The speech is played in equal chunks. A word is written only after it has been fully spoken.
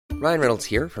Ryan Reynolds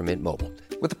here from Mint Mobile.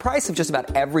 With the price of just about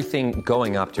everything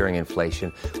going up during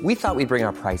inflation, we thought we'd bring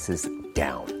our prices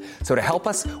down. So to help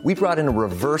us, we brought in a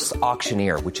reverse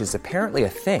auctioneer, which is apparently a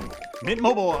thing. Mint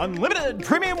Mobile Unlimited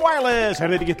Premium Wireless. How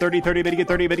to get 30, 30, bit to get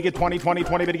 30, bit to get 20, 20,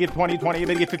 20, bit to get 20, 20,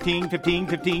 bit to get 15, 15,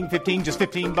 15, 15, just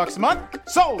 $15 a month?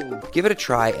 Sold! Give it a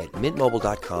try at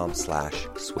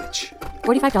mintmobile.com/switch.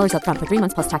 $45 up front for 3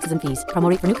 months plus taxes and fees. Promo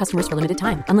rate for new customers for limited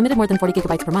time. Unlimited more than 40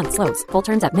 gigabytes per month. Slows full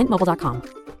terms at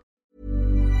mintmobile.com.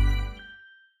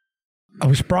 Are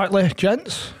we sprightly,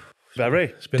 gents? Very.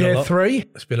 It's been Day 3.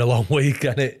 It's been a long week,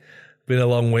 hasn't it? Been a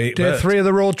long week. Day 3 of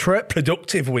the road trip.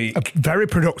 Productive week. A very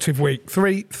productive week.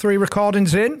 Three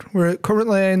recordings in. We're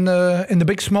currently in the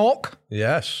big smoke.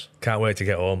 Yes. Can't wait to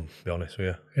get home, to be honest with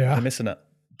you. Yeah. I'm missing it.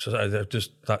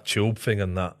 Just that tube thing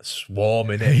and that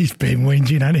swarm in it. He's been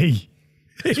whinging, hasn't he?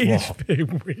 He's been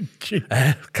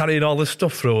whinging. Carrying all the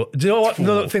stuff through. Do you know what?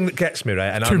 Another thing that gets me, right?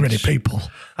 And Too many people.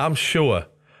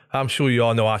 I'm sure you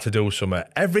all know how to do something.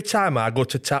 Every time I go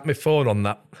to tap my phone on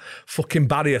that fucking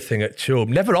barrier thing at Tube,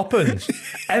 never happens.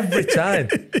 Every time.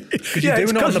 Because you're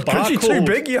doing it on the barcode. Because you're too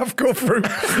big, you have to go through.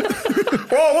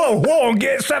 whoa, on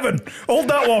gate 7. Hold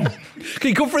that one. Can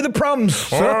you go through the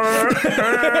prams?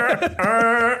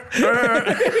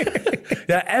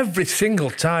 Yeah, every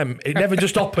single time. It never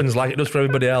just happens like it does for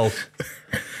everybody else.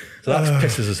 So that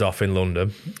pisses us off in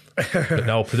London. But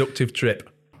no, productive trip.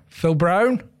 Phil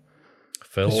Brown.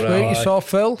 Phil. This week you saw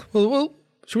Phil. Well,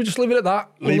 should we just leave it at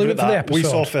that? We'll leave it for the episode. We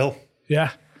saw Phil.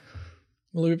 Yeah.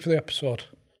 We'll leave it for the episode.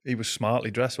 He was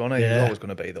smartly dressed, wasn't he? Yeah. He was always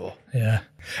going to be, though. Yeah.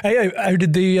 Hey, how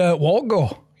did the walk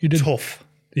go? You did tough.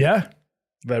 Yeah?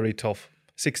 Very tough.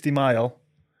 60 mile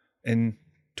in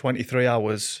 23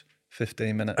 hours,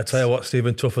 15 minutes. I tell you what,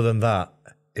 Stephen, tougher than that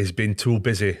is being too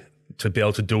busy to be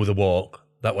able to do the walk.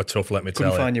 That was tough, let me tell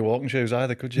you. Couldn't find your walking shoes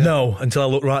either, could you? No, until I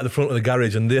looked right at the front of the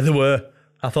garage and there they were.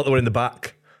 I thought they were in the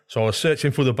back. So I was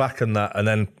searching through the back and that, and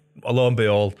then, lo and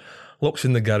behold, looks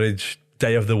in the garage,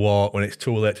 day of the walk, when it's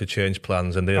too late to change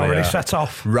plans, and there they already are, set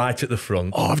off. Right at the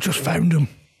front. Oh, I've just found them.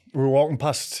 We were walking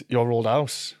past your old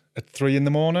house at 3 in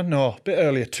the morning. No, a bit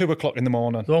earlier, 2 o'clock in the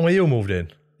morning. The one where you moved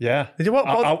in? Yeah. Did you what?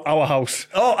 Our house.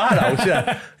 Oh, our house,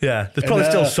 yeah. Yeah. There's probably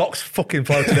still socks fucking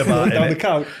floating about down in the it.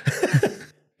 couch.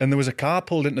 And there was a car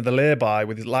pulled into the lay-by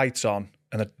with its lights on,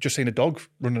 and I'd just seen a dog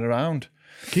running around.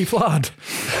 Keith Ladd.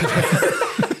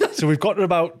 So we've got her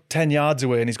about 10 yards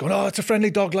away, and he's going, "Oh, it's a friendly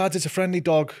dog, lads, it's a friendly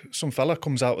dog." Some fella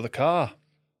comes out of the car.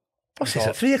 What's this,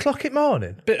 at 3 o'clock in the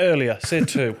morning? A bit earlier, say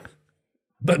 2.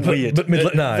 But weird. But middle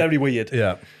at night? Very weird.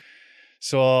 Yeah.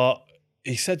 So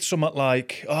he said something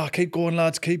like, "Oh, keep going,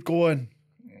 lads, keep going."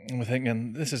 And we're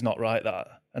thinking, this is not right, that.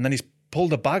 And then he's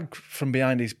pulled a bag from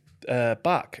behind his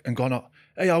back and gone, "Oh,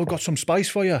 hey, I've got some spice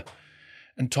for you."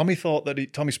 And Tommy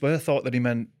Spur thought that he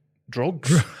meant drugs.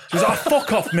 So he's like,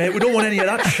 "Fuck off, mate, we don't want any of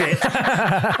that shit."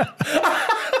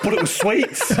 But it was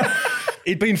sweets.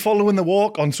 He'd been following the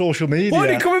walk on social media. Why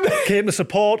did he come in? Came to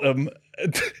support him.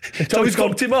 Tommy's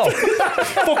fucked him off.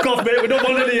 "Fuck off, mate, we don't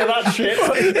want any of that shit."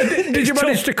 Did you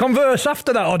manage to converse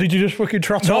after that, or did you just fucking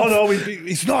trot off? No,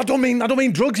 he's no, I don't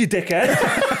mean drugs, you dickhead.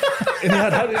 And he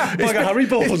had a bag of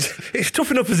Haribo's. It's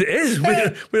tough enough as it is.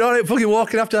 We're all right fucking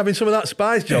walking after having some of that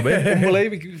spice job, eh?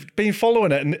 Unbelievable. Been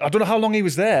following it, and I don't know how long he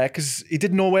was there because he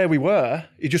didn't know where we were.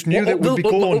 He just knew that we'd be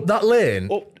going up that lane,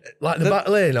 like the back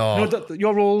lane, or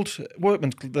your old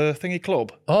workman's, the thingy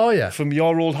club. Oh yeah, from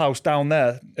your old house down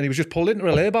there, and he was just pulled into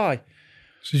a lay-by.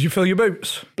 So did you fill your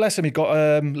boots? Bless him, he got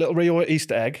a little Rio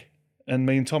Easter egg, and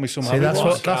me and Tommy somehow. See, that's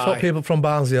what people from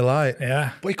Barnsley are like.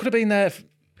 Yeah, but he could have been there.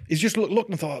 He's just looked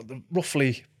and thought,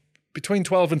 roughly between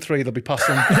 12 and 3, they'll be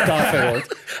passing Starfield.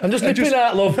 I'm just nipping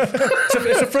out, love.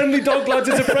 It's a friendly dog, lads.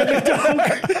 It's a friendly dog.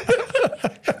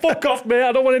 Fuck off, mate.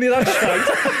 I don't want any of that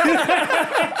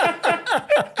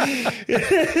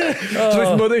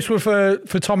So this was for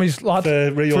Tommy's lad.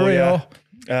 For Rio.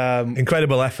 Yeah.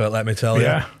 Incredible effort, let me tell you.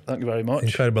 Yeah. Thank you very much.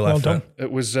 Incredible Well effort. done. It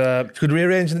was... Could we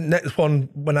arrange the next one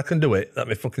when I can do it? That'd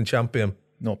be fucking champion.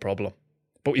 No problem.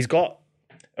 But he's got...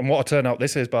 And what a turnout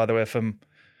this is, by the way, from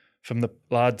the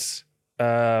lads.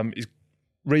 He's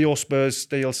Rio Spurs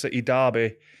Steel City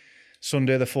Derby,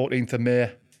 Sunday the 14th of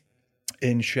May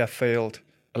in Sheffield,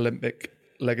 Olympic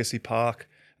Legacy Park.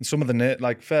 And some of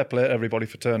the, fair play to everybody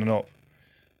for turning up.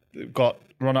 We've got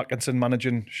Ron Atkinson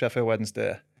managing Sheffield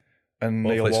Wednesday and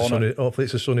Neil Warnock. Hopefully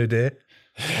it's a sunny day.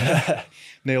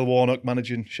 Neil Warnock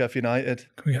managing Sheffield United.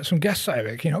 Can we get some guests out of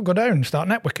it? Can you not go down and start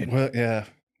networking? Well, yeah,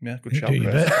 good shout, Do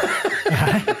your Chris. bit.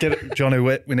 Get it, Johnny,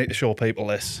 we need to show people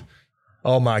this.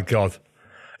 Oh my God.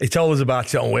 He told us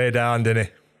about it on the way down, didn't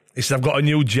he? He said, I've got a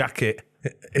new jacket.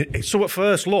 So at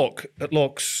first look, it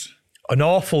looks... An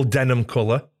awful denim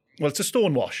colour. Well, it's a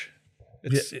stone wash.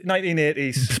 It's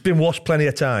 1980s. It's been washed plenty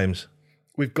of times.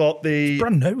 We've got the...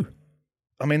 Brand new.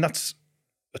 I mean, that's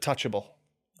attachable.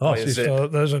 Oh, Via zip. So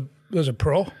there's a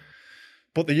pro.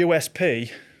 But the USP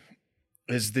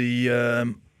is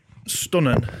the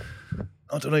stunning...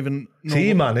 I don't even know.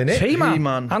 T-Man, innit? T-Man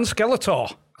T-Man. and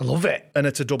Skeletor. I love it. And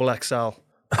it's a double XL.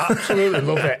 Absolutely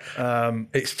love it.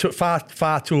 It's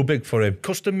far too big for him.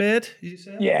 Custom made, you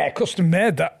say? Yeah, custom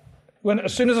made that.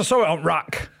 As soon as I saw it on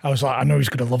rack, I was like, I know he's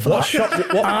going to love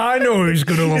that. I know he's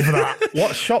going to love that.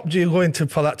 What shop do you go into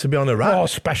for that to be on a rack? Oh,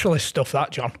 specialist stuff,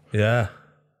 that, John. Yeah.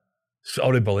 It's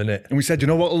horrible, innit? And we said, you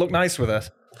know what will look nice with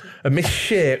it? A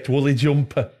misshaped woolly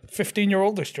jumper.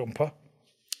 15-year-old, this jumper.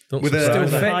 With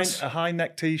surprise me. a high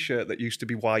neck T-shirt that used to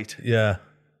be white. Yeah.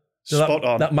 Spot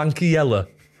on. That manky yellow.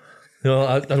 You know,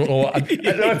 I don't know. I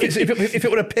don't know if it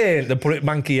were a paint, they'd put it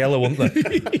manky yellow, wouldn't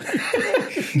they?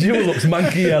 Jewel looks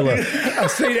manky yellow. I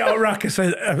seen it on rack. I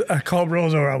said, I called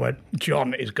Rosa. I went,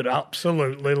 John is going to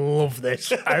absolutely love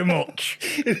this. How much?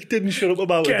 He didn't shut up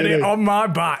about Get it, did it he? on my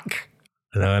back.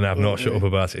 No, and I've not shut up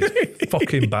about it. It's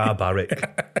fucking barbaric.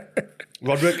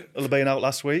 Roderick will have been out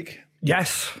last week.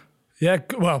 Yes. Yeah,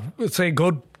 well, let's say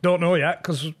good. Don't know yet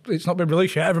because it's not been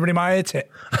released yet. Everybody might hate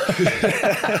it.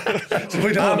 So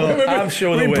we don't know. I'm sure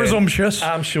We're they will. presumptuous.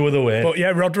 I'm sure they will. But yeah,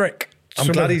 Roderick.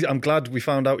 I'm glad we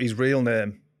found out his real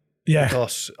name. Yeah.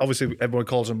 Because obviously everyone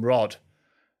calls him Rod.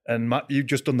 And Matt, you've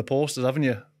just done the posters, haven't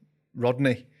you?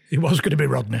 Rodney. It was going to be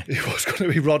Rodney. It was going to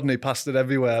be Rodney, passed it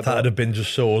everywhere. That'd have been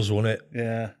just so's, wouldn't it?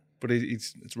 Yeah. But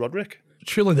it's Roderick.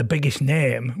 Surely the biggest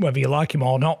name, whether you like him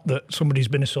or not, that somebody's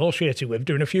been associated with,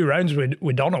 doing a few rounds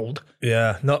with Donald.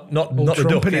 Yeah, not the duck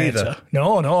Trumpinator. either.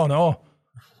 No.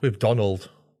 With Donald.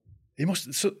 He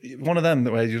must, so one of them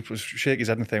where he just shake his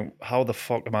head and think, how the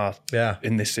fuck am I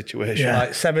in this situation? Yeah.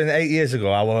 Like 7-8 years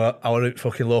ago, I were at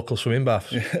fucking local swimming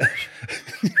baths.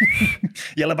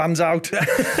 Yellow band's out.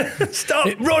 Stop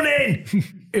running!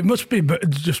 It must be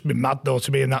just be mad, though, to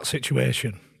be in that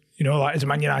situation. You know, like as a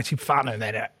Man United fan and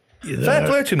then Fair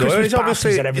play to him, though. He's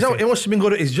obviously, he must have been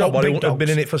good at his job, or he wouldn't have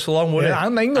been in it for so long, would yeah, he?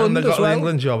 and England and they as got well. an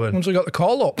England job. And, Once we got the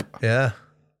call up. yeah.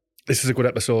 This is a good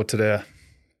episode today.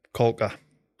 Caulker.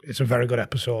 It's a very good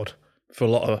episode. For a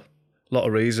lot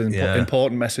of reasons. Yeah.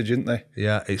 Important message, isn't they?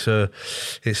 Yeah, it's an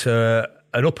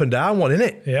up and down one, isn't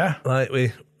it? Yeah. Like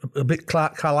a bit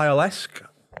Carlisle-esque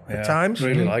at times.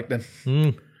 Really liked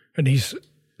him. And he's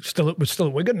still at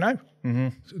Wigan now. Mm-hmm.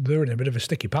 So they're in a bit of a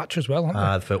sticky patch as well,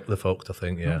 aren't they? The folk, I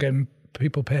think, yeah. Getting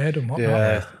people paid and whatnot.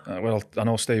 Yeah. Well, I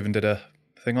know Stephen did a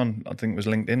thing on, I think it was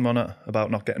LinkedIn, on it, about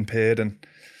not getting paid and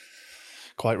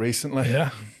quite recently. Yeah.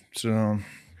 So...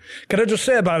 Can I just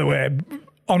say, by the way,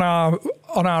 on our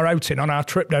outing, on our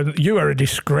trip down, you are a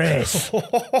disgrace.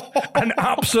 An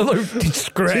absolute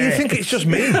disgrace. So you think it's just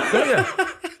me, don't you?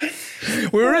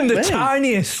 We were in the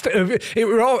tiniest.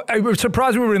 I was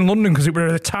surprised we were in London because it were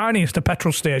the tiniest of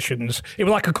petrol stations. It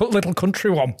was like a little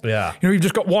country one. Yeah. You know, you've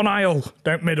just got one aisle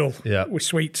down middle with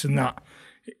sweets and that.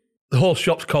 The whole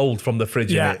shop's cold from the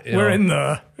fridge, Yeah, innit? we're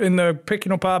in there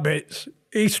picking up our bits.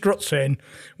 He struts in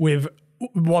with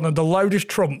one of the loudest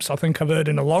trumps I think I've heard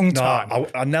in a long time.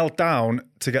 I knelt down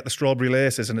to get the strawberry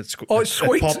laces and it's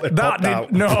Sweet. It popped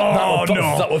out.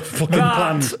 That was fucking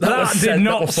planned. That did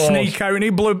not sneak out, and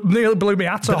he nearly blew me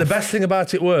hat But off. the best thing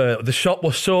about it were the shop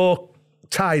was so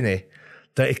tiny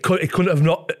that it couldn't have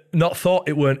not thought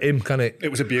it weren't him, can it? It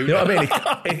was a beauty. You know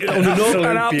what I mean?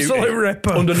 An absolute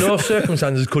ripper. Under no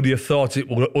circumstances could you have thought it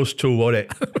was us two, would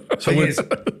it? So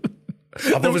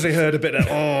I've obviously heard a bit of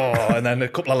and then a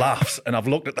couple of laughs, and I've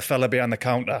looked at the fella behind the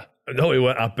counter, no, he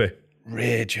weren't happy.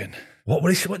 raging. What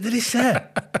did he say?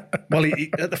 Well,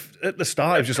 he at the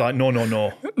start, he was just like, no.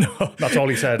 That's all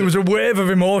he said. There was a wave of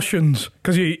emotions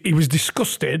because he was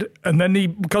disgusted, and then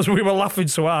because we were laughing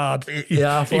so hard, he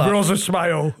rose a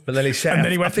smile. But then he said, and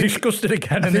then he went disgusted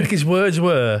again. I think his words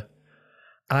were,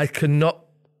 "I cannot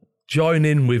join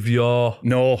in with your."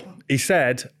 No, he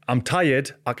said, I'm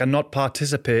tired, I cannot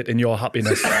participate in your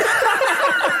happiness.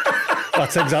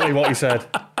 That's exactly what he said.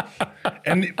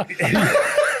 And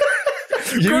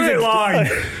Great line.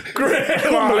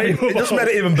 Great line. It just made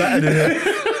it even better, didn't it?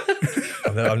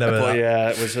 I've never. But yeah,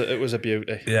 it was a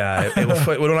beauty. Yeah, it was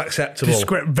unacceptable.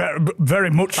 Very, very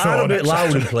much so. I'm a bit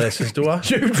loud in places, do I?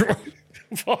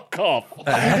 Fuck off.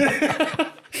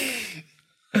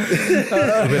 We've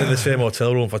been in the same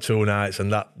hotel room for 2 nights,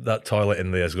 and that toilet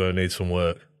in there is going to need some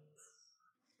work.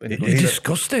 It's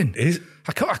disgusting.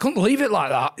 I couldn't leave it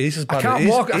like that. He's as bad.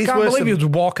 I can't believe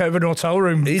you'd walk out of an hotel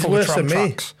room. He's full worse of tram than me.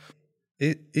 tracks.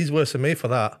 He's worse than me for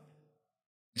that.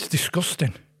 It's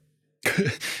disgusting.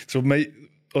 So, mate,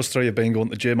 us three have been going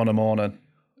to the gym on a morning,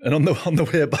 And on the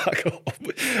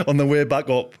way back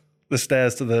up the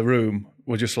stairs to the room,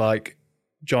 we're just like,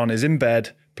 John is in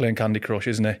bed playing Candy Crush,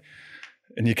 isn't he?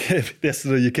 And you came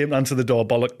to answer the door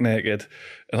bollock naked,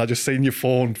 and I just seen your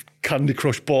phone Candy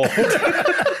Crush board.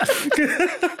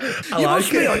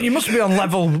 You must be on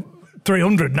level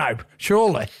 300 now,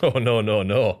 surely. Oh, no.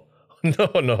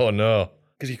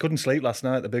 Because you couldn't sleep last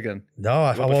night at the big one. No,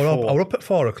 I was up at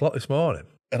 4 o'clock this morning.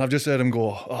 And I've just heard him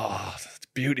go, oh, it's a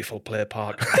beautiful play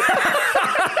park.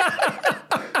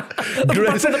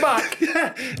 Great to the back.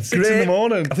 Yeah, 6 in the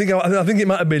morning. I think it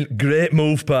might have been great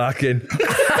move parking.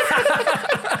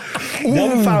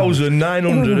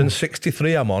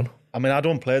 1,963 I'm on. I mean, I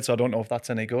don't play it, so I don't know if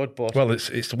that's any good. But Well,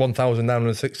 it's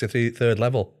 1,963 third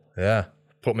level. Yeah.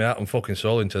 Put me out and fucking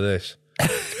soul into this.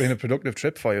 it's been a productive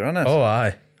trip for you, hasn't it? Oh,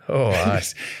 aye.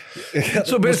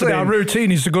 So basically, our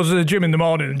routine is to go to the gym in the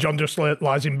morning, and John just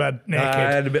lies in bed naked,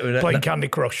 I had a bit of a playing Candy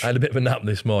Crush. I had a bit of a nap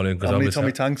this morning. How many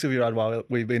Tommy Tanks have you had while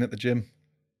we've been at the gym?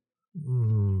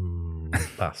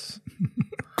 Pass.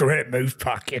 Great move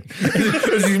packing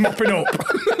as he's mopping up.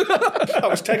 That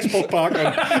was textbook parking.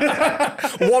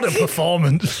 What a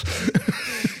performance.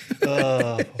 You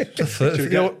know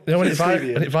when it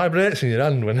vibrates in your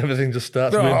hand when everything just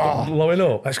starts blowing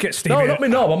up. Let's get Stevie. No, not me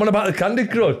knob. I'm on about the Candy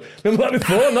Crush. Remember like my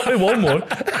phone, not my one.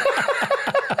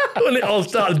 When it all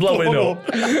starts blowing up.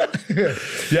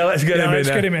 Yeah, let's get him in. Let's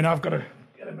get him in. I've got to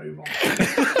get a move on.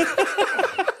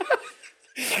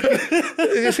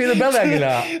 You see the bell hanging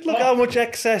out? Look how much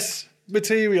excess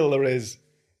material there is.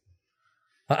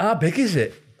 How big is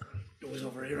it? Door's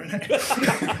over here, isn't it?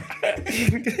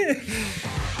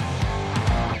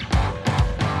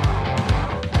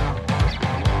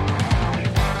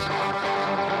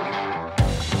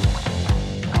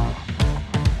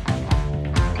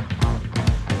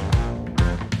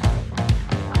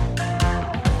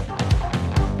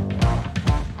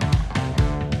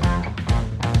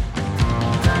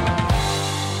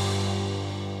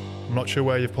 I'm not sure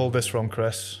where you've pulled this from,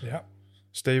 Chris. Yeah.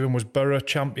 Stephen was Borough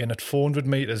champion at 400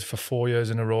 metres for 4 years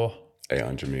in a row.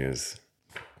 800 metres.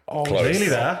 Oh, Close. Really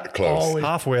there? Close. Always.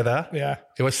 Halfway there. Yeah.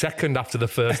 It was second after the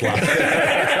first lap.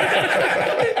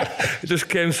 It just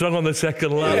came strong on the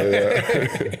second lap.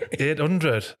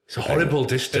 800. It's a horrible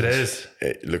distance.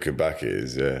 It is. Looking back, it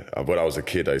is, yeah. When I was a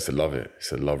kid, I used to love it. I used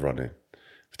to love running.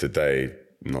 But today,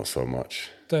 not so much.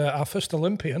 Our first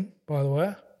Olympian, by the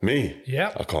way. Me?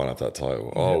 Yeah. I can't have that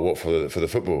title. Oh, what, for the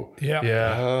football? Yeah.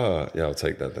 Yeah. Yeah, I'll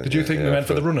take that then. Did you think we meant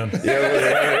for the running?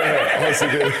 Yeah. I was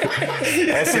thinking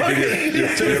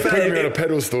you're putting me on a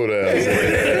pedestal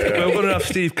there. We were going to have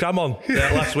Steve Cram on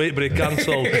last week, but he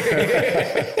cancelled.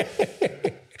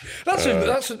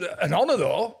 That's an honour,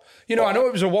 though. You know, I know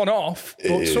it was a one-off,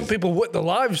 but some people whipped their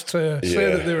lives to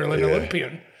say that they were an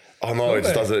Olympian. I know, it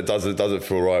just doesn't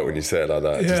feel right when you say it like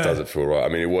that. It just doesn't feel right. I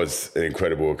mean, it was an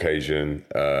incredible occasion.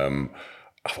 I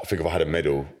think if I had a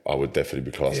medal, I would definitely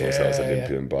be classing myself as an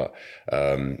Olympian. But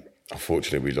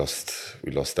unfortunately, we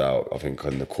lost out, I think,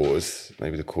 in the quarters,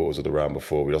 maybe the quarters of the round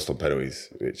before. We lost on penalties,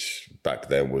 which back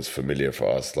then was familiar for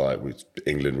us. Like,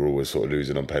 England were always sort of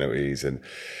losing on penalties. And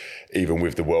even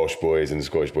with the Welsh boys and the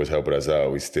Scottish boys helping us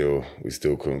out, we still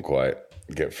couldn't quite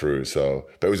get through. So,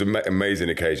 but it was an amazing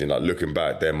occasion. Like, looking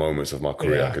back, there are moments of my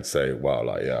career I could say, wow,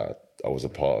 like, yeah, I was a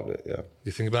part of it. Yeah.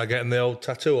 You think about getting the old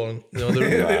tattoo on, you know, the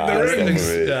rings,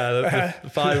 the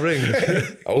 5 rings.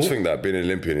 I always think that being an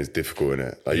Olympian is difficult,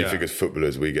 innit? Like, you think as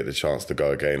footballers, we get the chance to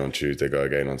go again on Tuesday, go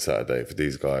again on Saturday. For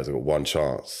these guys, I've got one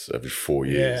chance every 4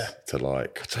 years to,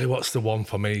 like. I'll tell you what's the one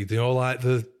for me. You know, like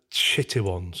the shitty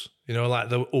ones. You know, like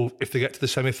if they get to the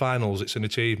semi-finals, it's an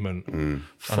achievement.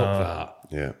 Fuck that.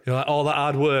 Yeah. You know, like all that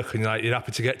hard work, and you're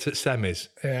happy to get to the semis.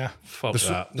 Yeah. Fuck There's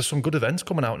that. there's some good events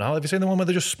coming out now. Have you seen the one where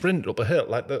they just sprint up a hill,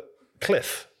 like the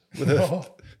cliff?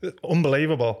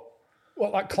 Unbelievable.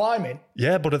 What, like climbing?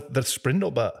 Yeah, but the sprint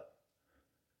up it.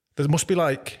 There must be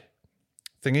like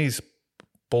thingies,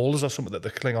 boulders or something that they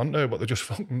cling onto, but they're just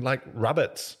fucking like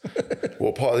rabbits.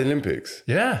 What, part of the Olympics?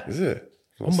 Yeah. Is it?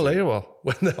 Unbelievable.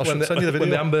 When the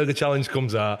hamburger challenge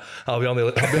comes out, I'll be on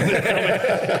the.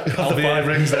 I'll be 5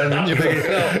 rings then, wouldn't you?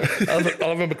 I'll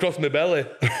have them across my belly.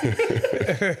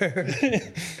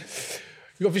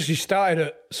 You obviously started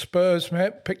at Spurs,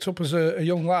 mate. Picked up as a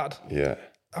young lad. Yeah.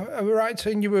 Am I right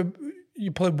saying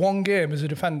you played one game as a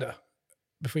defender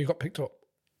before you got picked up?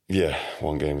 Yeah,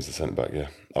 one game as a centre-back, yeah.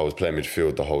 I was playing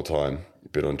midfield the whole time.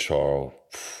 Been on Charles,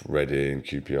 Reading,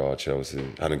 QPR, Chelsea.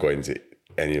 Hadn't got into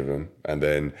any of them. And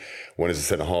then when as a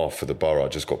centre-half for the Borough, I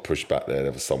just got pushed back there.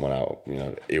 There was someone out, you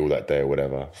know, ill that day or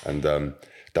whatever. And that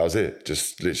was it.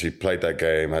 Just literally played that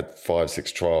game, had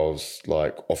 5-6 trials,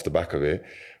 like, off the back of it.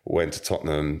 went to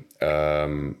Tottenham.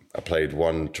 I played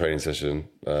one training session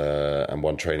and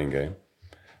one training game,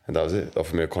 and that was it. They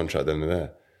offered me a contract then and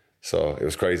there. So it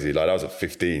was crazy. Like, I was at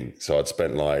 15, so I'd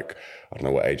spent like, I don't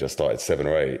know what age I started, 7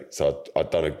 or 8. So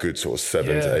I'd done a good sort of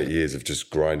 7 to 8 years of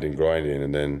just grinding,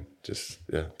 and then just,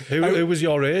 yeah. Who was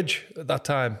your age at that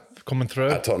time coming through?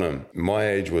 At Tottenham, my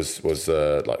age was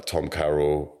like Tom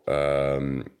Carroll.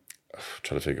 I'm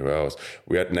trying to think of who else.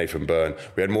 We had Nathan Byrne.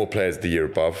 We had more players the year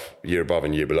above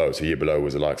and year below. So year below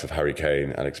was the likes of Harry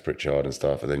Kane, Alex Pritchard and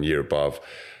stuff. And then year above,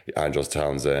 Andros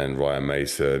Townsend, Ryan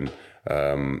Mason,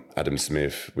 Adam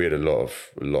Smith. We had a lot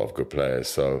of good players.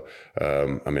 So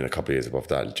I mean, a couple of years above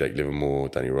that, Jake Livermore,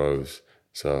 Danny Rose.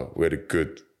 So we had a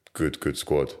good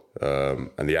squad.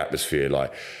 And the atmosphere,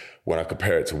 like, when I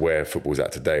compare it to where football's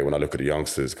at today, when I look at the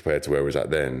youngsters compared to where it was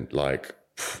at then, like,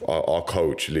 our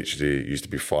coach literally used to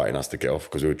be fighting us to get off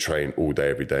because we would train all day,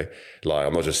 every day. Like,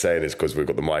 I'm not just saying this because we've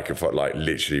got the mic in front. Like,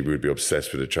 literally, we would be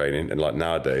obsessed with the training. And like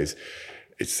nowadays,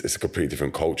 it's a completely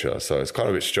different culture. So it's kind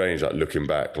of a bit strange, like, looking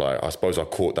back. Like, I suppose I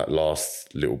caught that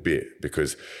last little bit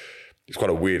because it's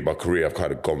kind of weird. My career, I've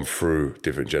kind of gone through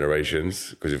different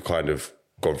generations because you've kind of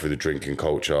gone through the drinking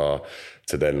culture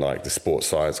to then like the sports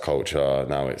science culture.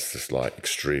 Now it's just like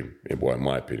extreme. In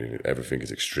my opinion, everything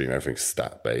is extreme. Everything's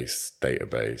stat-based,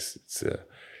 database.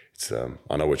 It's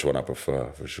I know which one I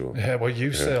prefer for sure. Yeah, well,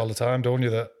 you say all the time, don't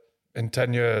you, that in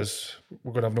 10 years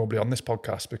we're going to have nobody on this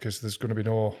podcast because there's going to be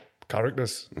no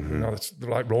characters. You know, they're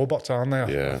like robots, aren't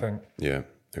they? Yeah, I think. Yeah,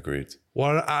 agreed.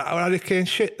 Well, are Harry Kane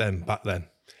shit then, back then?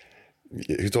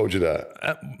 Who told you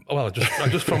that? Well,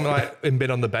 just from like him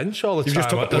being on the bench all the time. You've just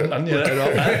took a punt, haven't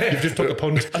you? You've just took a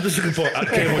punt. I just took a punt.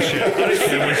 Kane was shit.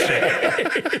 Kane was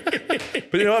shit.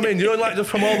 But you know what I mean? You know, like, just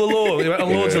from all the loans, he went on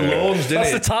loads of loans, didn't That's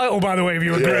he? the title, by the way, if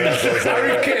you agree.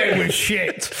 Harry Kane was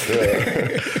shit.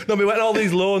 No, but he went on all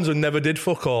these loans and never did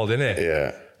fuck all, didn't he?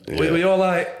 Yeah. Were you all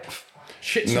like,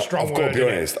 shit's a strong word?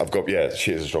 I've got to be honest.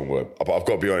 Shit is a strong word. But I've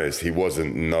got to be honest. He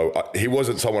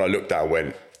wasn't someone I looked at and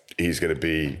went, he's going to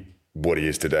be what he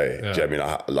is today. Yeah. Do you know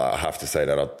what I mean? I have to say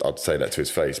that. I'd say that to his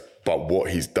face. But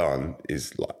what he's done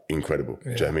is like incredible. Do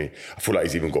you know what I mean? I feel like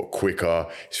he's even got quicker.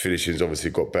 His finishing's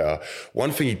obviously got better.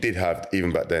 One thing he did have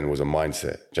even back then was a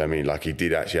mindset. Do you know what I mean? Like, he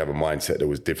did actually have a mindset that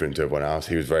was different to everyone else.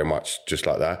 He was very much just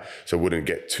like that. So wouldn't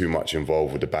get too much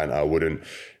involved with the banter. Wouldn't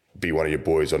be one of your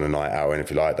boys on a night out or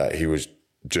anything like that. He was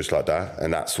just like that.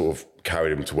 And that sort of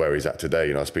carried him to where he's at today.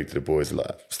 You know, I speak to the boys,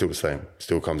 like, still the same.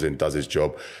 Still comes in, does his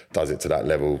job, does it to that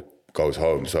level, goes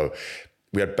home. So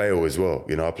we had Bale as well.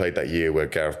 You know, I played that year where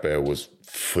Gareth Bale was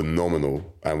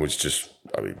phenomenal and was just,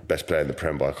 I mean, best player in the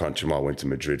Prem by a country mile. Went to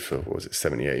Madrid for, what was it,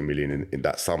 70, 80 million in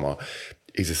that summer.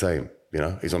 He's the same, you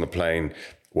know. He's on the plane,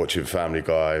 watching Family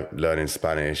Guy, learning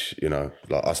Spanish, you know,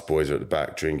 like us boys are at the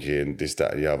back drinking, this,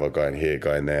 that, and the other, going here,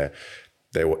 going there.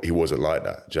 He wasn't like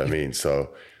that, do you know what I mean?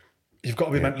 So You've got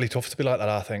to be mentally tough to be like that,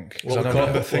 I think.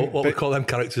 What we call them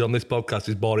characters on this podcast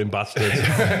is boring bastards.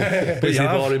 Busy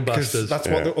boring bastards. That's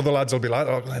what the other lads will be like.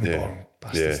 Oh, them boring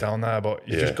bastards down there. But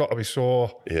you've just got to be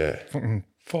so fucking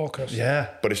focused. Yeah.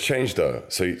 But it's changed though.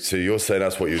 So you're saying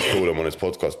that's what you'd call them on this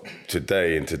podcast.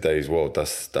 Today, in today's world,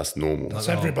 that's normal. That's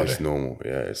everybody. It's normal.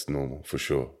 Yeah, it's normal for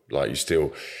sure. Like, you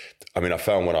still, I mean, I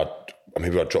found when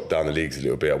maybe I dropped down the leagues a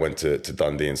little bit. I went to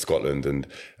Dundee in Scotland, and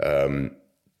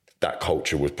that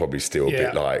culture was probably still a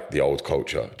bit like the old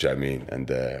culture, do you know what I mean? And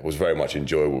it was very much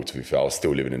enjoyable, to be fair. I was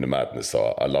still living in the madness,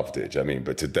 so I loved it, do you know what I mean?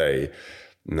 But today,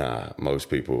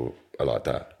 most people are like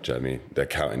that, do you know what I mean? They're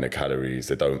counting their calories,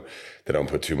 they don't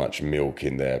put too much milk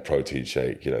in their protein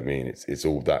shake, you know what I mean? It's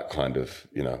all that kind of,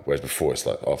 you know, whereas before it's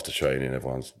like after training,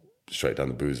 everyone's straight down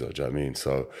the boozer, do you know what I mean?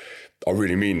 So I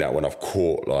really mean that when I've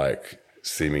caught like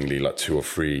seemingly like 2 or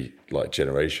 3 like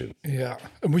generations. Yeah.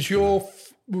 And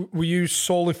were you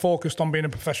solely focused on being a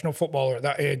professional footballer at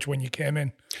that age when you came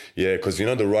in? Yeah, because you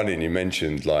know the running you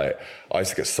mentioned, like, I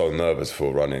used to get so nervous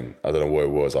for running. I don't know what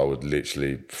it was. I would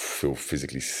literally feel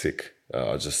physically sick.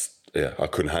 I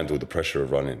couldn't handle the pressure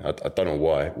of running. I don't know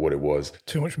what it was.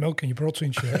 Too much milk in your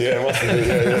protein shake. Yeah, it must have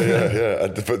been. Yeah.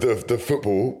 But the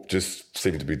football just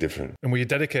seemed to be different. And were you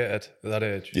dedicated at that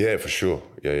age? Yeah, for sure.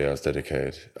 Yeah, I was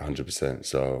dedicated 100%.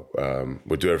 So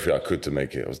would do everything I could to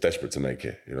make it. I was desperate to make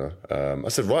it, you know. I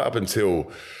said right up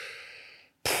until,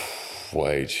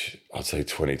 what age? I'd say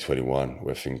 2021,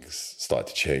 where things started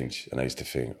to change. And I used to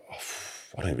think,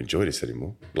 I don't even enjoy this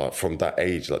anymore. Like, from that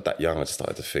age, like that young, I just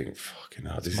started to think, fucking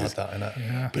hell, this is that, innit?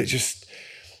 Yeah. But it just,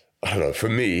 I don't know, for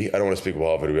me, I don't want to speak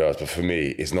about everybody else, but for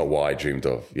me, it's not what I dreamed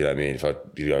of. You know what I mean? If I,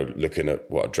 looking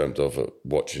at what I dreamt of,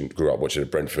 grew up watching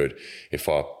at Brentford, if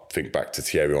I think back to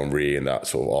Thierry Henry and that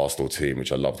sort of Arsenal team,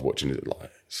 which I loved watching,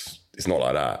 it's it's not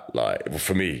like that. Like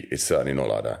for me, it's certainly not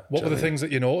like that. What were the things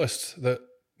that you noticed that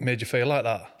made you feel like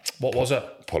that? What was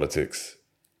it? Politics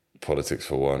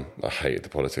for one. I hated the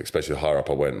politics, especially the higher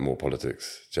up I went, more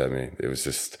politics. Do you know what I mean? It was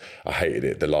just, I hated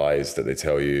it. The lies that they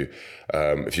tell you.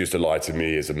 If you used to lie to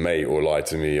me as a mate or lie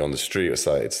to me on the street or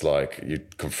something, it's like you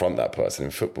confront that person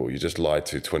in football. You just lie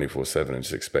to 24/7 and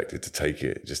just expect it to take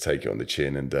it on the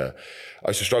chin. And I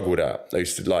used to struggle with that. I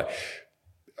used to like,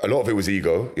 a lot of it was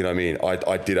ego, you know what I mean?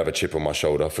 I did have a chip on my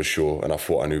shoulder for sure, and I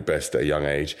thought I knew best at a young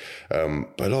age.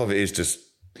 But a lot of it is just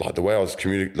like the way I was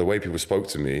the way people spoke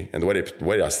to me, and the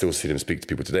way I still see them speak to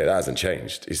people today. That hasn't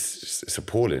changed. It's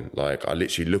appalling. Like I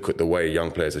literally look at the way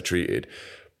young players are treated.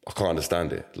 I can't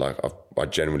understand it. Like I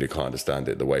genuinely can't understand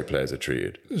it. The way players are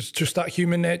treated. It's just that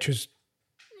human nature's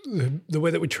the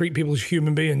way that we treat people as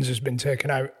human beings has been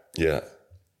taken out. Yeah,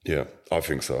 I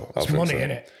think so. It's money,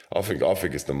 isn't it? I think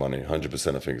it's the money.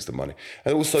 100%. I think it's the money,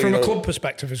 and also from a club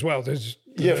perspective as well.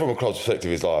 From a club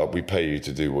perspective, it's like we pay you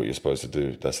to do what you're supposed to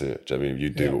do. That's it. Do you know what I mean? You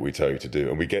do what we tell you to do,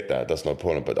 and we get that. That's no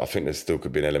problem. But I think there still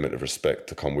could be an element of respect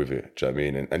to come with it. Do you know what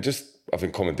I mean? And just I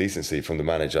think common decency from the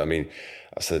manager. I mean,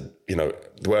 I said, the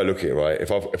way I look at it, right?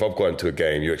 If I've gone to a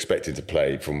game, you're expected to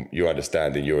play. From your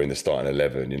understanding, you're in the starting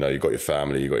 11. You've got your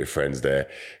family, you've got your friends there.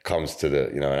 Comes to the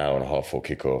an hour and a half before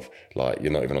kickoff, like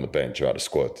you're not even on the bench, you're out of the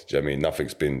squad. Do you know what I mean?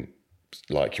 Nothing's been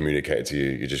like communicated to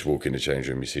you. You just walk in the change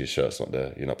room, you see your shirt's not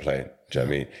there, you're not playing. Do you know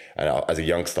what I mean? And as a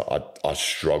youngster, I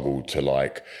struggled to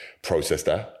like process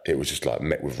that. It was just like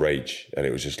met with rage, and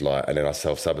it was just like, and then I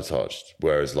self-sabotaged.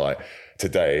 Whereas like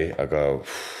today, I go,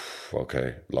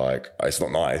 okay, like it's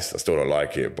not nice. I still don't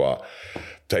like it, but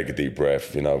take a deep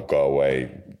breath, go away,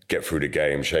 get through the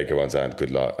game, shake everyone's hand,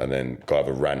 good luck, and then go have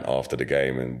a rant after the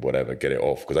game and whatever, get it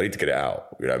off, because I need to get it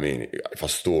out. You know what I mean? If I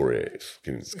store it,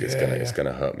 it's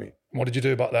gonna hurt me. What did you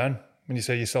do back then? When you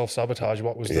say you self-sabotage,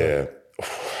 what was the...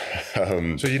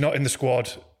 So you're not in the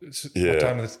squad. What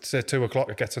time did it say 2 o'clock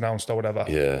it gets announced or whatever?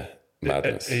 Yeah.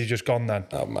 Madness. Are you just gone then?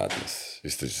 Oh, madness.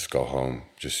 Used to just go home.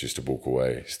 Used to walk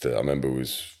away. I remember it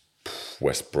was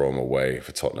West Brom away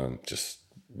for Tottenham. Just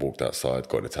walked outside,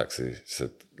 got in a taxi,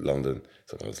 said London.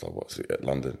 So I was like, what's it at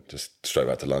London? Just straight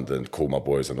back to London, called my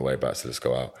boys on the way back, so let's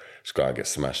go out. Just go out and get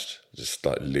smashed. Just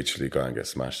like literally go out and get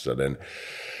smashed. So then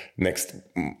I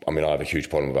have a huge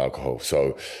problem with alcohol.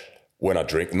 So when I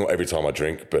drink, not every time I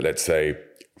drink, but let's say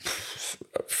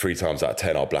 3 times out of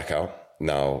 10, I'll black out.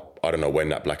 Now, I don't know when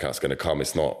that blackout's going to come.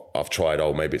 It's not, I've tried,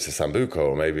 maybe it's a Sambuca,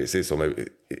 or maybe it's this, or maybe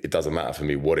it doesn't matter for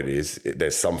me what it is.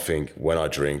 There's something when I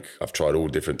drink, I've tried all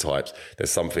different types. There's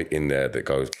something in there that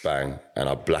goes bang, and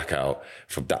I black out.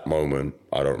 From that moment,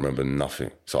 I don't remember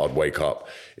nothing. So I'd wake up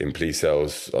in police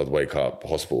cells, I'd wake up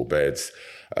hospital beds.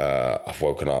 I've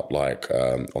woken up like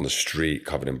on the street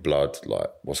covered in blood.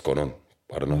 Like, what's going on?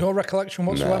 I don't know. No recollection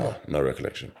whatsoever? No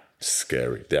recollection.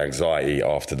 Scary. The anxiety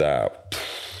after that,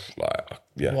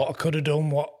 What I could have done,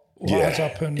 what has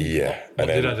happened. Yeah. What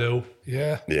did I do?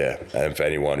 Yeah. Yeah. And for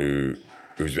anyone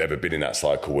who's ever been in that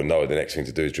cycle will know the next thing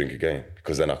to do is drink again,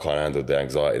 because then I can't handle the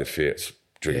anxiety, the fear.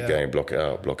 Drink again, block it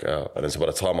out. And then so by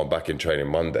the time I'm back in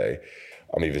training Monday,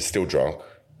 I'm either still drunk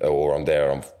or I'm there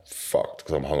and I'm fucked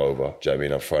because I'm hungover. Do you know what I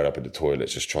mean? I'm thrown up in the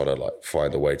toilets just trying to like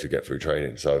find a way to get through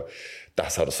training. So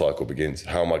that's how the cycle begins.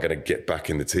 How am I going to get back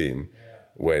in the team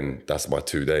when that's my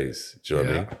 2 days? Do you know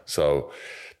what I mean? So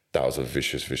that was a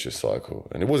vicious cycle.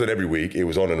 And it wasn't every week. It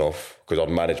was on and off, because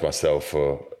I'd manage myself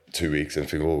for 2 weeks and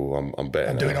think, I'm better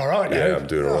I'm now. doing all right now. Yeah, I'm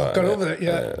doing all right. Got over it,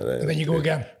 yeah. And then you go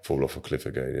again. Fall off a cliff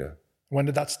again, yeah. When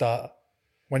did that start?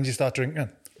 When did you start drinking?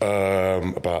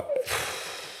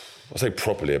 I'd say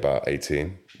properly about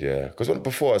 18, yeah. Because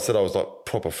before I said I was like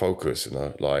proper focused,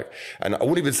 like, and I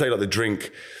wouldn't even say like the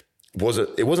drink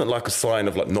wasn't like a sign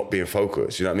of like not being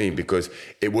focused, you know what I mean? Because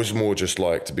it was more just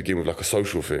like to begin with like a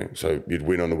social thing. So you'd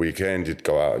win on the weekend, you'd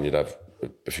go out and you'd have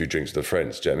a few drinks with the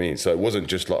friends, do you know what I mean? So it wasn't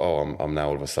just like, I'm now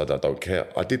all of a sudden I don't care.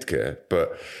 I did care,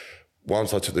 but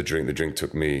once I took the drink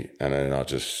took me, and then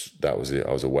that was it.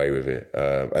 I was away with it.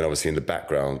 And obviously in the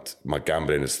background, my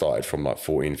gambling had started from like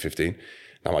 14, 15.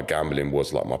 Now my gambling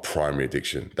was like my primary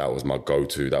addiction. That was my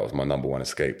go-to. That was my number one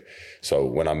escape. So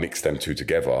when I mixed them two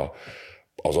together,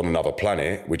 I was on another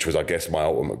planet, which was, I guess, my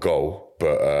ultimate goal.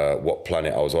 But what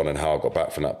planet I was on and how I got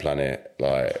back from that planet,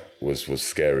 like, was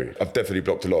scary. I've definitely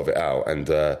blocked a lot of it out, and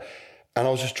I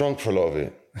was just drunk for a lot of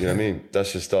it. You know what I mean?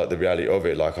 That's just the reality of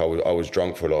it. Like I was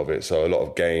drunk for a lot of it. So a lot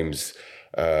of games,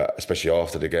 especially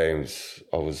after the games,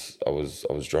 I was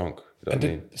drunk. You know what I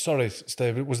mean? Sorry,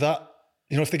 Steve. Was that,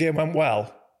 if the game went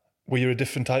well, were you a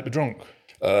different type of drunk,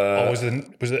 or was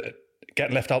it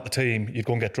get left out the team? You'd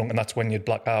go and get drunk, and that's when you'd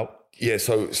black out. Yeah.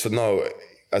 So no.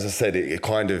 as I said,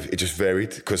 it just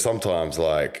varied, because sometimes,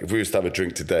 like, if we used to have a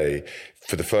drink today,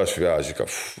 for the first few hours, you go,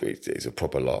 it's a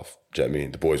proper laugh. Do you know what I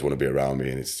mean? The boys want to be around me,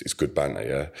 and it's good banter,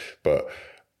 yeah? But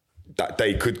that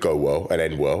day could go well and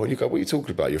end well, and you go, what are you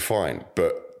talking about? You're fine.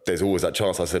 But there's always that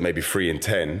chance, I said maybe 3 in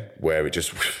 10, where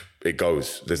it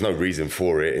goes. There's no reason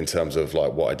for it in terms of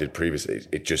like what I did previously.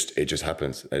 It just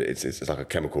happens. It's like a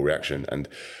chemical reaction. And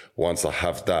once I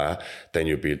have that, then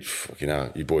you'll be,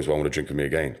 you boys won't want to drink with me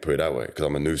again, put it that way, because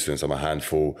I'm a nuisance, I'm a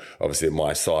handful. Obviously at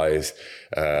my size,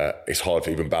 it's hard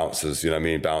for even bouncers, you know what I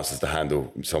mean? Bouncers to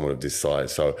handle someone of this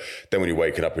size. So then when you're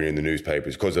waking up and you're in the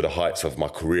newspapers, because of the heights of my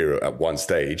career at one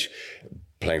stage,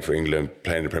 playing for England,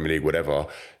 playing in the Premier League, whatever,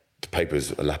 the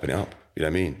papers are lapping it up. You know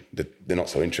what I mean? They're not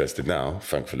so interested now,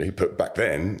 thankfully. But back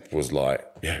then was like,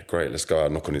 yeah, great, let's go out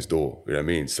and knock on his door. You know what I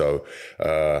mean? So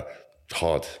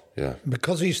hard, yeah.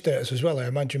 Because of your status as well, I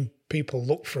imagine people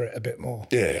look for it a bit more.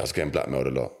 Yeah, I was getting blackmailed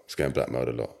a lot.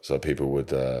 So people would,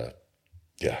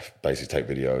 basically take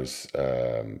videos,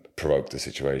 provoke the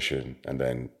situation, and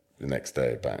then the next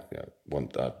day, bang,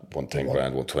 want 10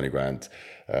 grand, want 20 grand.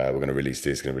 We're going to release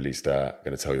this, going to release that,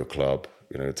 going to tell your club,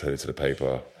 tell it to the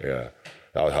paper, yeah.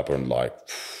 That would happen I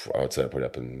would say it probably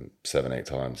happened 7-8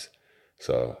 times.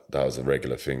 So that was a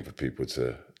regular thing for people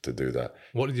to do that.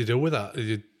 What did you do with that? Did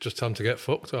you just tell them to get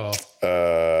fucked, or?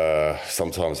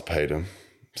 Sometimes I paid them.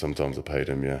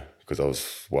 Yeah. Because I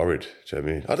was worried, do you know what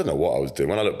I mean? I don't know what I was doing.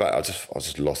 When I look back, I was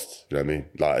just lost, you know what I mean?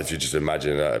 Like, as you just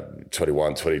imagine,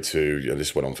 21, 22,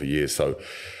 this went on for years. So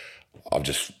I'm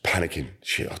just panicking.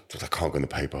 Shit, I can't go in the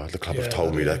paper. The club have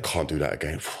told me that I can't do that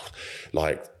again.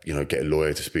 Like, get a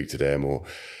lawyer to speak to them, or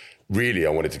really I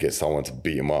wanted to get someone to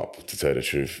beat him up, to tell the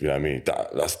truth, you know what I mean?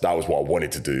 That was what I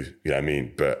wanted to do, you know what I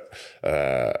mean? But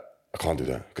I can't do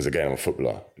that, because again, I'm a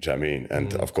footballer, do you know what I mean?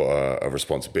 And I've got a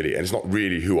responsibility, and it's not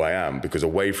really who I am, because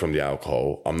away from the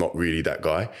alcohol, I'm not really that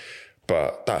guy.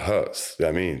 But that hurts, you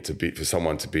know what I mean? For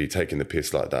someone to be taking the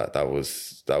piss like that, that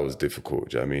was difficult,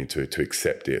 do you know what I mean? To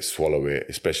accept it, swallow it,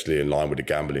 especially in line with the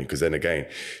gambling, because then again,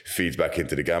 feeds back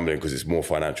into the gambling, because it's more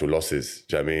financial losses,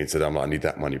 do you know what I mean? So then I'm like, I need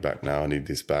that money back now, I need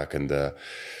this back. And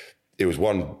it was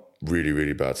one really,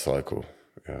 really bad cycle,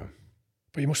 yeah.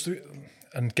 But you must have,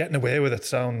 and getting away with it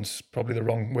sounds probably the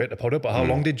wrong way to put it, but how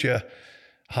long did you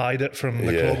hide it from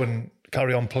the club and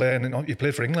carry on playing? And you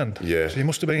played for England. Yeah. So you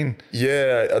must have been...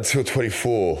 Yeah, until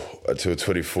 24.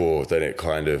 Then it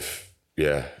kind of...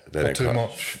 Yeah. Then not too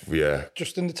much. Yeah.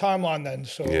 Just in the timeline then,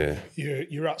 so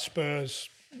you're at Spurs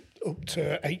up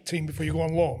to 18 before you go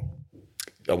on loan?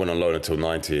 I went on loan until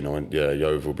 19. I went,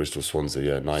 Yeovil, Bristol,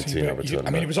 Swansea, 19 I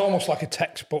returned. It was almost like a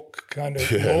textbook kind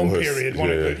of loan period,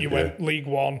 wasn't it? You went League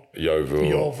One,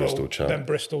 Yeovil, Bristol champ. Then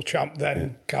Bristol champ,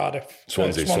 then Cardiff.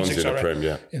 Swansea in the Prem,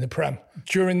 yeah. In the Prem.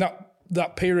 During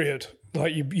that period,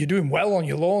 like you're doing well on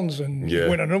your loans, and you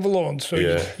win another loan, so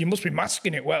you must be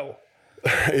masking it well.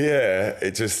 Yeah,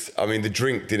 the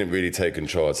drink didn't really take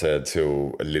control, I'd say,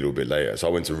 until a little bit later. So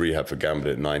I went to rehab for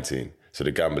gambling at 19. So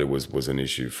the gambling was an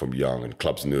issue from young, and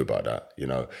clubs knew about that,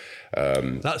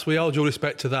 That's with all due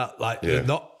respect to that. Like,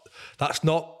 that's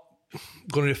not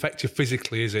going to affect you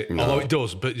physically, is it? No. Although it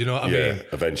does, but you know what I mean?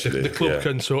 Eventually. The club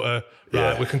can sort of,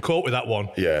 we can cope with that one.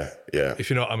 Yeah. If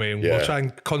you know what I mean. We'll try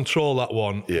and control that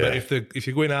one. Yeah. But if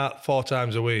you're going out 4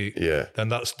 times a week, then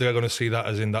they're going to see that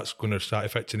as in that's going to start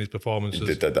affecting his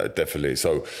performances. Definitely.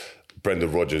 So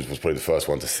Brendan Rodgers was probably the first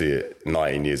one to see it,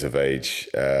 19 years of age.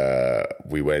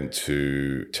 We went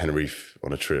to Tenerife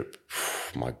on a trip.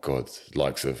 My God,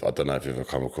 likes of, I don't know if you've ever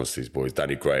come across these boys,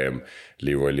 Danny Graham,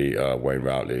 Leroy Lita, Wayne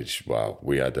Routledge. Wow,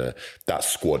 we had that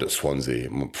squad at Swansea.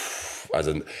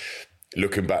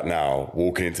 Looking back now,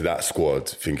 walking into that squad,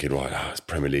 thinking, right, it's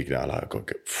Premier League now. Like,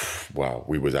 wow,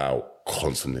 we was out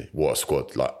constantly. What a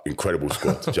squad! Like, incredible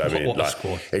squad. Do you know what I mean? What like, a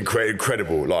squad.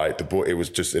 Incredible. Like, it was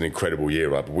just an incredible year.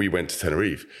 Right? But we went to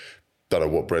Tenerife. Don't know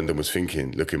what Brendan was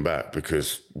thinking looking back,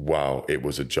 because wow, it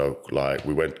was a joke. Like,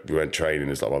 we went training.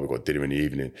 It's like, well, we got dinner in the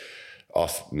evening.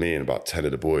 Me and about 10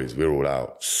 of the boys, we were all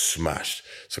out, smashed.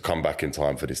 So come back in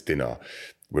time for this dinner.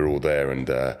 We're all there, and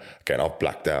again, I've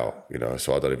blacked out,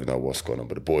 so I don't even know what's going on.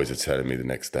 But the boys are telling me the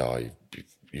next day,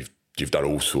 you've done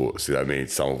all sorts, you know what I mean?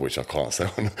 Some of which I can't say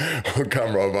on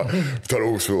camera, but you've done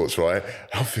all sorts, right?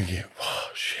 And I'm thinking, oh,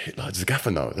 shit, like, does the gaffer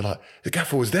know? They're like, the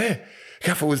gaffer was there.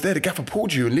 The gaffer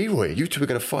pulled you and Leroy. You two were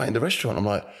going to fight in the restaurant. I'm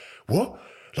like, what?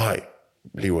 Like,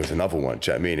 Leroy's another one,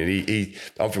 do you know what I mean? And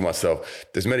I'm thinking myself,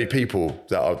 there's many people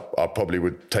that I probably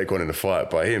would take on in a fight,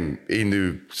 but he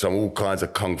knew all kinds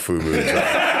of kung fu moves. He's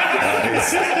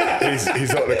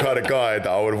not the kind of guy that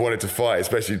I would have wanted to fight,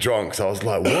 especially drunk. So I was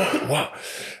like, what?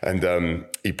 And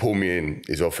he pulled me in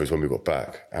his office when we got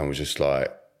back and was just like,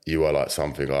 you are like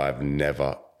something I've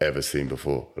never ever seen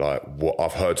before. Like, what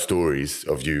I've heard stories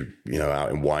of you, you know, out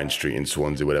in Wine Street in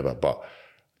Swansea, whatever, but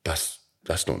that's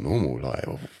not normal. Like,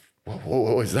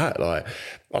 what is that? Like,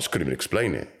 I just couldn't even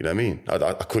explain it. You know what I mean?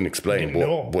 I couldn't explain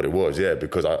what it was. Yeah,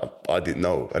 because I didn't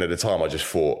know. And at the time, I just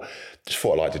thought I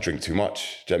liked to drink too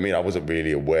much. Do you know what I mean? I wasn't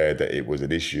really aware that it was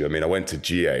an issue. I mean, I went to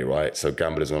GA, right? So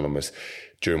Gamblers Anonymous,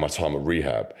 during my time at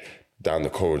rehab. Down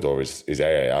the corridor is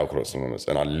AA, Alcoholics Anonymous.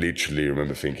 And I literally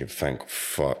remember thinking, thank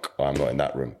fuck I'm not in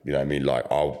that room. You know what I mean? Like,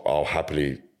 I'll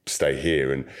happily stay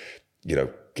here and, you know,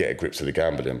 get a grip to the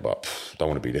gambling, but don't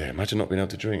want to be there. Imagine not being able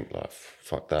to drink. Like,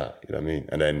 fuck that. You know what I mean?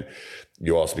 And then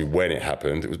you asked me when it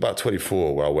happened. It was about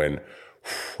 24 where I went,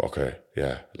 okay,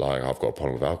 yeah, like, I've got a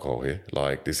problem with alcohol here.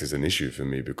 Like, this is an issue for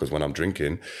me because when I'm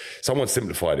drinking, someone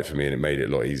simplified it for me and it made it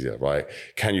a lot easier, right?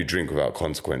 Can you drink without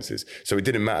consequences? So it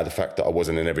didn't matter the fact that I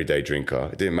wasn't an everyday drinker.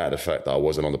 It didn't matter the fact that I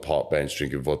wasn't on the park bench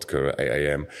drinking vodka at 8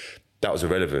 a.m. That was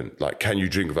irrelevant. Like, can you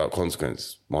drink without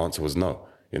consequence? My answer was no.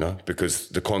 You know, because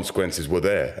the consequences were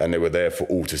there and they were there for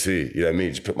all to see. You know what I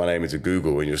mean? Just put my name into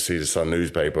Google and you'll see the Sun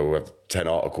newspaper with 10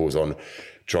 articles on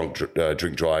drink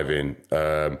driving,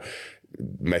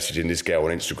 messaging this girl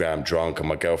on Instagram drunk, and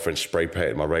my girlfriend spray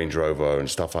painted my Range Rover and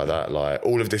stuff like that. Like,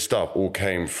 all of this stuff all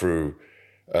came through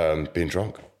being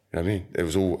drunk. You know what I mean? It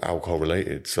was all alcohol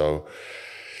related. So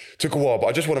it took a while, but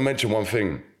I just want to mention one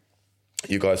thing.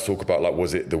 You guys talk about, like,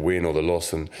 was it the win or the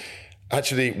loss? And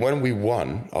actually, when we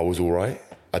won, I was all right.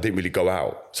 I didn't really go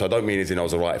out. So I don't mean as in I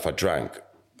was all right if I drank.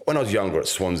 When I was younger at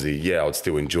Swansea, yeah, I'd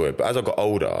still enjoy it. But as I got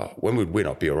older, when we'd win,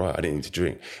 I'd be all right. I didn't need to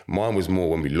drink. Mine was more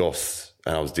when we lost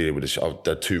and I was dealing with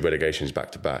the 2 relegations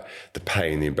back to back. The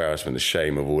pain, the embarrassment, the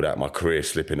shame of all that, my career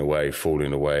slipping away,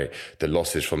 falling away, the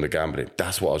losses from the gambling.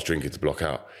 That's what I was drinking to block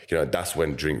out. You know, that's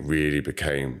when drink really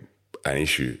became an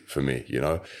issue for me, you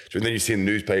know? So then you see in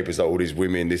the newspapers, like, all these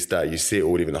women, this, that, you see it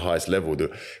all even the highest level.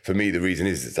 For me, the reason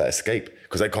is it's that escape,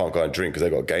 because they can't go and drink because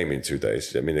they got a game in 2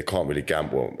 days. I mean, they can't really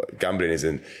gamble. Gambling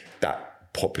isn't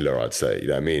that popular, I'd say. You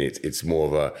know what I mean? It's more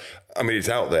of a, I mean, it's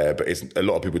out there, but it's a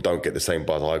lot of people don't get the same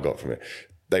buzz I got from it.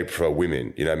 They prefer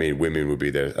women, you know what I mean? Women would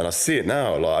be there. And I see it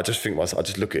now. Like, I just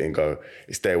look at it and go,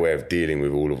 it's their way of dealing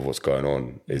with all of what's going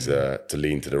on, is to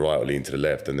lean to the right or lean to the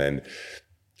left. And then,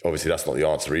 obviously, that's not the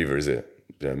answer either, is it?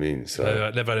 Do you know what I mean?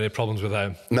 So never had any problems with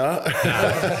them. No?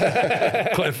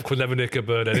 Could never nick a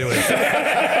bird anyway.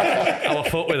 I was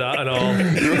fuck with that and all.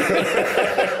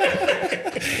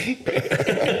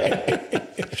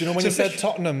 Do you know when you said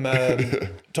Tottenham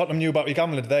knew about your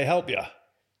gambling, did they help you?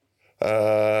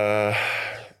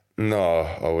 No,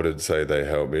 I wouldn't say they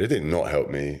helped me. They did not help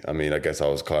me. I mean, I guess I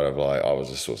was kind of like, I was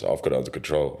just sort of, I've got it under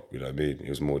control. You know what I mean? It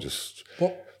was more just...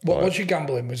 What was your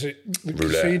gambling? Was it the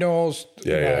roulette. casinos?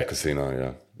 Yeah,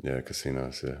 casino, yeah,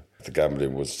 casinos, yeah. The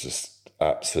gambling was just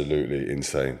absolutely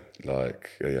insane.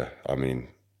 Like, yeah, I mean,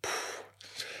 I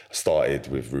started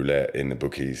with roulette in the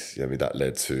bookies. I mean, that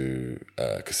led to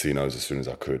casinos as soon as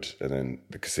I could. And then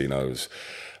the casinos,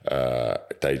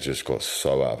 they just got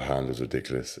so out of hand, it was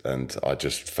ridiculous. And I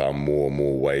just found more and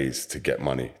more ways to get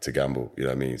money to gamble, you know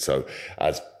what I mean? So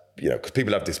as you know, because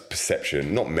people have this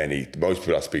perception, not many, most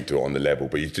people I speak to are on the level,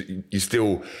 but you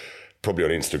still, probably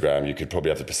on Instagram, you could probably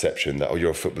have the perception that, oh,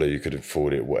 you're a footballer, you could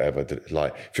afford it, whatever.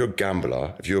 Like, if you're a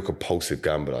gambler, if you're a compulsive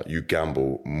gambler, you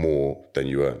gamble more than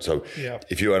you earn. So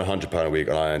if you earn £100 a week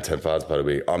and I earn £10,000 a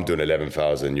week, I'm doing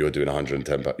 11,000, you're doing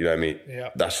 110. You know what I mean? Yeah.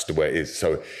 That's just the way it is.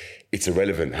 So it's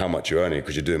irrelevant how much you're earning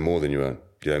because you're doing more than you earn.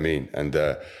 You know what I mean? And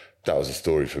that was a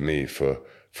story for me for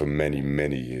many,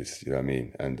 many years. You know what I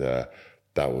mean? And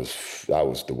that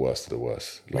was the worst of the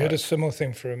worst. We had a similar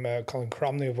thing from Colin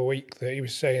Cram the other week, that he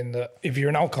was saying that if you're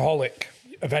an alcoholic,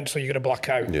 eventually you're going to black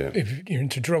out. Yeah. If you're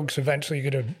into drugs, eventually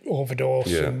you're going to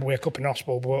overdose and wake up in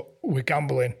hospital. But with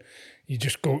gambling, you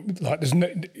just go, like,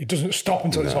 it doesn't stop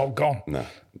until it's all gone. No.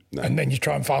 And then you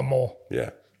try and find more.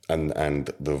 Yeah. And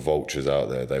the vultures out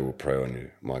there, they will prey on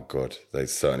you. My God, they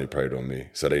certainly preyed on me.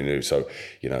 So they knew. So,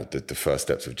 you know, the first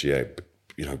steps of GA,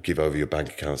 you know, give over your bank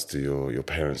accounts to your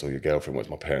parents or your girlfriend. Was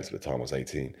my parents at the time, I was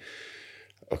 18.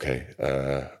 Okay,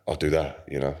 I'll do that,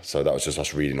 you know. So that was just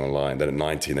us reading online. Then at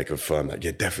 19, they confirmed that,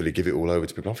 yeah, definitely give it all over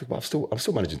to people. I think, but I'm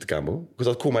still managing to gamble, because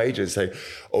I'd call my agent and say,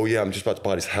 oh yeah, I'm just about to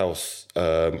buy this house.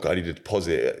 I need a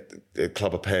deposit. The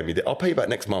club are paying me. I'll pay you back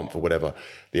next month or whatever.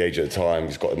 The agent at the time,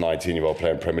 he's got a 19-year-old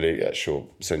playing Premier League. Yeah, sure,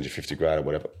 send you 50 grand or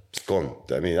whatever. It's gone.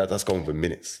 I mean, that's gone within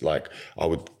minutes. Like, I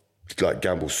would like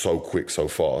gamble so quick, so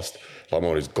fast. Like, my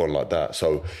money's gone like that.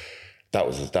 So that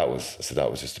was just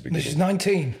the beginning. This is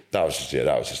 19. That was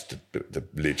just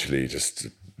literally just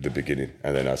the beginning.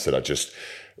 And then I said, as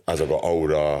I got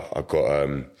older, I got I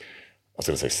was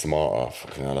going to say smarter.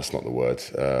 No, that's not the word.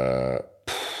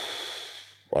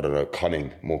 I don't know,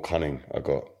 more cunning I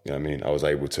got. You know what I mean? I was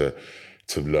able to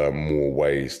learn more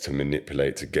ways to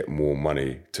manipulate, to get more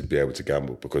money, to be able to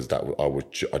gamble, because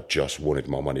I just wanted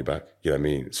my money back. You know what I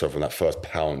mean? So from that first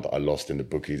pound that I lost in the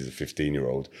bookies as a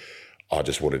 15-year-old, I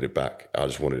just wanted it back.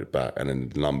 And then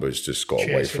the numbers just got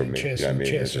away from me. You know what I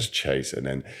mean? It's just chase. And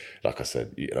then, like I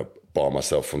said, bar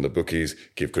myself from the bookies,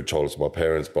 give control to my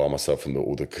parents, bar myself from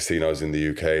all the casinos in the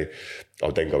UK.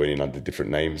 I'll then go in under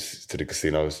different names to the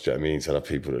casinos. Do you know what I mean? So that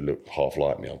people that look half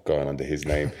like me, I'm going under his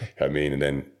name. You know what I mean? And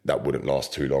then that wouldn't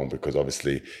last too long, because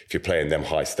obviously if you're playing them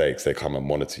high stakes, they come and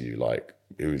monitor you like,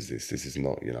 who is this? This is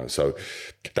not, So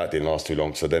that didn't last too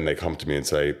long. So then they come to me and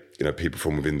say, people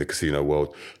from within the casino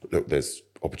world, look, there's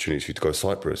opportunities for you to go to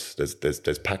Cyprus.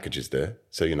 There's packages there.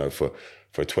 So,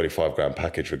 for a 25 grand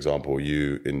package, for example,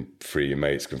 you and 3 of your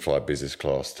mates can fly business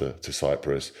class to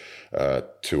Cyprus,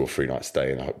 2 or 3 nights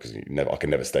stay. And because I can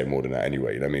never stay more than that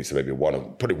anyway. You know what I mean? So maybe 1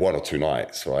 or 2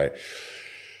 nights, right?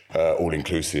 All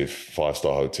inclusive,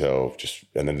 5-star hotel,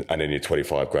 and then your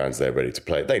 25 grand's there ready to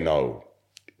play. They know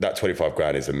that 25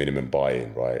 grand is a minimum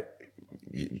buy-in, right?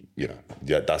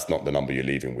 That's not the number you're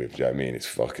leaving with. You know what I mean? It's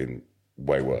fucking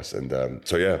way worse. And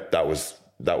so yeah, that was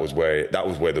where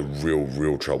the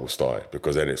real trouble started,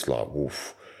 because then it's like,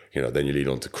 woof, then you lead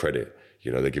on to credit.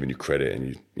 They're giving you credit,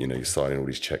 and you're signing all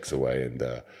these checks away, and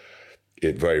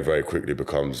it very, very quickly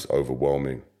becomes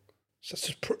overwhelming.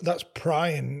 So that's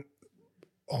prying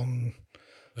on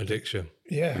addiction.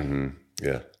 Yeah. Mm-hmm.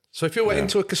 Yeah. So if you went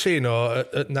into a casino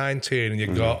at 19 and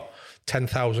you got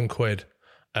 10,000 quid,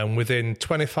 and within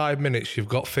 25 minutes you've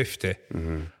got 50,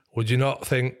 would you not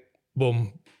think,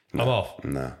 boom, I'm off?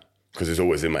 Nah. Because it's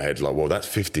always in my head like, well, that's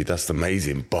 50, that's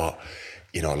amazing. But,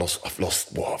 I've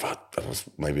lost I was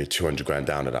maybe 200 grand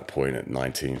down at that point at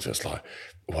 19. So it's like,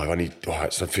 well, I need, all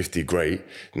right, so 50, great.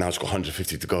 Now it's got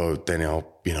 150 to go. Then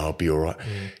I'll be all right.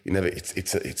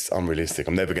 It's unrealistic.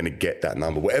 I'm never going to get that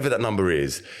number. Whatever that number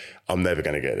is, I'm never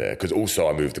going to get there. Because also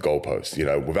I moved the goalpost,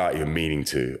 without even meaning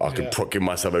to. I can give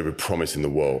myself every promise in the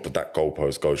world, but that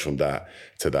goalpost goes from that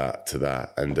to that to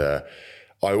that. And I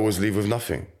always leave with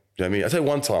nothing. You know what I mean? I tell you,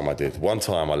 one time I did. One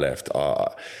time I left.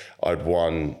 I'd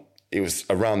won. It was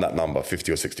around that number,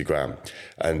 50 or 60 grand.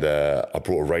 And I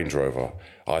brought a Range Rover.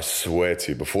 I swear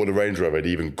to you, before the Range Rover had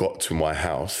even got to my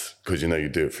house, because you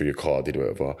do it for your car, did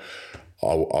whatever,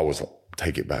 I was like,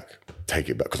 take it back,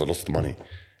 because I lost the money.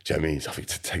 Do you know what I mean? So I think,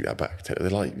 to take that back. They're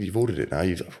like, you've ordered it now.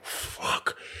 You're like,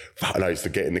 fuck. And I used to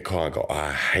get in the car and go,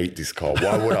 I hate this car.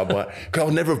 Why would I buy it? Because I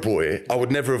would never have bought it. I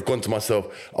would never have gone to myself,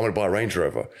 I'm going to buy a Range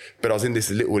Rover. But I was in this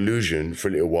little illusion for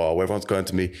a little while where everyone's going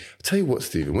to me, I'll tell you what,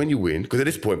 Stephen, when you win, because at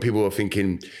this point people are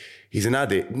thinking he's an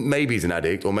addict. Maybe he's an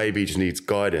addict, or maybe he just needs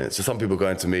guidance. So some people are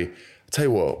going to me, I'll tell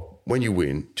you what, when you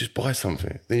win, just buy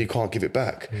something. Then you can't give it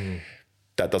back.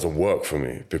 That doesn't work for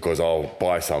me, because I'll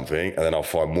buy something and then I'll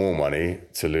find more money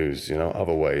to lose,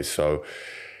 other ways. So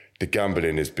the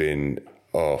gambling has been,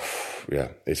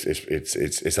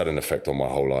 it's had an effect on my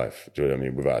whole life. Do you know what I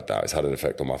mean? Without that, it's had an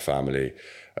effect on my family.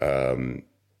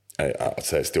 I'd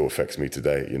say it still affects me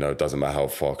today. It doesn't matter how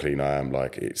far clean I am.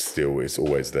 Like it's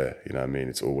always there. You know what I mean?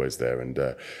 It's always there. And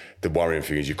the worrying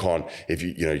thing is you can't, if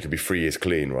you could be 3 years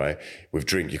clean, right? With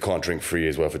drink, you can't drink 3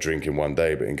 years worth of drink in one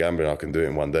day. But in gambling, I can do it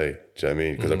in one day. Do you know what I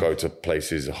mean? Because I go to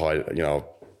places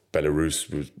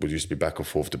Belarus, we used to be back and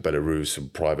forth to Belarus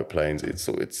and private planes.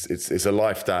 It's a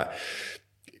life that,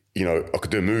 I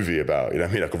could do a movie about. You know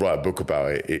what I mean? I could write a book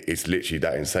about it. It's literally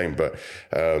that insane. But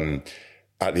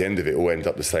at the end of it, all ended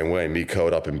up the same way. Me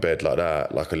curled up in bed like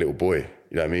that, like a little boy.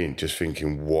 You know what I mean? Just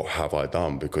thinking, what have I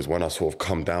done? Because when I sort of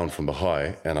come down from the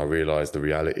high and I realised the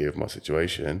reality of my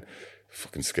situation,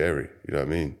 fucking scary. You know what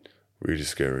I mean? Really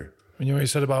scary. When you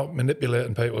said about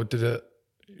manipulating people,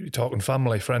 you talking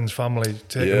family, friends, family,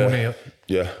 taking money?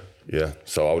 Yeah.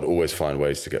 So I would always find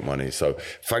ways to get money. So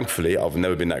thankfully, I've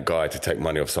never been that guy to take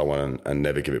money off someone and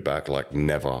never give it back. Like,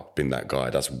 never been that guy.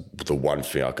 That's the one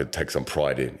thing I could take some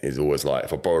pride in, is always like,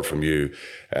 if I borrowed from you.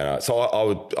 So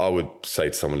I would say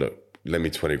to someone, look, lend me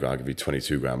 20 grand, I'll give you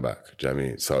 22 grand back. Do you know what I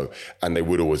mean? So, and they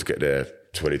would always get their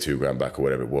 22 grand back or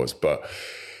whatever it was. But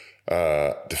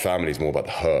the family is more about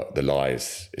the hurt, the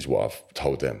lies is what I've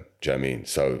told them. Do you know what I mean?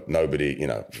 So nobody,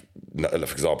 for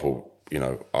example,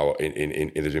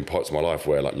 there's been parts of my life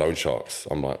where, like, loan sharks,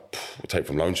 I'm like, we'll take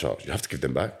from loan sharks. You have to give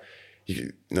them back.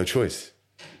 No choice.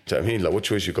 Do you know what I mean? Like, what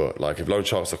choice you got? Like, if loan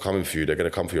sharks are coming for you, they're going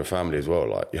to come for your family as well.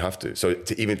 Like, you have to. So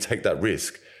to even take that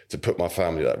risk, to put my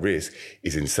family at risk,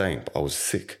 is insane. But I was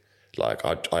sick. Like,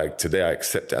 today I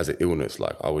accept it as an illness.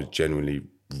 Like, I was genuinely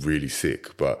really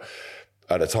sick. But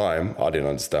at the time, I didn't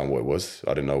understand what it was.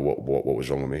 I didn't know what was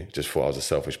wrong with me. Just thought I was a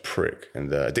selfish prick.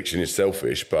 And addiction is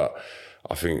selfish, but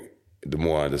I think the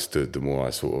more I understood, the more I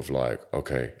sort of like,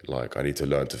 okay, like I need to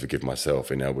learn to forgive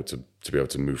myself and able to be able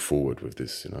to move forward with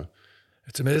this, you know.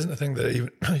 It's amazing to think that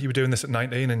you were doing this at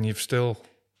 19 and your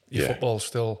football's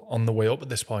still on the way up at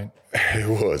this point. It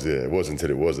was, yeah. It was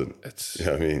until it wasn't. You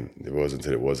know what I mean? It was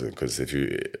until it wasn't. Because if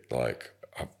you, like,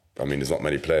 I mean, there's not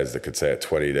many players that could say at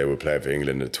 20 they were playing for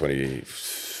England, at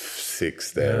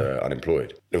 26 they're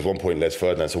unemployed. There was one point Les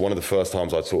Ferdinand. So one of the first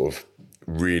times I'd sort of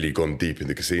really gone deep in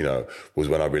the casino was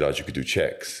when I realised you could do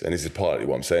checks. And this is partly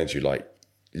what I'm saying to you, like,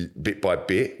 bit by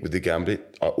bit with the gambling,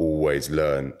 I always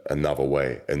learn another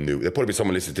way and new. There'll probably be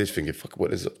someone listening to this thinking, fuck,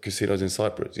 what is casinos in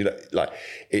Cyprus? You know, like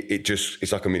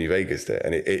it's like a mini Vegas there.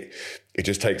 And it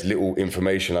just takes little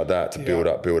information like that to build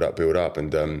up.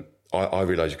 And I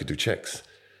realised you could do checks.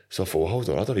 So I thought, well, hold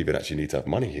on, I don't even actually need to have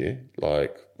money here.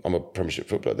 Like, I'm a Premiership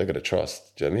footballer, they're going to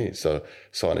trust, do you know what I mean? So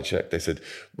sign a check. They said,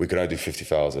 we can only do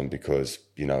 50,000 because,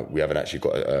 you know, we haven't actually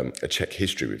got a check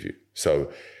history with you.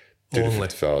 So do the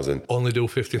 50,000. Only do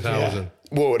 50,000. Yeah.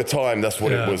 Well, at the time, that's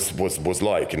what it was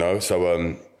like, you know?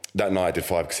 So that night I did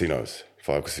 5 casinos,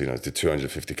 did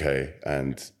 250K.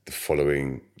 And the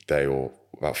following day, or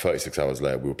about 36 hours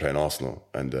later, we were playing Arsenal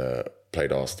and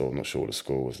played Arsenal. I'm not sure what the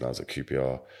score was. And I was at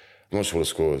QPR. I'm not sure what the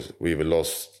score was. We either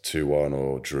lost 2-1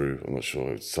 or drew. I'm not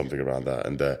sure. It's something around that.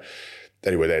 And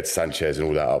anyway, they had Sanchez and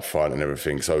all that up front and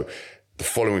everything. So the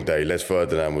following day, Les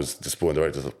Ferdinand was the sporting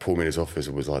director, pulled me in his office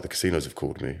and was like, the casinos have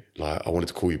called me. Like, I wanted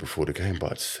to call you before the game,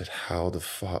 but I just said, how the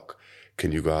fuck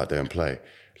can you go out there and play?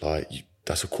 Like,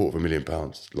 that's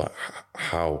 £250,000. Like,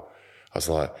 how? I was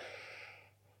like,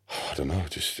 I don't know.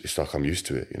 Just, it's like I'm used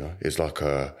to it, you know? It's like,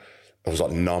 I was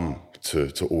like numb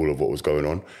to all of what was going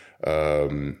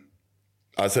on.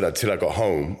 I said until I got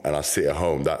home and I sit at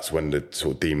home, that's when the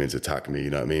sort of demons attack me, you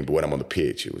know what I mean? But when I'm on the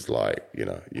pitch, it was like, you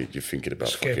know, you're thinking about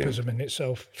escapism in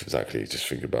itself. Exactly, just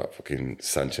thinking about fucking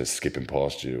Sanchez skipping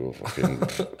past you or fucking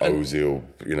Ozil,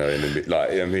 you know, like, you know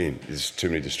what I mean? There's too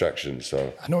many distractions,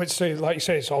 so. I know it's, like you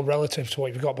say, it's all relative to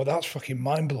what you've got, but that's fucking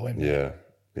mind-blowing. Yeah.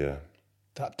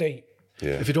 That date.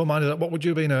 Yeah. If you don't mind, what would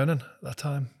you have been earning at that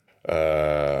time?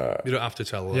 You don't have to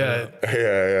tell them.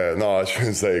 Yeah. No, I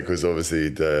shouldn't say because obviously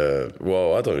I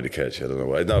don't really catch it. I don't know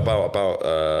why. No,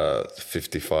 about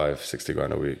 55, 60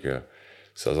 grand a week. Yeah,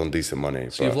 so I was on decent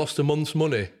money. So you've lost a month's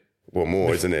money. Well,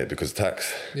 more, isn't it? Because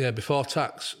tax. Yeah, before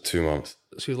tax. 2 months.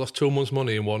 So you've lost 2 months'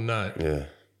 money in one night. Yeah.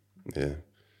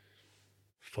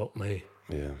 Fuck me.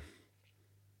 Yeah.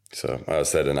 So I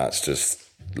said, and that's just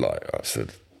like I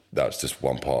said. That was just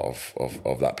one part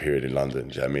of that period in London.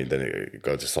 Do you know what I mean? Then it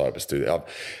go to Cyprus, do it. I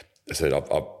said, I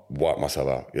wiped myself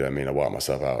out. You know what I mean? I wiped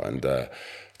myself out. And to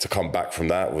come back from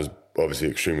that was obviously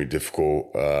extremely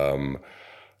difficult.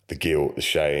 The guilt, the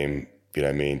shame, you know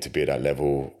what I mean? To be at that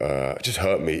level, it just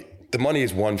hurt me. The money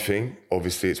is one thing.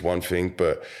 Obviously, it's one thing.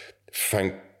 But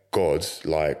thank God,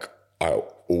 like, I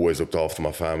always looked after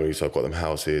my family, so I got them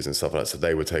houses and stuff like that, so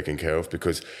they were taken care of,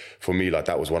 because for me, like,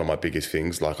 that was one of my biggest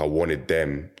things. Like, I wanted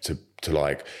them to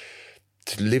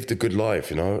live the good life,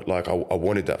 you know? Like, I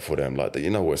wanted that for them. Like, you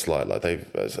know what it's like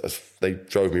they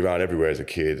drove me around everywhere as a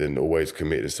kid and always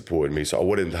committed and supported me, so I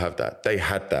wanted them to have that. They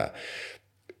had that.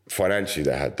 Financially,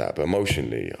 they had that, but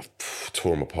emotionally, I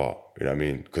tore them apart, you know what I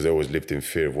mean? Because they always lived in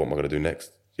fear of what am I going to do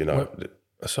next, you know?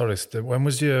 When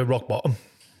was your rock bottom?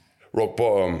 Rock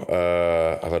bottom,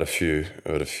 I've had a few,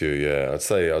 yeah. I'd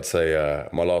say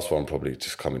my last one probably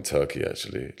just come in Turkey,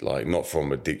 actually. Like, not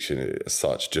from addiction as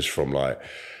such, just from like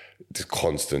this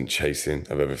constant chasing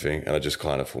of everything. And I just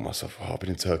kind of thought myself, I've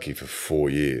been in Turkey for 4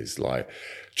 years, like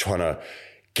trying to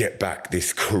get back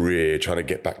this career, trying to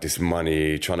get back this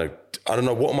money, I don't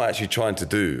know, what am I actually trying to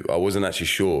do? I wasn't actually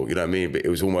sure, you know what I mean? But it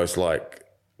was almost like,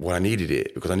 well, I needed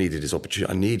it because I needed this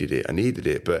opportunity. I needed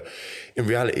it. But in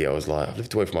reality, I was like, I've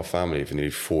lived away from my family for nearly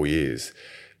 4 years,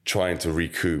 trying to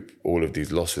recoup all of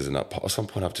these losses. And at some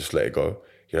point, I've just let it go.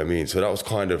 You know what I mean? So that was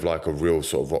kind of like a real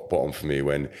sort of rock bottom for me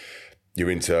when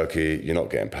you're in Turkey, you're not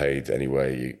getting paid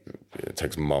anyway. It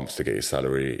takes months to get your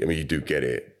salary. I mean, you do get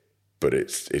it, but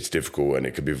it's difficult, and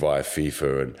it could be via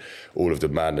FIFA and all of the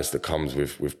madness that comes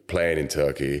with playing in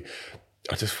Turkey.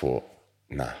 I just thought,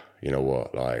 nah, you know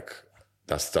what? Like,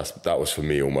 that was for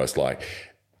me almost like,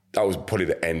 that was probably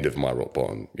the end of my rock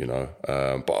bottom, you know.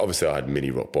 But obviously I had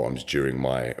mini rock bottoms during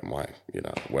my you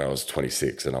know, when I was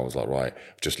 26 and I was like, right,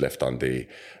 I've just left Dundee.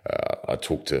 I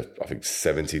talked to, I think,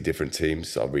 70 different teams.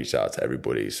 So I reached out to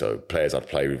everybody. So players I'd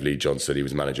play with, Lee Johnson, he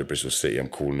was manager of Bristol City. I'm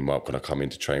calling him up, can I come in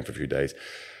to train for a few days?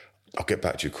 I'll get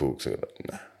back to you, cool. So, nah. You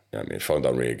know what I mean? Phone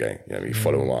don't ring again. You know what I mean?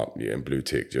 Follow them up, you're in blue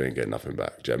tick, you ain't getting nothing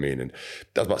back. Do you know what I mean? And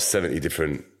that's about 70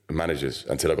 different managers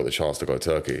until I got the chance to go to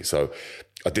Turkey. So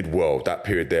I did well. That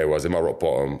period there where I was in my rock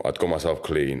bottom, I'd got myself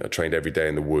clean. I trained every day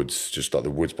in the woods, just like the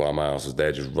woods by my house. I was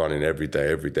there just running every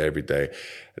day.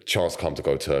 A chance come to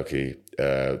go Turkey.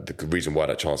 The reason why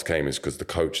that chance came is because the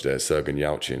coach there, Sergen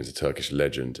Yalçın, is a Turkish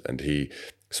legend, and he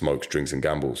smokes, drinks and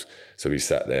gambles. So he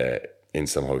sat there in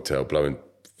some hotel blowing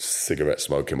cigarette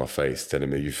smoke in my face, telling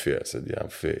me, "You fit?" I said, "Yeah, I'm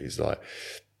fit." He's like,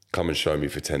 "Come and show me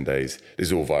for 10 days. This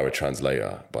is all via a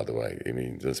translator, by the way. I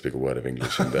mean, doesn't speak a word of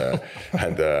English. And I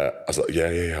was like,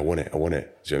 yeah, I want it. Do you know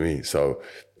what I mean? So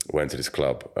I went to this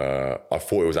club. I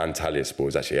thought it was Antalyaspor. It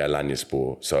was actually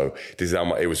Alanyaspor. So this is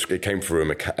how it came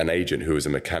through an agent who was a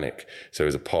mechanic. So he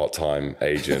was a part-time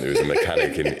agent who was a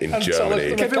mechanic in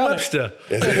Germany. Kevin Webster.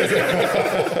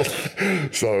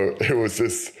 So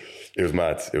it was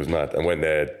mad. I went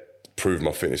there, proved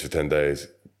my fitness for 10 days,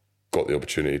 got the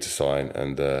opportunity to sign,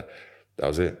 and that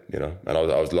was it, you know. And I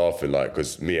was laughing, like,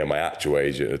 because me and my actual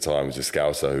agent at the time was a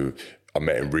Scouser who I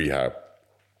met in rehab,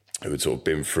 who had sort of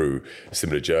been through a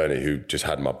similar journey, who just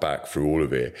had my back through all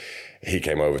of it. He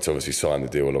came over to obviously sign the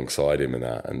deal alongside him and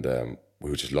that, and we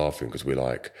were just laughing because we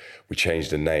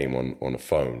changed the name on the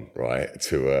phone, right,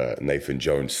 to Nathan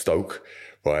Jones Stoke.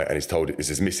 Right, and he's told it's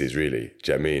his missus, really.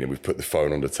 Do you know what I mean? And we've put the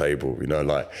phone on the table, you know,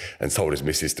 like, and told his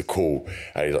missus to call.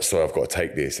 And he's like, "Sorry, I've got to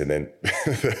take this." And then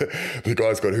the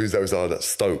guy's gone, "Who's that?" He's like, "Oh, that's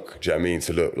Stoke." Do you know what I mean?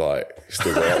 To look like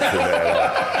still got up from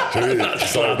there. Like,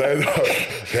 so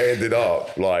they ended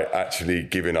up like actually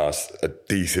giving us a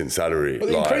decent salary. But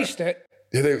they increased it.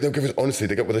 Yeah, they'll give us, honestly,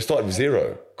 they started with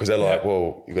zero because they're like,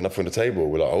 "Well, you've got nothing on the table."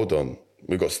 We're like, "Hold on.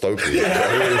 We've got Stokey."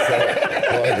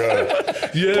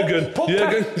 Jurgen Klopp,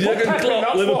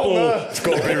 Liverpool. It's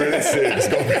got to be realistic.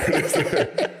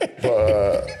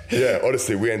 But yeah,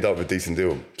 honestly, we end up with a decent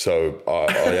deal. So I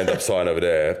end up signing over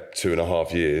there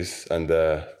 2.5 years, and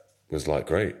it was like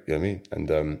great. You know what I mean? And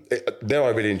then I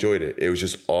really enjoyed it. It was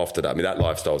just after that. I mean, that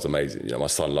lifestyle was amazing. You know, my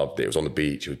son loved it. It was on the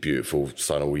beach. It was beautiful.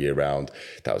 Sun all year round.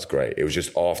 That was great. It was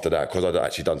just after that, because I'd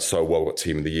actually done so well. Got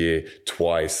Team of the Year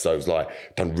twice. So it was like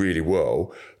done really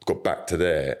well. Got back to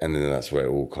there, and then that's where it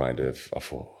all kind of, I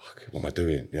thought, what am I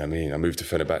doing? You know what I mean? I moved to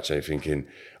Fenerbahce thinking,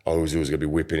 Ozil's going to be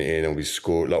whipping it in and we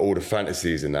scored, like all the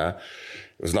fantasies and that.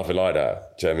 It was nothing like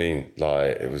that. Do you know what I mean?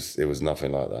 Like, it was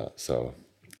nothing like that, so.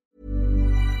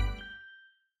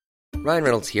 Ryan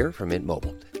Reynolds here from Mint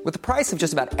Mobile. With the price of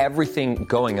just about everything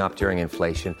going up during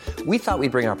inflation, we thought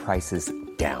we'd bring our prices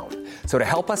down. So to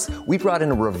help us, we brought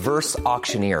in a reverse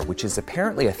auctioneer, which is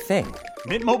apparently a thing.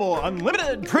 Mint Mobile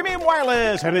Unlimited Premium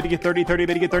Wireless. How to get 30, 30,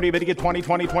 how to get 30, how to get 20,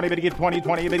 20, 20, how to get 20,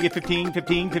 20, how to get 15,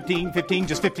 15, 15, 15,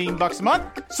 just $15 a month?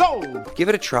 Sold! Give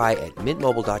it a try at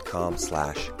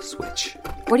mintmobile.com/switch.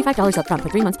 $45 up front for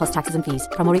 3 months plus taxes and fees.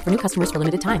 Promo rate for new customers for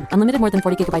limited time. Unlimited more than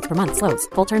 40 gigabytes per month. Slows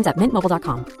full terms at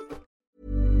mintmobile.com.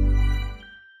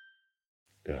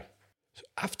 Yeah.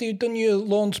 After you'd done your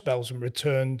loan spells and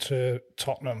returned to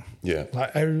Tottenham,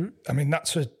 like I mean,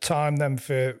 that's a time then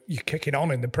for you kicking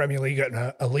on in the Premier League at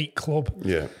an elite club.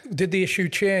 Yeah. Did the issue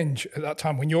change at that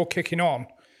time when you're kicking on?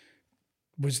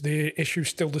 Was the issue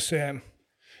still the same?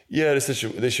 Yeah, this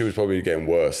issue was probably getting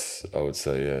worse, I would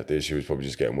say. Yeah, the issue was probably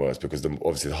just getting worse because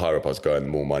obviously the higher up I was going, the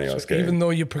more money I was getting. Even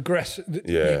though you progress,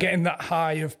 you're getting that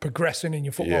high of progressing in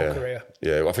your football career.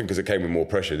 Yeah, I think because it came with more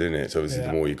pressure, didn't it? So obviously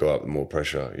the more you go up, the more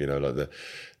pressure, you know, like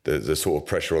the sort of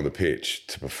pressure on the pitch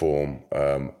to perform.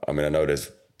 I mean, I know there's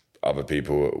other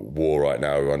people at war right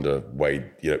now who are under way,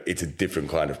 you know, it's a different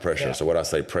kind of pressure. Yeah. So when I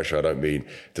say pressure, I don't mean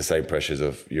the same pressures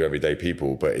of your everyday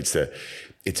people, but it's a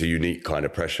unique kind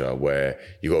of pressure where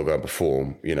you got to go and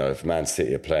perform. You know, if Man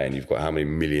City are playing, you've got how many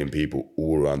million people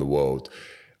all around the world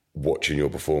watching your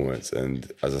performance.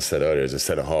 And as I said earlier, as a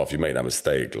centre half, you make that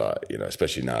mistake, like, you know,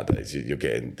 especially nowadays, you're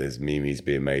getting, there's memes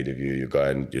being made of you,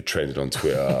 you're trending on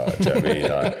Twitter, do you know what I mean?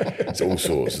 Like, it's all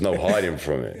sorts, there's no hiding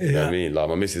from it, you know what I mean? Like,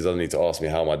 my missus doesn't need to ask me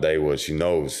how my day was, she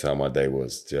knows how my day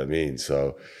was, do you know what I mean?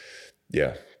 So,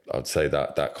 yeah, I'd say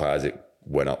that as it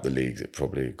went up the leagues, it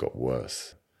probably got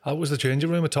worse. How was the changing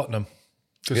room at Tottenham?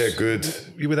 Yeah, good.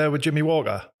 You were there with Jimmy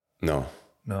Walker? No.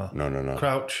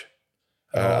 Crouch?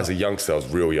 As a youngster, I was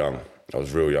real young.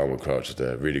 When Crouch was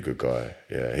there. Really good guy.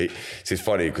 Yeah, it's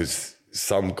funny because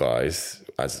some guys,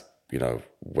 as you know,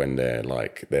 when they're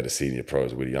the senior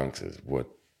pros with the youngsters, were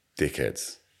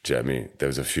dickheads. Do you know what I mean? There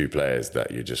was a few players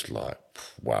that you're just like,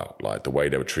 wow, like the way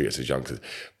they would treat us as youngsters.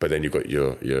 But then you've got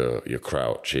your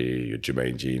Crouchy, your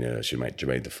Jermaine Genius, your mate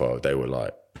Jermaine Defoe. They were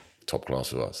like top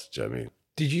class with us. Do you know what I mean?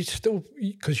 Did you still,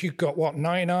 because you got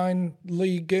 99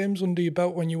 league games under your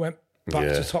belt when you went back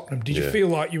to Tottenham? Did you feel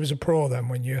like you was a pro then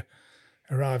when you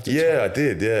arrived at Tottenham? I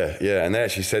did, yeah. And they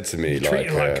actually said to me, this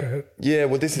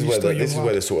is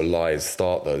where the sort of lies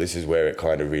start though. This is where it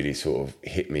kind of really sort of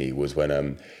hit me, was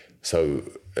when So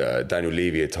Daniel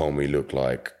Levy had told me, look,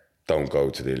 like, don't go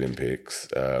to the Olympics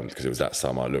because it was that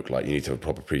summer. Look, like, you need to have a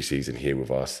proper pre-season here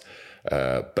with us.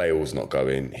 Bale's not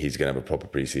going. He's going to have a proper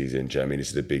pre-season. Do you know what I mean?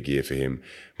 This is a big year for him.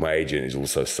 My agent is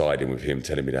also siding with him,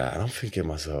 telling me that. And I'm thinking to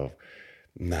myself,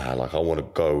 nah, like, I want to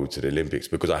go to the Olympics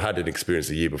because I had an experience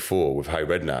the year before with Harry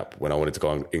Redknapp when I wanted to go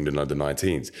on England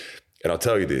under-19s. And I'll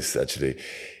tell you this, actually.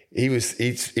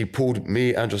 He pulled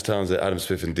me, Andros Townsend, Adam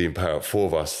Smith and Dean Parrott, 4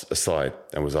 of us aside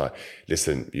and was like,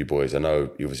 listen, you boys, I know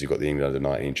you obviously got the England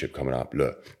under-19 trip coming up.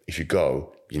 Look, if you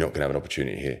go, you're not going to have an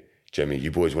opportunity here. Do you know what I mean?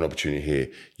 You boys want an opportunity here.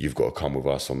 You've got to come with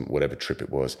us on whatever trip it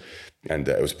was. And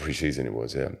it was pre-season, it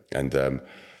was, yeah. And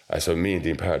so me and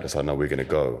Dean Parrott decided, no, we're going to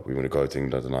go. We want to go to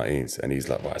England under-19s. And he's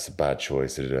like, right, it's a bad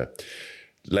choice.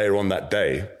 Later on that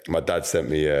day, my dad sent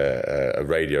me a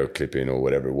radio clipping or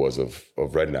whatever it was of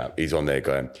Redknapp. He's on there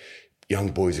going, young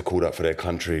boys are called up for their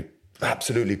country.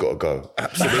 Absolutely got to go.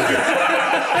 Absolutely.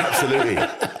 Absolutely.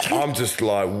 I'm just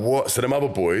like, what? So them other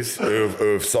boys who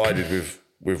have sided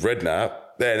with Redknapp,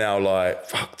 they're now like,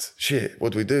 fucked, shit,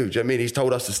 what do we do? Do you know what I mean? He's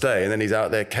told us to stay and then he's out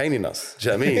there caning us. Do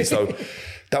you know what I mean? So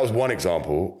that was one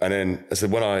example. And then I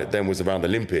said, when I then was around the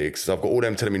Olympics, I've got all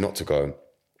them telling me not to go.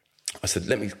 I said,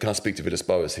 can I speak to Villas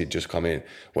Boas? He'd just come in.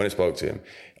 When I spoke to him,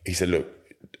 he said, look,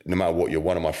 no matter what, you're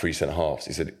one of my 3 centre-halves.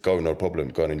 He said, go, no problem,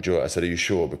 go and enjoy it. I said, are you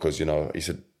sure? Because, you know, he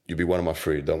said, you'll be one of my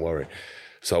 3, don't worry.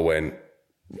 So I went,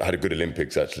 had a good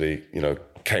Olympics actually, you know,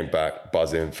 came back,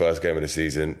 buzzing, first game of the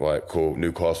season, right, cool,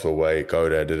 Newcastle away, go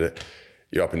there, did it.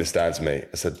 You're up in the stands, mate.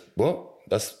 I said, what?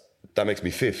 That makes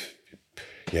me 5th.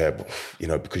 Yeah, but, you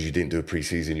know, because you didn't do a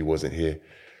pre-season, you wasn't here.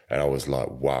 And I was like,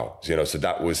 wow. So, you know, so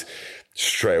that was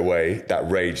straight away,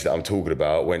 that rage that I'm talking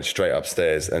about, went straight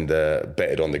upstairs and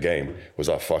betted on the game. Was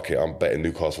like, fuck it, I'm betting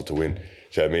Newcastle to win. Do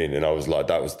you know what I mean? And I was like,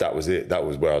 that was it. That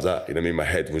was where I was at. You know what I mean? My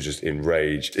head was just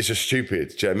enraged. It's just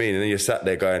stupid. Do you know what I mean? And then you're sat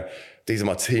there going, these are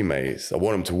my teammates. I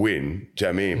want them to win. Do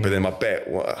you know what I mean? But then my bet,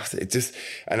 it just,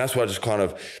 and that's why I just kind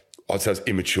of, I'd say I was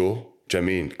immature. Do you know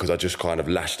what I mean? Because I just kind of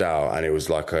lashed out and it was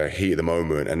like a heat of the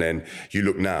moment. And then you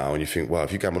look now and you think, wow,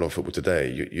 if you gambled on football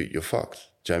today, you're fucked.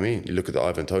 Do you know what I mean? You look at the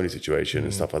Ivan Toney situation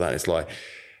and stuff like that. And it's like,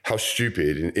 how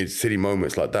stupid in silly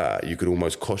moments like that, you could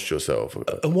almost cost yourself.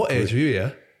 And what age were you,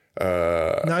 yeah?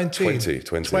 19?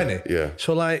 20. Yeah.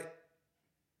 So like,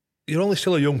 you're only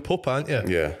still a young pup, aren't you?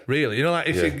 Yeah. Really? You know, like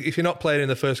if you're not playing in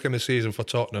the first game of the season for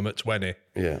Tottenham at 20,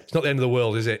 it's not the end of the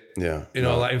world, is it? Yeah. You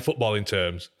know, like in footballing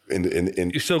terms.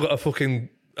 You've still got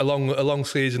a long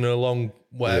season and a long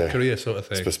career sort of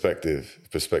thing. It's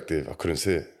perspective. I couldn't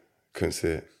see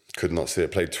it. Could not see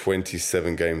it. Played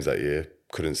 27 games that year.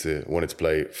 Couldn't see it. Wanted to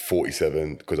play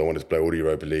 47 because I wanted to play all the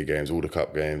Europa League games, all the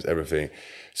cup games, everything.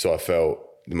 So I felt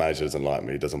the manager doesn't like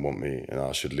me, doesn't want me, and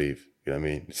I should leave. You know what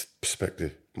I mean? It's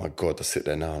perspective. My God, I sit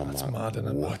there now and I'm like, mad,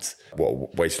 isn't it?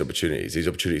 What wasted opportunities. These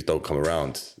opportunities don't come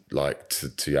around like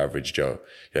to your average Joe. You know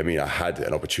what I mean? I had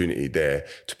an opportunity there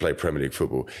to play Premier League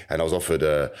football and I was offered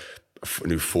a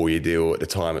new 4-year deal at the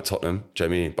time at Tottenham. Do you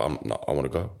know what I mean? But I'm not, I want to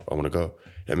go.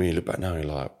 You know what I mean? You look back now and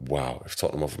you're like, wow, if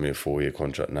Tottenham offered me a 4-year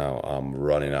contract now, I'm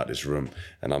running out this room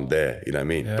and I'm there. You know what I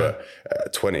mean? Yeah. But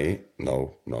at 20,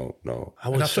 no.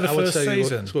 After the first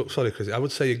season? Sorry, Chris. I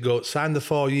would say you go sign the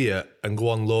 4-year and go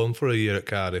on loan for a year at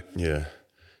Cardiff. Yeah.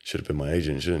 Should have been my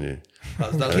agent, shouldn't you?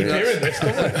 Keep hearing this,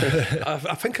 don't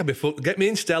I think I'd be get me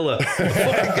in Stella.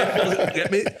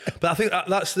 get me. But I think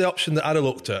that's the option that I'd have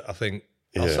looked at, I think.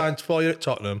 I'll sign 4 years at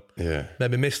Tottenham. Yeah.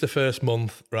 Maybe miss the first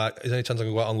month. Right. Is there any chance I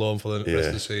can go out on loan for the rest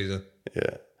of the season?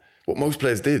 Yeah. What most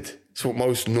players did. It's what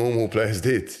most normal players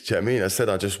did. Do you know what I mean? I said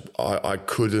I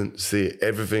couldn't see it.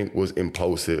 Everything was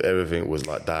impulsive. Everything was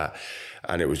like that.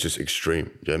 And it was just extreme.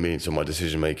 Do you know what I mean? So my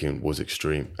decision making was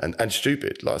extreme and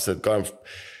stupid. Like I said,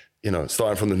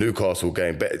 starting from the Newcastle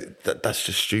game, that's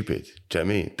just stupid. Do you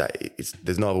know what I mean?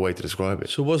 There's no other way to describe it.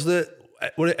 So was it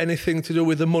anything to do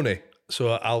with the money?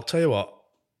 So I'll tell you what.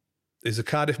 Is the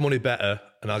Cardiff money better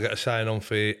and I'll get a sign-on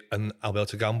fee and I'll be able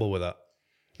to gamble with that?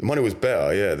 The money was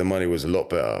better, yeah. The money was a lot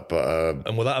better. But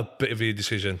and was that a bit of your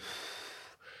decision?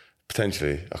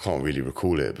 Potentially. I can't really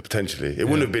recall it, but potentially. It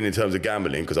wouldn't have been in terms of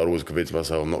gambling because I'd always convinced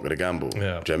myself I'm not going to gamble. Yeah. Do you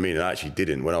know what I mean? And I actually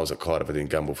didn't. When I was at Cardiff, I didn't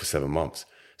gamble for 7 months.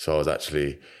 So I was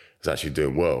actually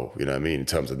doing well, you know what I mean, in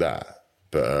terms of that.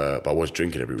 But I was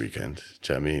drinking every weekend,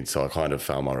 do you know what I mean? So I kind of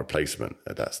found my replacement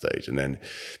at that stage. And then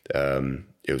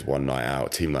it was one night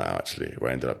out, team night out actually,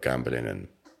 where I ended up gambling and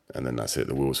then that's it,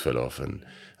 the wheels fell off. And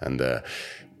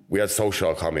we had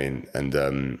Solskjaer come in and I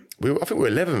think we were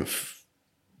 11th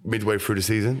midway through the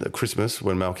season at Christmas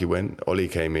when Malky went. Ollie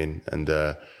came in and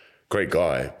great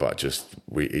guy, but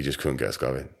he just couldn't get us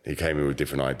going. He came in with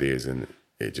different ideas and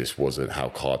it just wasn't how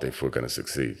Cardiff were going to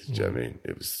succeed, do you know what I mean?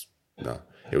 It was, no.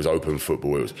 It was open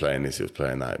football. It was playing this. It was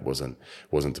playing that. It wasn't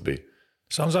to be.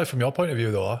 Sounds like, from your point of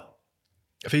view, though,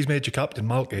 if he's made you captain,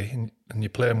 Malky, and you're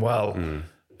playing well,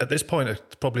 at this point,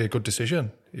 it's probably a good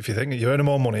decision. If you think you're earning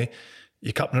more money,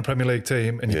 you're captain a Premier League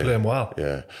team, and you're playing well.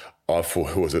 Yeah. I thought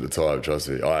it was at the time, trust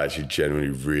me. I actually genuinely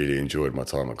really enjoyed my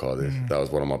time at Cardiff. That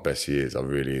was one of my best years. I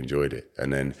really enjoyed it.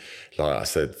 And then, like I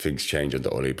said, things changed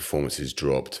under Ollie. Performances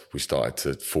dropped. We started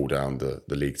to fall down the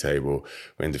league table.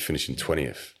 We ended up finishing 20th. Do you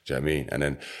know what I mean? And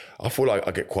then I feel like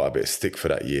I get quite a bit of stick for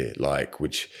that year, like,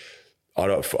 which I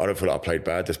don't feel like I played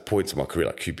bad. There's points in my career,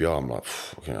 like QPR, I'm like,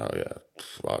 you know,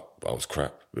 I was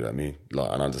crap. You know what I mean?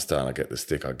 Like, and I understand, I get the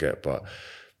stick I get, but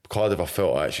Cardiff, I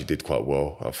felt I actually did quite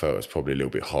well. I felt it was probably a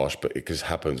little bit harsh, but it just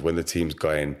happens when the team's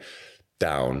going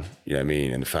down, you know what I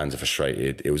mean, and the fans are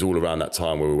frustrated. It was all around that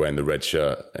time where we were wearing the red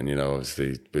shirt and, you know,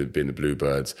 obviously being the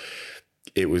Bluebirds.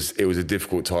 It was a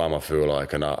difficult time, I feel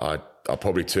like, and I felt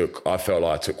like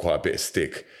I took quite a bit of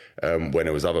stick when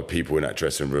there was other people in that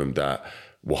dressing room that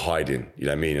were hiding, you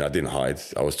know what I mean? And I didn't hide.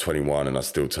 I was 21 and I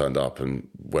still turned up and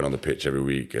went on the pitch every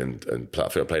week and I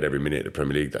think I played every minute of the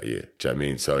Premier League that year. Do you know what I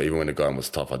mean? So even when the going was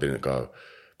tough, I didn't go,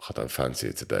 I don't fancy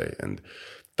it today. And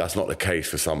that's not the case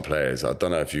for some players. I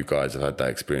don't know if you guys have had that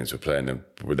experience with playing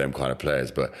with them kind of players,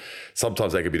 but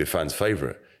sometimes they could be the fans'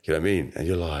 favourite. You know what I mean? And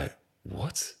you're like,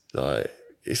 what? Like,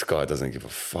 this guy doesn't give a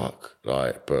fuck.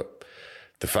 Like, but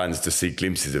the fans just see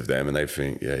glimpses of them and they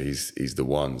think, yeah, he's the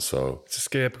one. So it's a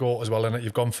scapegoat as well, isn't it?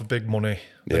 You've gone for big money.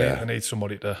 They need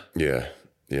somebody to. Yeah.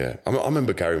 I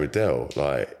remember Gary Riddell,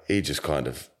 like, he just kind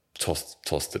of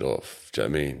tossed it off. Do you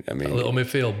know what I mean? A little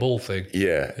midfield ball thing.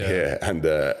 Yeah. And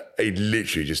he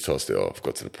literally just tossed it off.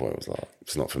 Got to the point, I was like,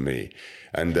 it's not for me.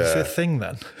 And it's a thing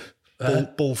then.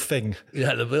 Bull thing.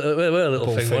 Yeah, we're a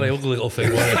little thing. What an ugly little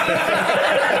thing.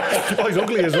 Oh, he's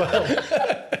ugly as well.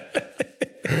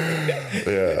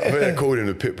 Yeah, I think they called him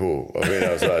the Pitbull. I think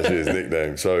that was actually his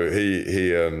nickname. So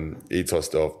he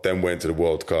tossed it off, then went to the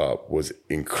World Cup, was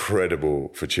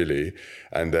incredible for Chile.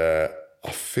 And I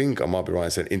think I might be right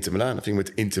in saying Inter Milan. I think he went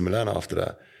to Inter Milan after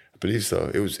that. I believe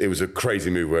so. It was a crazy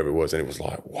move wherever it was. And it was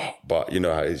like, wow. But you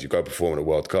know how it is, you go perform at the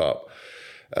World Cup.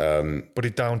 But he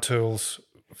down tools.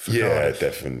 Yeah,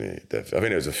 definitely. I think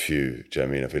there was a few. Do you know what I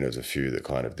mean? I think there was a few that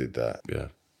kind of did that. Yeah.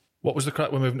 What was the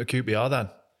crack when moving to QPR then?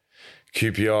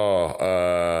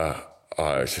 QPR,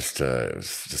 it was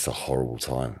just a horrible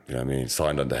time. You know what I mean?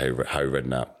 Signed under Harry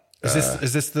Redknapp.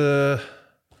 Is this the?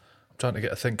 I'm trying to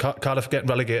get a thing. Cardiff getting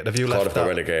relegated. Have you left? Cardiff got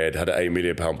relegated. Had an £8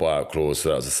 million buyout clause, so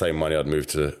that was the same money I'd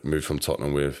moved from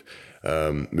Tottenham with.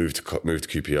 Moved to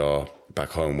QPR.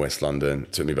 Back home, West London.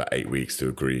 It took me about 8 weeks to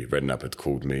agree. Redknapp had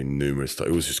called me numerous times.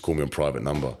 He always just called me on private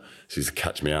number. So he used to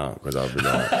catch me out because I'd be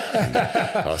like,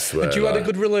 I swear. Did you had a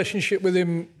good relationship with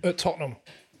him at Tottenham?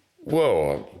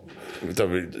 Well, I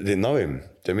didn't know him.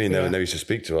 Do you know what I mean? Never used to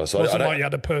speak to us. So wasn't like you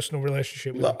had a personal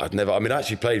relationship with him? I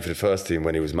actually played for the first team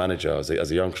when he was manager. As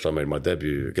a youngster, I made my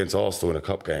debut against Arsenal in a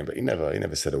cup game, but he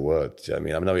never said a word. Do you know what I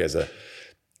mean? I know he has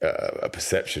a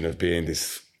perception of being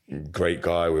this great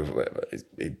guy.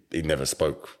 He never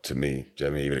spoke to me. Do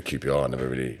you know what I mean? Even at QPR, never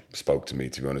really spoke to me,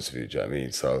 to be honest with you. Do you know what I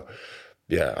mean? So,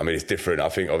 yeah, I mean, it's different. I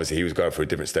think, obviously, he was going for a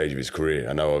different stage of his career.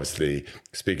 I know, obviously,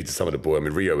 speaking to some of the boys, I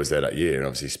mean, Rio was there that year, and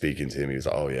obviously speaking to him, he was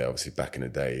like, oh, yeah, obviously, back in the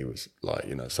day, he was like,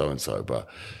 you know, so-and-so. But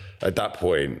at that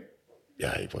point,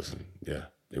 yeah, it wasn't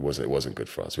good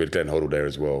for us. We had Glenn Hoddle there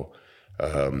as well.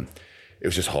 It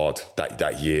was just hard.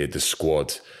 That year, the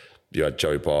squad, you had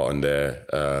Joey Barton there.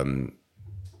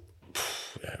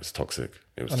 Yeah, it was toxic.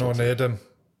 I know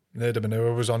Nadim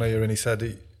Manua was on here and he said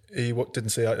he didn't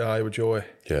see eye to eye with Joey.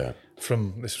 Yeah.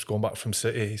 This was going back from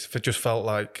City. It just felt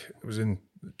like it was in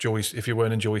Joey's, if you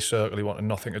weren't in Joey's circle, he wanted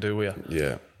nothing to do with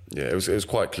you. Yeah. It was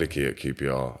quite cliquey at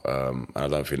QPR. And I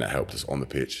don't think that helped us on the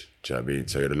pitch. Do you know what I mean?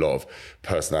 So you had a lot of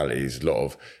personalities, a lot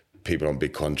of people on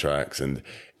big contracts, and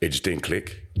it just didn't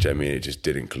click. Do you know what I mean? It just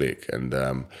didn't click. And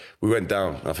we went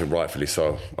down, I think rightfully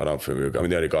so. I don't think the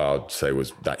only guy I'd say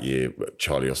was that year,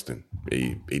 Charlie Austin.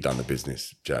 He done the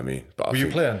business. Do you know what I mean? But were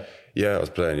you playing? Yeah, I was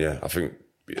playing, yeah. I think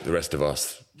the rest of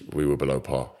us, we were below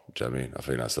par. Do you know what I mean? I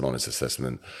think that's an honest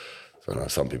assessment. So, no,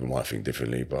 some people might think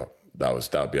differently, but that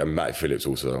would be. I mean, Matty Phillips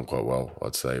also done quite well,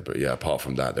 I'd say. But yeah, apart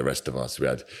from that, the rest of us, we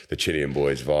had the Chilean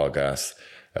boys, Vargas,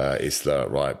 Isla,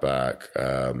 right back,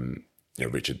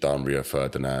 Richard Dunn, Rio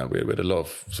Ferdinand. We had a lot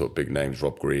of sort of big names,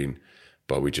 Rob Green,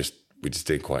 but we just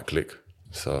didn't quite click.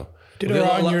 So did it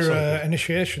on your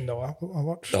initiation though? I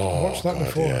watched that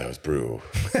before. Yeah, it was brutal.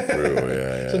 Yeah.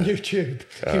 It's on YouTube.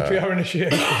 QPR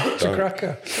initiation. It's a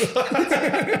cracker.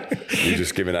 You're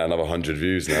just giving that another 100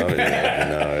 views now.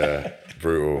 Yeah.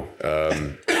 Brutal.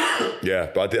 Yeah,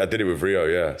 but I did it with Rio,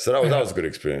 yeah. So that was a good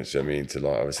experience, you know what I mean, to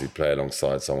like obviously play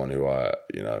alongside someone who I,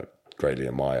 you know, greatly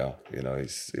admire, you know,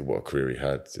 what a career he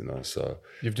had, you know, so.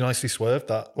 You've nicely swerved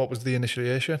that. What was the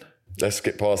initiation? Let's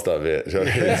skip past that bit. It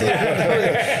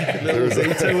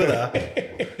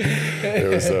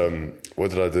was,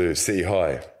 what did I do? City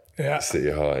High. Yeah.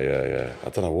 City High, yeah. I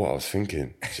don't know what I was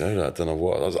thinking. Do you know that? I don't know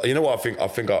what. You know what I think I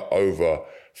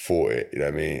overthought it, you know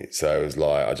what I mean? So it was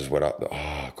like, I just went up,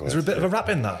 oh, God. Is there a bit of a rap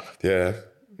in that? Yeah.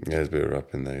 Yeah, there's a bit of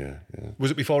rap in there, yeah. Was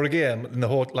it before a game in the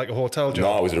like a hotel job?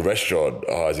 No, I was in a restaurant.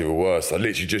 Oh, it was even worse. I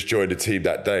literally just joined the team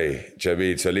that day. Do you know what I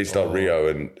mean? So at least like Rio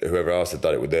and whoever else had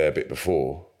done it were there a bit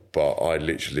before. But I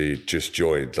literally just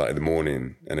joined like in the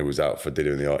morning and it was out for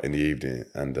dinner in the evening.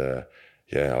 And I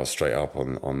was straight up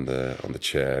on the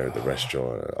chair at the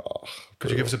restaurant. Oh,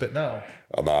 could you give us a bit now?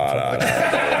 Oh, no.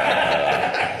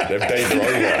 Them days are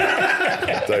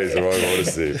over. Days are over,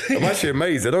 honestly. I'm actually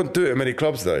amazed. They don't do it in many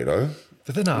clubs though, you know?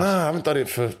 Did they not? No, I haven't done it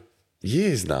for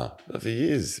years now. For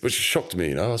years. Which shocked me,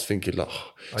 you know? I was thinking, like,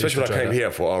 especially when I came here,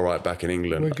 I thought, all right, back in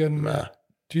England. Nah.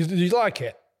 Do you like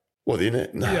it? What, the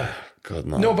innit? Nah. Yeah. God,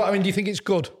 no. No, but I mean, do you think it's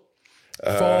good?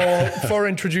 For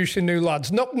introducing new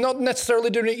lads, not necessarily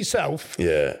doing it yourself,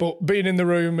 but being in the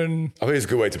room and I think it's a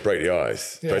good way to break the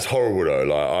ice. But it's horrible though.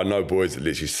 Like I know boys that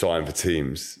literally sign for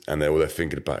teams and all they're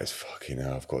thinking about is fucking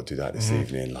hell, I've got to do that this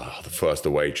evening. Like the first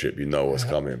away trip, you know what's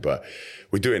coming. But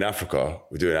we do it in Africa.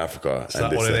 Is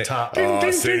that one in it?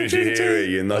 As soon as you hear it,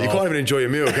 you know you can't even enjoy your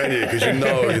meal, can you? Because you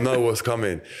know what's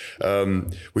coming.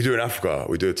 We do it in Africa.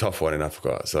 We do a tough one in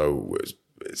Africa. So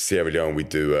Sierra Leone, we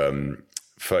do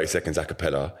 30 seconds a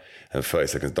cappella and 30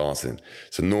 seconds dancing.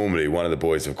 So normally one of the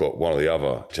boys have got one or the other. Do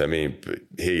you know what I mean? But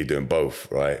here you're doing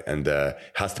both, right? And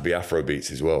has to be Afro beats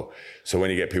as well. So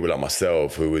when you get people like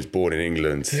myself, who was born in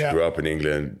England, grew up in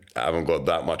England, haven't got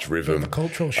that much rhythm. The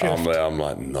cultural shift. I'm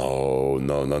like, no.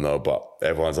 But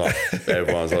everyone's on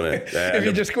it. If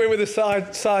you just go in with the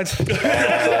sides. Oh,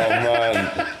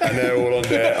 man. And they're all on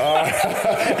there.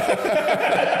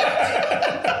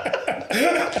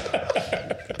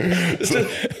 Just a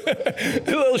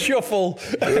little shuffle.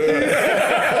 The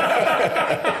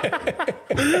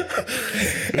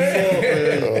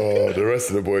rest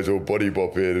of the boys all body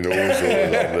bopping and all sorts up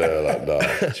there. Like, nah.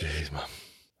 Jeez, man.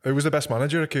 Who was the best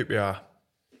manager at QPR?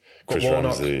 Chris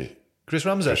Ramsey. Chris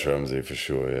Ramsey? Chris Ramsey, for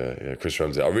sure, yeah. Chris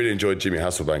Ramsey. I really enjoyed Jimmy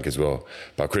Hasselbank as well.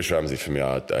 But Chris Ramsey, for me,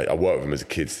 I worked with him as a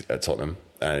kid at Tottenham.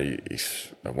 And he's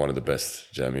one of the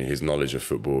best. Do you know what I mean? His knowledge of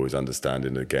football, his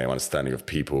understanding of the game, understanding of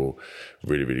people,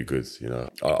 really, really good. You know,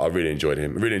 I really enjoyed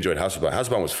him. I really enjoyed Hasselbank.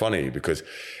 Hasselbank was funny because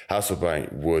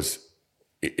Hasselbank was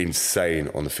insane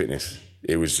on the fitness.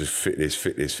 It was just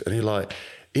fitness. And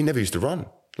he never used to run.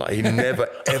 Like he never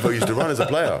ever used to run as a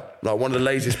player. Like one of the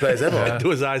laziest players ever. Yeah.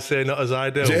 Do as I say, not as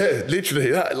I do. Yeah, literally.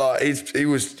 Like he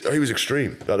was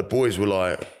extreme. Like the boys were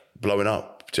like blowing up.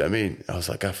 Do you know what I mean? I was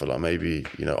like, Gaffer, like maybe,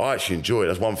 you know, I actually enjoy it.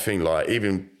 That's one thing, like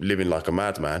even living like a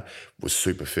madman was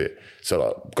super fit. So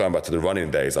like going back to the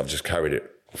running days, I've just carried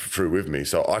it through with me.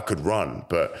 So I could run,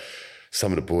 but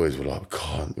some of the boys were like,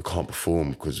 we can't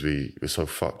perform because we're so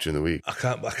fucked during the week. I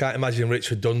can't imagine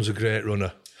Richard Dunn's a great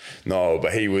runner. No,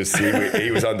 but he was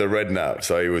under Redknapp,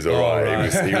 so he was all right.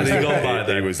 Right.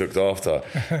 He was looked after.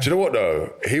 Do you know what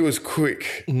though? He was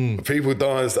quick. People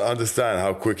don't understand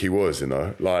how quick he was. You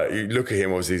know, like you look at him.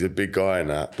 Obviously, he's a big guy in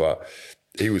that, but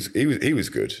he was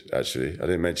good. Actually, I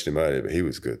didn't mention him earlier, but he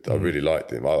was good. I really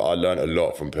liked him. I learned a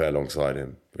lot from playing alongside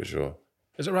him for sure.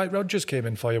 Is it right? Rodgers came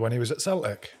in for you when he was at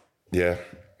Celtic. Yeah,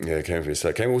 he came for me.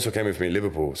 So also came with me in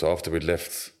Liverpool. So after we'd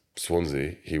left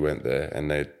Swansea, he went there,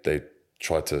 and they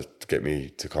tried to get me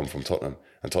to come from Tottenham,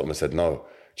 and Tottenham said no.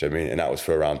 Do you know what I mean? And that was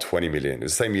for around 20 million. It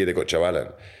was the same year they got Joe Allen.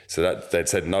 So that they'd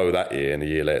said no that year, and a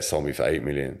year later sold me for 8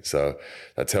 million. So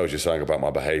that tells you something about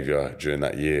my behaviour during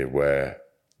that year, where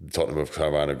Tottenham have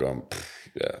come around and gone,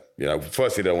 yeah. You know,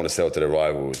 firstly, they don't want to sell to their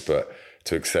rivals, but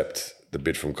to accept the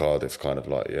bid from Cardiff's kind of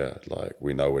like, yeah, like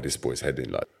we know where this boy's heading.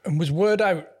 Like, and was word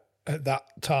out at that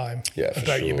time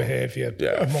about your behaviour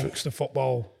amongst the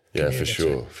football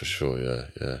community? For sure,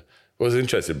 yeah. It was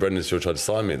interesting. Brendan still tried to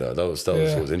sign me though. That was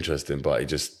what was interesting. But he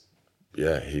just,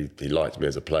 he liked me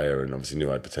as a player and obviously knew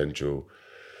I had potential.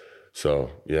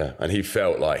 So yeah, and he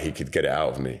felt like he could get it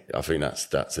out of me. I think that's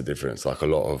the difference. Like a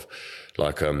lot of,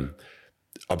 I'm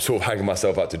sort of hanging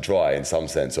myself out to dry in some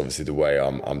sense. Obviously the way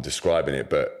I'm describing it,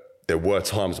 but there were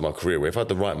times in my career where if I had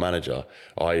the right manager,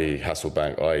 i.e.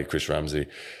 Hasselbank, i.e. Chris Ramsey,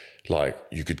 like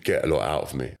you could get a lot out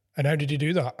of me. And how did you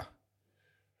do that?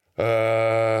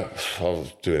 I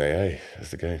was doing AA. That's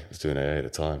the game. I was doing AA at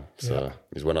the time. So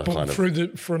it was when I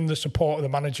from the support of the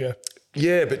manager.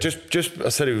 Yeah, but just I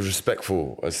said it was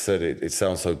respectful. I said it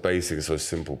sounds so basic and so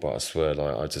simple, but I swear,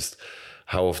 like,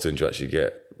 how often do you actually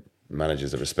get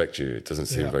managers that respect you? It doesn't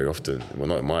seem very often. Well,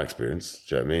 not in my experience.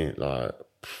 Do you know what I mean? Like,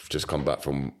 just come back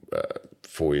from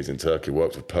 4 years in Turkey,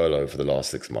 worked with Pirlo for the last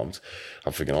 6 months.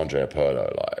 I'm thinking Andrea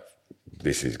Pirlo, like,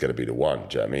 this is going to be the one.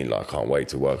 Do you know what I mean? Like, I can't wait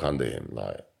to work under him.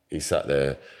 Like, he sat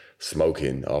there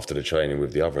smoking after the training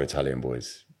with the other Italian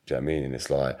boys. Do you know what I mean? And it's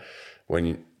like, when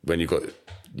you got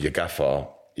your gaffer,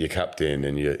 your captain,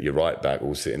 and your right back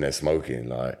all sitting there smoking,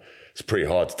 like, it's pretty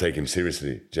hard to take him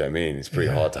seriously. Do you know what I mean? It's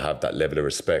pretty hard to have that level of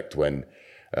respect when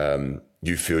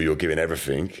you feel you're giving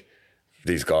everything.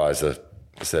 These guys are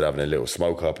instead having a little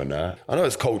smoke up and that. I know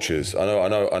it's cultures. I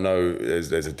know.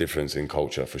 There's a difference in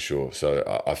culture for sure.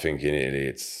 So I think in Italy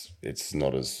it's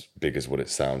not as big as what it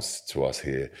sounds to us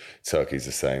here. Turkey's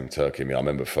the same. Turkey. I mean, I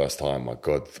remember first time. My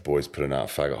God, the boys putting out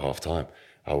a fag at half time.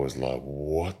 I was like,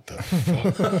 what the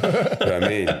fuck? You know what I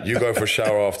mean? You go for a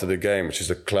shower after the game, it's just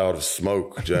a cloud of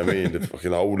smoke. Do you know what I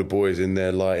mean? All the boys in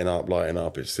there lighting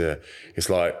up. It's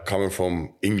like coming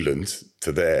from England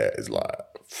to there is like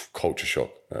culture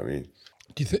shock. You know what I mean?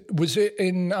 Do you think, was it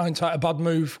in hindsight a bad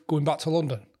move going back to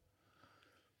London?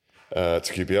 To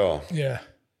QPR? Yeah.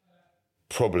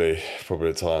 Probably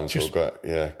at times.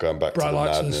 Going back to the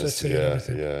madness. The city and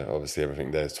everything. Yeah. Obviously, everything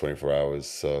there is 24 hours,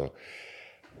 so...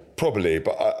 Probably,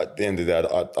 but at the end of the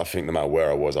day, I think no matter where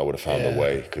I was, I would have found a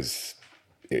way because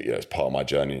it's part of my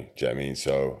journey. Do you know what I mean?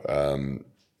 So,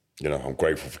 I'm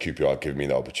grateful for QPR giving me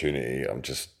the opportunity. I'm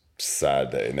just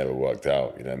sad that it never worked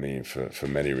out. You know what I mean? For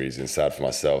many reasons. Sad for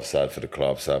myself, sad for the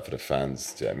club, sad for the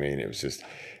fans. Do you know what I mean? It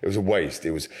was a waste.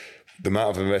 It was the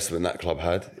amount of investment that club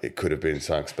had. It could have been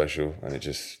something special, and it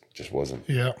just wasn't.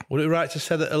 Yeah. Would it be right to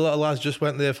say that a lot of lads just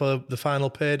went there for the final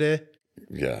payday?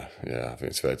 Yeah, I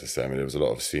think it's fair to say. I mean, there was a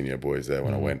lot of senior boys there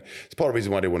when I went. It's part of the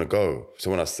reason why I didn't want to go.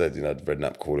 So when I said, I'd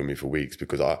Redknapp calling me for weeks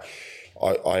because I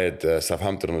had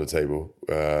Southampton on the table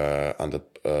under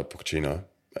Pochettino,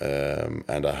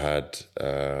 and I had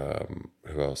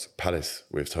who else? Palace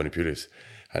with Tony Pulis,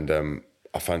 and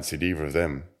I fancied either of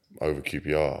them over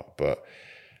QPR, but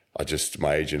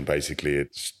my agent basically had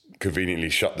conveniently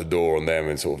shut the door on them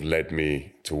and sort of led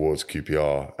me towards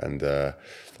QPR. And I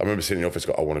remember sitting in the office,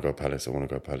 I want to go Palace.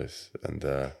 And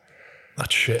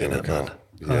that's shit, isn't it, man?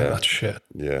 Yeah, that's shit.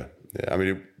 Yeah. I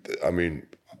mean,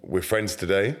 we're friends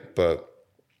today, but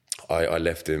I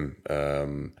left him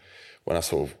when I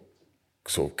sort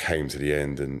of came to the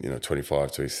end, and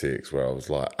 25, 26, where I was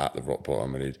like at the rock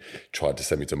bottom, and he tried to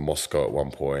send me to Moscow at one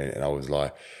point, and I was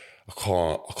like, I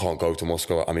can't go to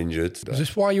Moscow. I'm injured. Is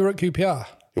this why you were at QPR?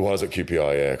 It was at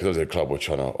QPR, yeah, because I was at a club were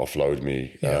trying to offload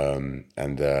me,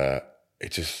 and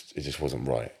it just wasn't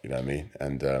right. You know what I mean?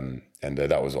 And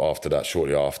that was after that.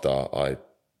 Shortly after I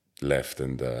left,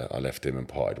 and I left him and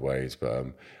parted ways. But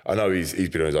I know he's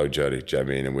been on his own journey. Do you know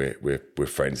what I mean? And we're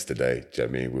friends today. Do you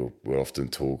know what I mean? We'll often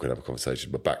talk and have a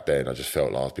conversation. But back then, I just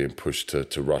felt like I was being pushed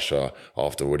to Russia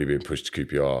after already being pushed to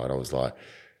QPR, and I was like,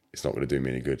 it's not going to do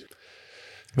me any good.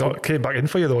 Well, it came back in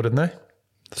for you though, didn't they?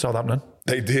 Southampton.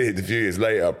 They did a few years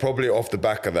later, probably off the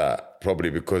back of that, probably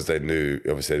because they knew,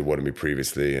 obviously they wanted me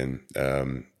previously, and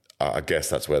I guess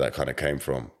that's where that kind of came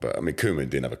from. But I mean, Koeman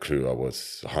didn't have a clue I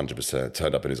was 100%.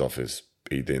 Turned up in his office,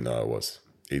 he didn't know I was.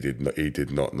 He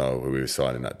did not know who we were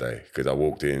signing that day, because I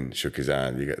walked in, shook his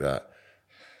hand, you get that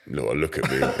little look at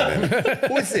me. And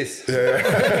then, what is this?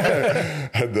 Yeah.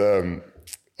 And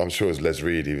I'm sure it was Les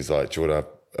Reed. He was like, do you want to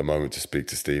have a moment to speak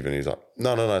to Steve? And he's like,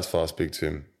 no, it's fine, I'll speak to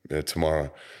him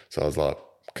tomorrow. So I was like,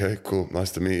 okay, cool,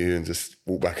 nice to meet you, and just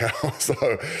walk back out. So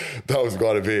that was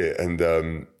kind of it.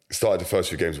 And started the first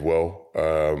few games well.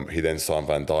 He then signed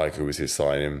Van Dijk, who was his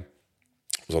signing.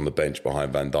 Was on the bench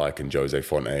behind Van Dijk and Jose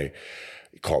Fonte.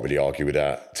 You can't really argue with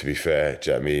that, to be fair,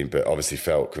 do you know what I mean? But obviously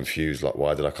felt confused, like,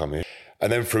 why did I come here?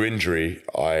 And then through injury,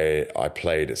 I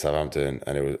played at Southampton,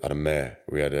 and it was at a mare.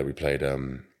 We played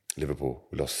Liverpool.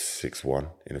 We lost 6-1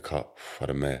 in a cup. Had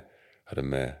a mare.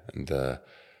 And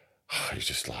you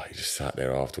just sat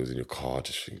there afterwards in your car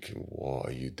just thinking, what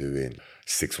are you doing?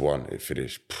 6-1, it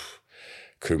finished.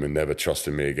 Koeman never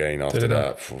trusted me again after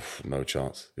that. No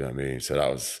chance. You know what I mean? So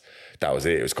that was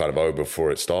it. It was kind of over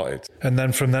before it started. And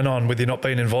then from then on, with you not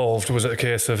being involved, was it a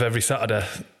case of every Saturday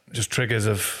just triggers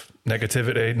of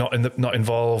negativity, not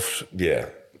involved? Yeah,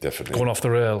 definitely. Going off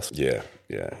the rails? Yeah.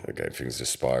 Again, things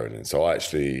just spiraling. And so I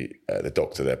actually, the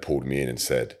doctor there pulled me in and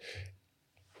said,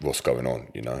 what's going on,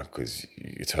 you know, because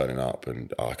you're turning up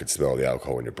and I could smell the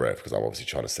alcohol in your breath because I'm obviously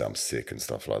trying to say I'm sick and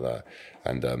stuff like that.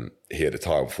 And he at the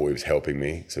time thought he was helping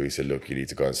me. So he said, look, you need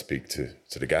to go and speak to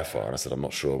the gaffer. And I said, I'm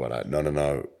not sure about that.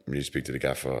 No. You need to speak to the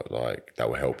gaffer. Like, that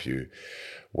will help you.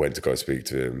 Went to go speak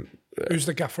to him. Who's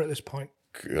the gaffer at this point?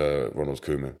 Ronald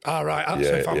Koeman. Oh, right. At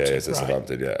Southampton. Yeah, it's at right.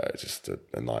 Southampton. Yeah, just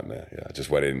a nightmare. Yeah, I just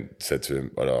went in, said to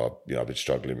him, I've been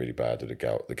struggling really bad with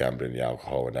the gambling, the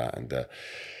alcohol and that. And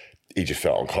he just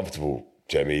felt uncomfortable.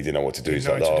 Do you know what I mean? He didn't know what to do. He's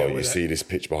like, you see this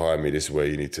pitch behind me, this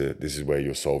is where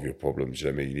you'll solve your problems. Do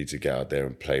you know what I mean? You need to get out there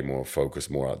and play more, focus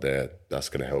more out there. That's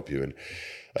going to help you. And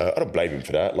I don't blame him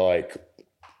for that. Like,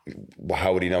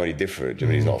 how would he know any different? Do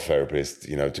you know what I mean? He's not a therapist.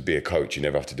 You know, to be a coach, you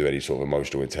never have to do any sort of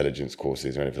emotional intelligence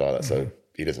courses or anything like that. So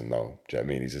he doesn't know. Do you know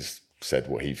what I mean? He just said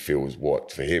what he feels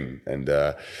what for him. And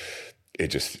I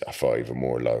felt even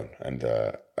more alone. And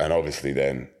obviously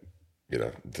then, you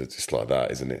know, just like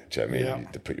that, isn't it? Do you know what I mean?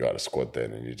 They put you out of the squad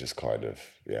then and you're just kind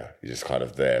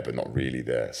of there, but not really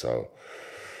there. So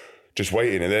just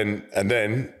waiting. And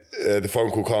then the phone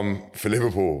call come for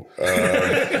Liverpool.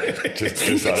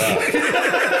 Just like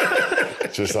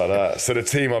that. Just like that. So the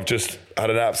team I've just had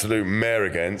an absolute mare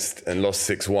against and lost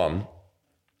 6-1,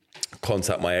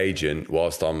 contact my agent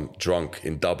whilst I'm drunk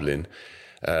in Dublin,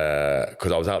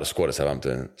 because I was out of the squad at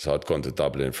Southampton. So I'd gone to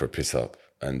Dublin for a piss up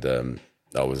and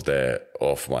I was there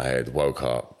off my head, woke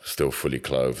up, still fully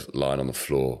clothed, lying on the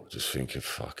floor, just thinking,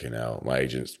 fucking hell. My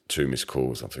agent's 2 missed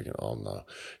calls. I'm thinking, oh no.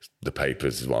 The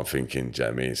papers is what I'm thinking. Do you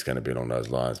know what I mean? It's going to be along those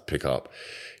lines. Pick up.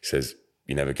 He says,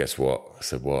 you never guess what? I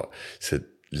said, what? He said,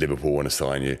 Liverpool want to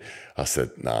sign you. I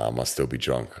said, nah, I must still be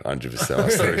drunk, 100%. I'm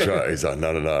still drunk. He's like,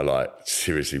 no. Like,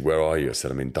 seriously, where are you? I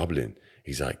said, I'm in Dublin.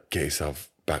 He's like, get yourself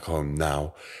back home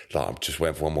now. Like, I'm just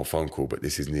waiting for one more phone call, but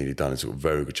this is nearly done. It's a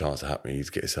very good chance to happen. He's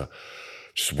get yourself...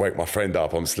 Just wake my friend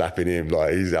up. I'm slapping him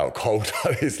like he's out cold.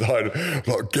 He's like,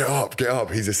 get up.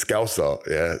 He's a Scouser.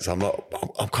 Yeah. So I'm like,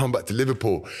 I'm coming back to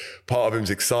Liverpool. Part of him's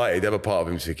excited. The other part of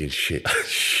him's thinking, shit. I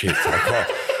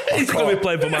can't. He's going to be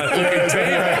playing for my fucking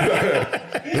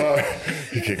team. No,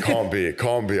 it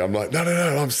can't be. I'm like, no,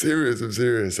 I'm serious.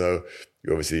 So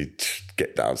you obviously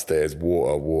get downstairs,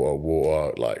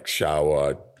 water, like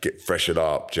shower, get freshened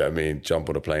up. Do you know what I mean? Jump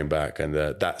on a plane back. And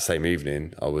that same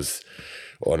evening, I was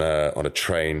on a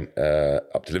train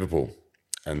up to Liverpool,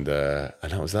 and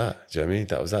that was that. Do you know what I mean?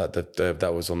 That was that.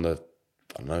 That was on the,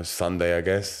 I don't know, Sunday, I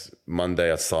guess.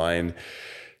 Monday I signed.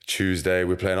 Tuesday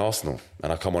we're playing Arsenal,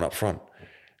 and I come on up front.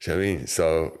 Do you know what I mean?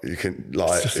 So you can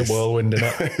like, it's just a whirlwind,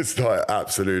 isn't it? It's like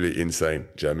absolutely insane.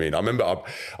 Do you know what I mean? I remember I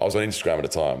was on Instagram at the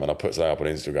time, and I put something up on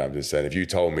Instagram just saying, if you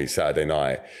told me Saturday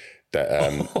night that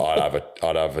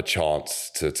I'd have a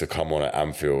chance to come on at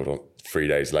Anfield 3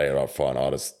 days later up front,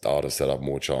 I'd have said I have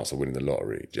more chance of winning the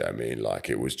lottery. Do you know what I mean? Like,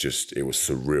 it was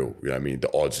surreal. You know what I mean?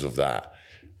 The odds of that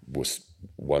was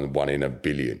one in a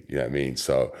billion. You know what I mean?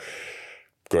 So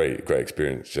great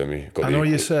experience. Do you know what I mean? I know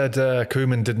you said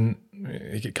Koeman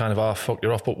he kind of half fucked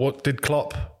you off, but what did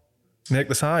Klopp make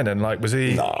the signing? Like, was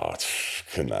he? No,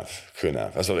 couldn't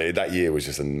have. That's what that year was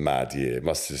just a mad year. It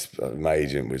must just, my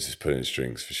agent was just pulling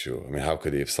strings for sure. I mean, how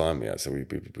could he have signed me? So we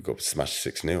got smashed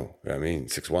 6-0. You know what I mean?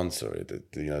 6-1, sorry.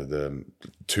 The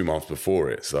 2 months before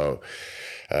it. So,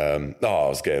 I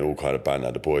was getting all kind of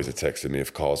banter. The boys had texted me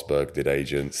if Carlsberg did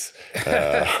agents.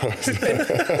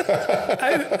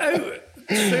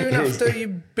 Soon after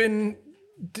you've been,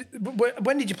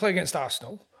 when did you play against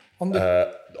Arsenal? On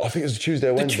the, I think it was Tuesday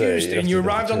or Wednesday. Tuesday, and you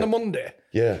arrived on the Monday.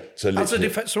 Yeah. So as a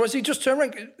defence, so as he just turned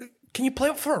around, can you play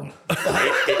up front? With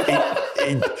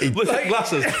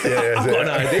glasses. Yeah, I've got an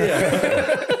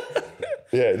idea.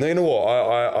 Yeah, no, you know what?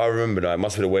 I remember now. It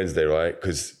must have been a Wednesday, right?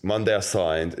 Because Monday I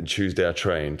signed and Tuesday I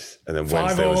trained, and then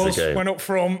Wednesday was the game. Went up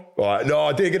front. Right, no,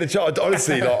 I didn't get a chance.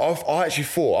 Honestly, I actually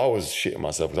thought I was shitting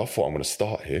myself because I thought I'm going to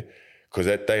start here because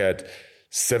they had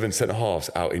 7 centre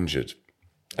halves out injured.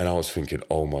 And I was thinking,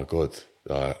 oh my God,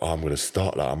 like, I'm going to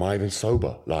start. Like, am I even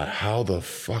sober? Like, how the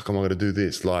fuck am I going to do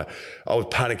this? Like, I was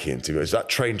panicking, to be honest. That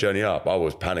train journey up, I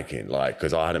was panicking, like,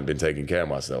 because I hadn't been taking care of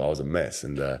myself. I was a mess.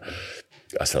 And I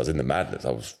said I was in the madness.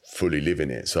 I was fully living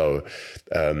it. So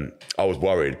I was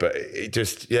worried. But it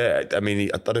just, I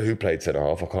mean, I don't know who played centre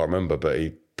half. I can't remember. But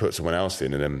he put someone else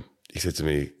in. And then he said to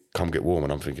me, come get warm.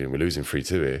 And I'm thinking, we're losing 3-2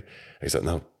 here. And he's like,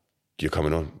 no, you're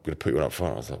coming on. I'm going to put you on up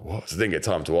front. I was like, what? So I didn't get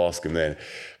time to ask him then.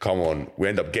 Come on. We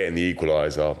end up getting the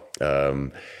equaliser.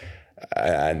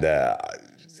 And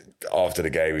after the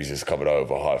game, he's just coming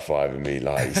over, high-fiving me.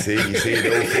 Like, you see,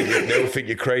 they all think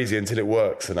you're crazy until it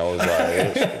works. And I was like,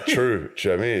 it's true. Do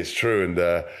you know what I mean? It's true. And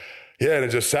Yeah, and I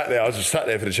just sat there. I was just sat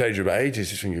there for the change room about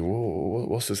ages, just thinking, "Whoa,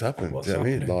 what's this happened?" What's you know what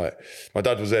I mean? happening? Like, my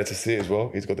dad was there to see it as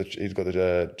well.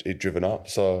 He'd driven up.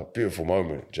 So beautiful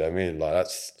moment. Do you know what I mean? Like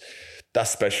that's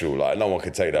special. Like no one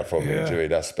can take that from me. Do you know?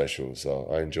 That's special. So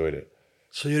I enjoyed it.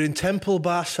 So you're in Temple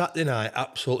Bar Saturday night,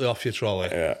 absolutely off your trolley.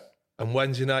 Yeah. And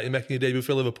Wednesday night you're making your debut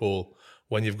for Liverpool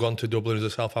when you've gone to Dublin as a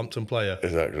Southampton player.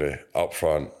 Exactly. Up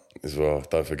front as well.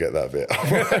 Don't forget that bit.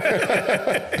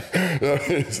 You know what I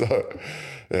mean? So,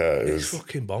 yeah, It's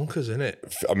fucking bonkers, isn't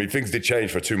it? I mean, things did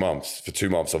change for 2 months. For 2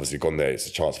 months, obviously, gone there, it's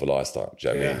a chance for lifestyle. Do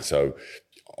you know what I mean? So,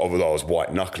 although I was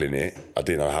white knuckling it, I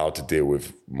didn't know how to deal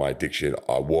with my addiction.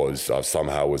 I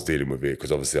somehow was dealing with it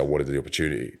because obviously I wanted the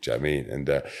opportunity. Do you know what I mean? And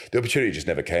the opportunity just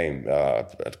never came. I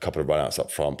had a couple of run-outs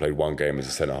up front, played one game as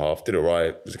a centre-half, did all right.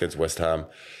 It was against West Ham.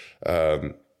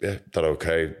 Yeah, done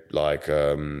okay.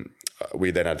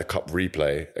 We then had the cup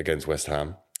replay against West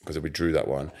Ham because we drew that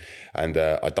one. And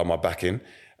I'd done my back in.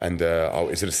 And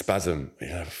it's in a spasm,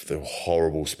 the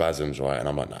horrible spasms, right? And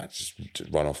I'm like, nah, just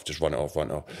run off, just run it off.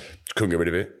 Couldn't get rid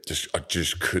of it. I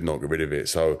just could not get rid of it.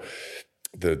 So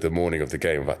the morning of the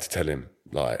game, I've had to tell him,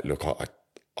 like, look,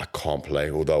 I can't play.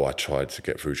 Although I tried to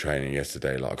get through training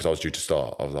yesterday, because I was due to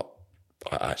start. I was like,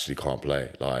 I actually can't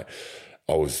play. I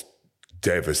was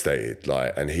devastated,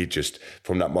 and he just,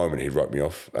 from that moment, he wrote me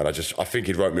off. And I think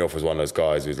he'd wrote me off as one of those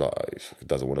guys who's like, he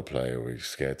doesn't want to play or he's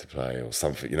scared to play or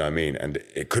something, you know what I mean? And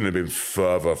it couldn't have been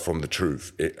further from the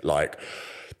truth.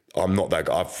 I'm not that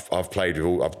guy.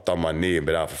 I've done my knee and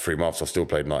been out for 3 months. I've still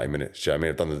played 90 minutes. Do you know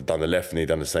what I mean? I've done the left knee,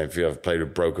 done the same thing. I've played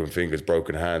with broken fingers,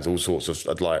 broken hands, all sorts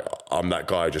of, I'm that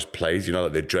guy who just plays, the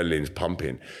adrenaline's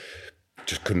pumping.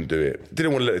 Just couldn't do it.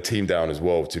 Didn't want to let the team down as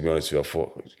well, to be honest with you. I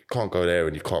thought, you can't go there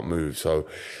and you can't move. So,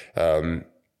 and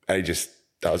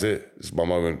that was it. It's my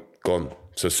moment gone.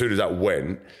 So as soon as that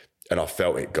went and I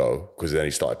felt it go, because then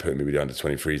he started putting me with the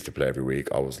under-23s to play every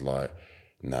week, I was like,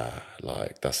 nah,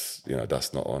 that's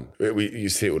not on. You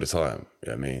see it all the time.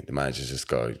 You know what I mean? The managers just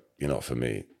go, you're not for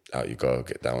me. Out you go,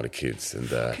 get down with the kids. And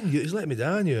he's letting me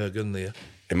down, Jurgen, there.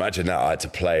 Imagine that I had to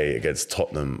play against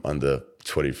Tottenham under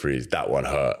 23s. That one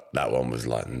hurt. That one was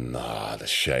like, nah, the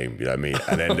shame. You know what I mean?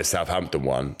 And then the Southampton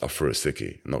one, I threw a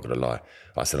sickie. I'm not gonna lie.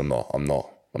 I said, I'm not playing. Do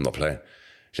you know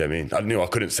what I mean? I knew I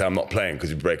couldn't say I'm not playing because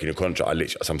you're breaking your contract. I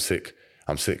said, I'm sick.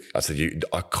 I said,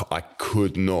 I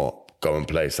could not go and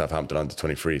play Southampton under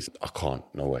 23s. I can't.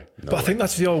 No way. But I think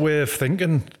that's your way of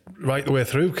thinking right the way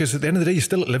through, because at the end of the day, you're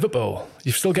still at Liverpool.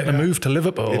 You're still getting a move to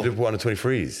Liverpool. Liverpool under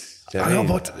 23s. I know,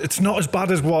 but it's not as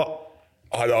bad as what...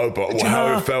 I know, but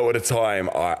how it felt at the time,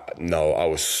 I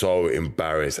was so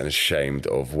embarrassed and ashamed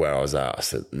of where I was at. I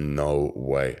said, no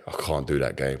way, I can't do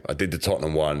that game. I did the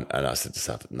Tottenham one and I said to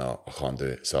Southampton, no, I can't do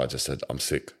it. So I just said, I'm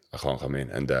sick, I can't come in.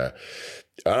 And I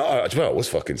was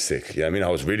fucking sick. You know what I mean? I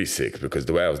was really sick because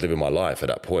the way I was living my life at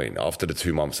that point, after the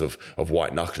 2 months of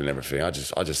white knuckling and everything, I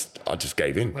just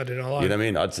gave in. I didn't like. You know what I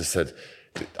mean? I just said,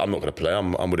 I'm not going to play.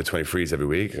 I'm with the 23s every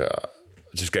week.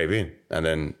 I just gave in. And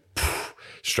then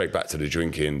straight back to the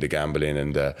drinking, the gambling.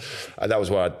 And that was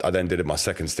why I then did my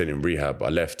second stint in rehab. I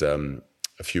left a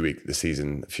few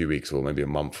weeks or maybe a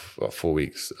month, 4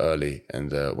 weeks early,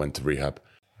 and went to rehab.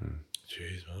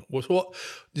 Jeez, man. Was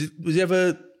you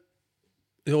ever...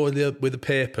 with the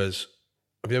papers,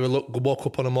 have you ever woke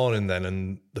up on a morning then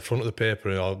and the front of the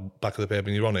paper or back of the paper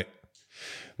and you're on it?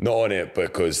 Not on it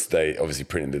because they obviously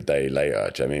printed the day later,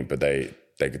 do you know what I mean? But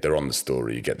they're on the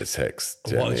story, you get the text.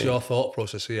 What is your thought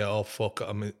process here? Oh, fuck,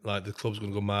 I mean, the club's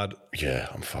going to go mad. Yeah,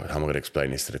 I'm fucked. How am I going to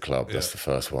explain this to the club? Yeah. That's the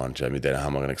first one, do you know what I mean? Then how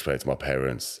am I going to explain it to my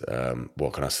parents?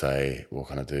 What can I say? What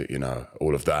can I do?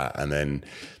 All of that. And then...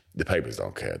 the papers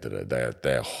don't care, do they?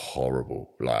 They're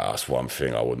horrible. That's one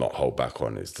thing I would not hold back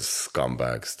on is the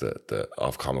scumbags that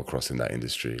I've come across in that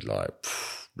industry. I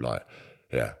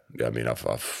mean,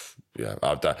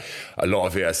 I've done a lot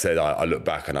of it. I said I look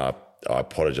back and I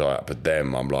apologise, but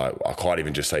them, I'm like, I can't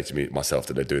even just say to myself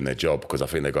that they're doing their job because I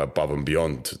think they go above and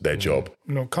beyond their job.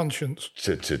 No conscience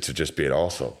to just be an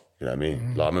arsehole. You know what I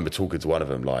mean? I remember talking to one of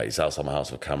them. He's outside my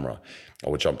house with a camera. I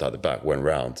would jumped out the back, went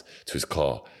round to his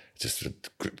car. Just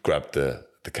grabbed the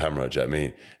camera, do you know what I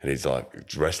mean? And he's like,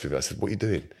 wrestling me. I said, what are you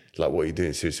doing? What are you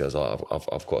doing? Seriously, I was like,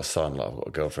 I've got a son, I've got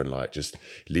a girlfriend, just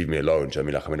leave me alone, do you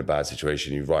know what I mean? I'm in a bad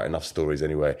situation, you write enough stories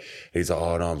anyway. And he's like,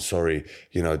 oh no, I'm sorry,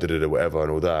 whatever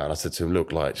and all that. And I said to him,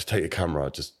 look, just take your camera,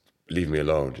 just leave me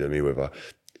alone, do you know what I mean?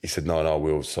 He said, no,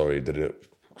 Will, sorry.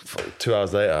 2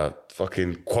 hours later,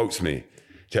 fucking quotes me,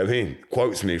 do you know what I mean?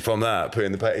 Quotes me from that, put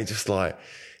in the paper, he's just like,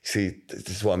 see, this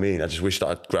is what I mean. I just wish that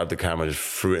I'd grabbed the camera and just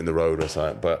threw it in the road or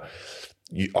something. But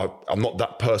I'm not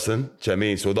that person. Do you know what I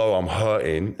mean? So although I'm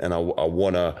hurting and I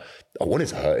wanted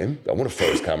to hurt him. I want to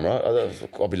throw his camera.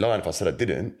 I'll be lying if I said I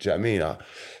didn't. Do you know what I mean?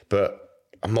 But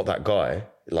I'm not that guy.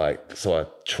 Like, so I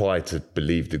try to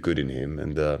believe the good in him.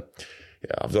 And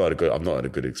I've not had a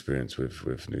good experience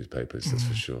with newspapers. That's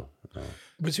for sure.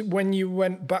 Was it when you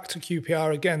went back to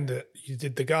QPR again that you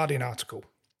did the Guardian article?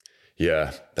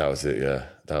 Yeah, that was it. Yeah,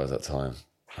 that was that time.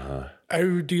 How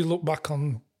do you look back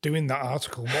on doing that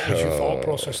article? What was your thought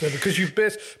process there?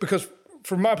 Because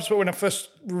from my perspective, when I first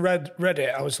read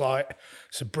it, I was like,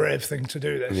 it's a brave thing to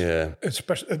do this. Yeah.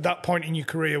 Especially at that point in your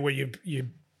career where you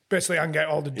basically hang out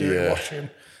all the dirty washing,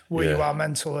 where you are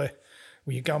mentally,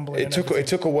 where you're gambling. It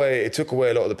took away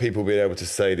a lot of the people being able to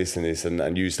say this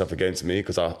and use stuff against me,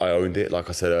 because I owned it. Like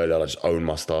I said earlier, I just owned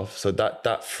my stuff. So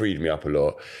that freed me up a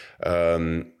lot.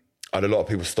 I had a lot of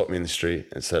people stop me in the street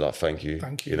and say, like, thank you.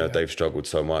 You know, they've struggled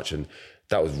so much. And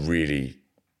that was really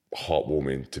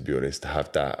heartwarming, to be honest, to have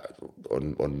that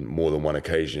on more than one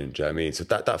occasion. Do you know what I mean? So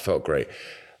that felt great.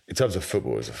 In terms of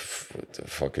football, it was a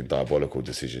fucking diabolical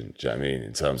decision. Do you know what I mean?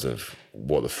 In terms of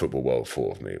what the football world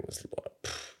thought of me, it was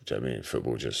like, do you know what I mean?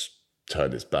 Football just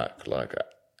turned its back like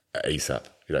ASAP.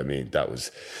 You know what I mean? That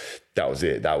was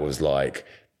it. That was like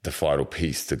the final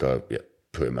piece to go,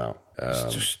 put him out.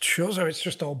 It just shows how it's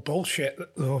just all bullshit,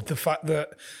 though. The fact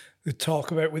that they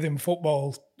talk about within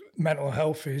football, mental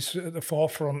health is at the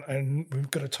forefront and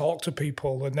we've got to talk to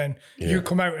people, and then you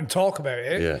come out and talk about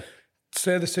it,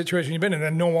 say the situation you've been in,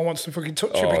 and no one wants to fucking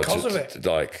touch you because of it.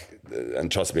 Like,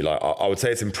 and trust me, like I would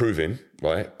say it's improving,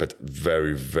 right? But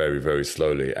very, very, very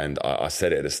slowly. And I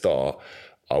said it at the start,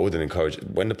 I wouldn't encourage,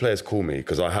 when the players call me,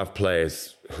 because I have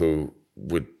players who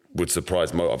would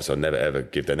surprise, obviously I'll never ever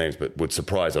give their names, but would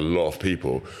surprise a lot of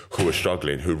people who are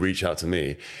struggling, who reach out to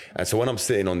me. And so when I'm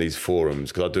sitting on these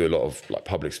forums, because I do a lot of like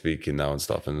public speaking now and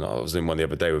stuff, and I was in one the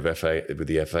other day with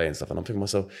the FA and stuff, and I'm thinking to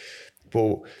myself,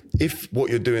 well, if what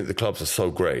you're doing at the clubs are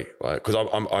so great, right? Because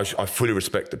I fully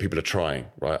respect that people are trying,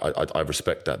 right? I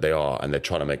respect that they are, and they're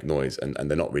trying to make noise, and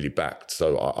they're not really backed.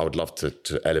 So I would love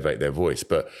to elevate their voice.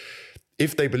 But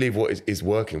if they believe what is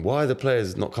working, why are the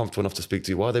players not comfortable enough to speak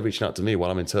to you? Why are they reaching out to me while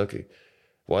I'm in Turkey?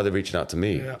 Why are they reaching out to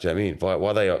me? Do you know what I mean? Why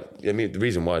are they? I mean, the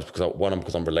reason why is because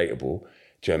because I'm relatable.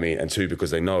 Do you know what I mean? And two, because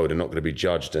they know they're not going to be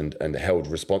judged and held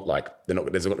like there's not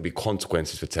going to be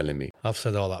consequences for telling me. I've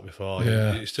said all that before.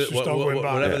 Yeah.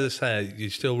 Whatever they say,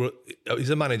 is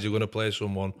a manager going to play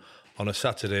someone on a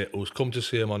Saturday who's come to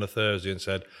see him on a Thursday and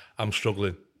said, I'm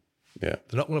struggling? Yeah.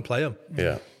 They're not going to play him.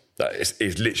 Yeah. It's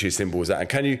literally as simple as that. And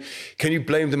can you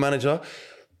blame the manager?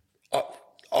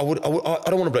 I don't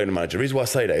want to blame the manager. The reason why I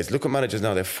say that is look at managers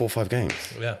now, they're 4 or 5 games.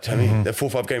 Yeah. Do you know what I mean? They're 4 or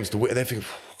 5 games to win. They're thinking,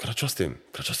 can I trust him?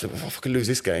 If I fucking lose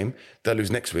this game, they'll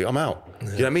lose next week, I'm out. Yeah.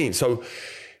 You know what I mean? So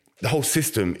the whole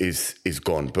system is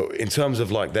gone. But in terms of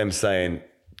like them saying,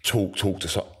 talk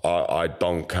to, I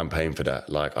don't campaign for that.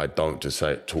 Like, I don't just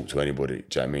say, talk to anybody.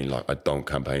 Do you know what I mean? Like, I don't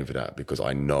campaign for that because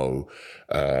I know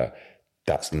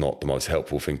that's not the most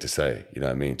helpful thing to say. You know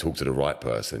what I mean? Talk to the right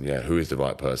person. Yeah, who is the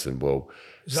right person? Well,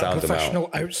 is that professional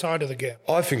outside of the game?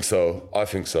 I think so.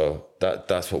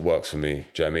 That's what works for me.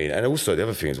 Do you know what I mean? And also the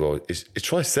other thing as well is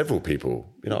try several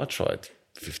people. You know, I tried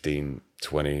 15,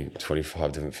 20,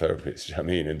 25 different therapists. Do you know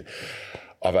what I mean? And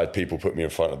I've had people put me in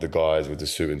front of the guys with the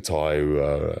suit and tie who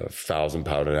are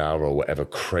 £1,000 an hour or whatever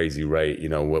crazy rate, you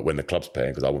know, when the club's paying,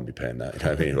 because I wouldn't be paying that, you know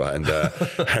what I mean, right?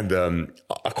 And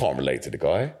I can't relate to the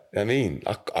guy. You know what I mean,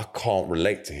 I can't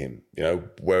relate to him, you know,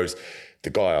 whereas the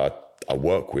guy I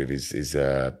work with is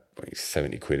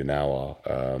 70 quid an hour,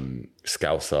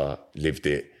 Scouser, lived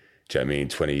it. Do you know what I mean?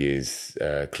 20 years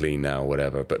clean now,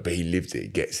 whatever. But he lived it, he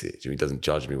gets it. He doesn't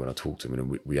judge me when I talk to him,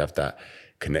 and we have that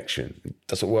connection.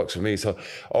 That's what works for me. So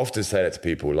I often say that to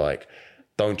people, like,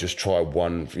 don't just try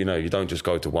one, you know, you don't just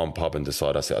go to one pub and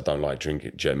decide, I don't like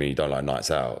drinking. Do you know what I mean? You don't like nights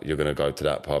out. You're going to go to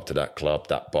that pub, to that club,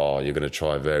 that bar. You're going to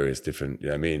try various different, you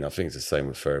know what I mean? I think it's the same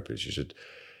with therapists. You should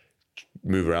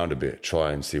move around a bit,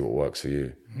 try and see what works for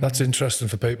you. That's interesting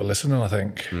for people listening, I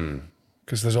think.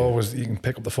 Because there's always, you can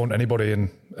pick up the phone to anybody and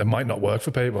it might not work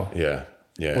for people. Yeah.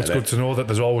 Well, it's good to know that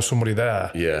there's always somebody there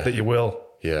that you will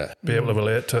be able to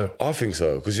relate to. I think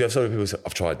so, because you have so many people say,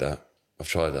 I've tried that.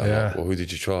 Yeah. Like, well, who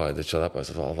did you try? They tried that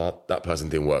person. That person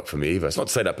didn't work for me either. It's not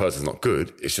to say that person's not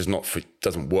good. It's just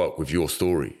doesn't work with your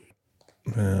story.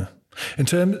 Yeah. In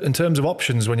terms of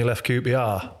options when you left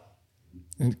QPR,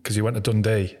 because you went to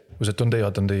Dundee, was it Dundee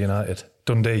or Dundee United?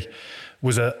 Dundee.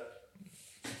 Was it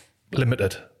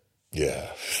limited? Yeah,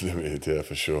 limited, yeah,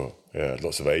 for sure. Yeah,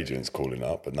 lots of agents calling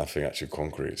up, but nothing actually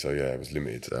concrete. So yeah, it was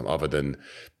limited. Other than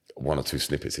 1 or 2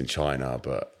 snippets in China,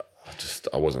 but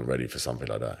I wasn't ready for something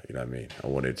like that. You know what I mean? I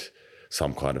wanted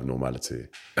some kind of normality.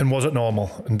 And was it normal?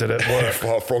 And did it work?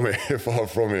 Far from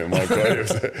it. My God,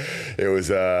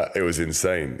 it was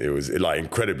insane. It was like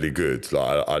incredibly good.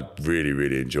 Like I really,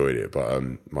 really enjoyed it. But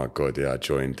my God, yeah, I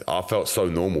joined. I felt so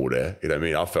normal there. You know what I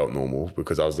mean? I felt normal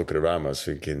because I was looking around. I was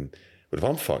thinking, but if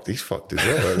I'm fucked, he's fucked as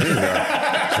well.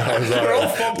 I was like, we're all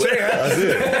fucked here. That's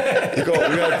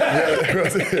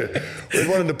it. We had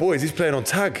one of the boys. He's playing on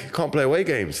tag. He can't play away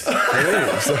games. So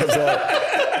I was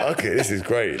like, okay, this is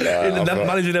great. Like, that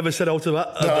manager never said out to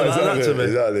that. Exactly, to me.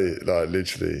 exactly. Like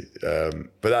literally.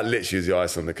 But that literally is the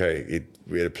ice on the cake.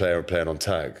 We had a player playing on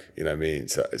tag. You know what I mean?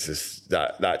 So it's just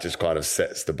that just kind of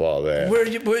sets the bar there.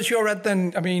 Where's your head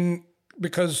then? I mean,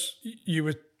 because you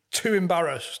were too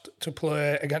embarrassed to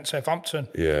play against Southampton.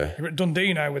 Yeah. You're at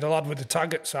Dundee now with a lad with the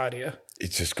tag side of you.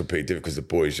 It's just completely different because the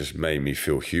boys just made me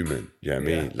feel human. You know what I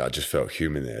mean? Like I just felt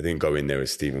human there. I didn't go in there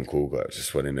as Stephen Caulker. I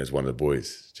just went in there as one of the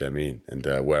boys. Do you know what I mean? And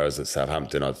whereas at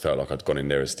Southampton, I felt like I'd gone in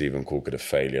there as Stephen Caulker, the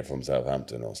failure from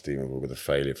Southampton, or Stephen Caulker, the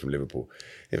failure from Liverpool.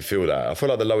 I didn't feel that. I feel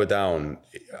like the lower down,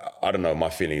 I don't know, my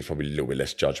feeling is probably a little bit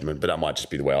less judgment, but that might just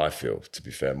be the way I feel, to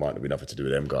be fair. It might not be nothing to do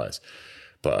with them guys.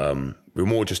 But we're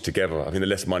more just together. I think the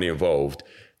less money involved,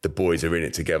 the boys are in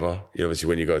it together. You know, obviously,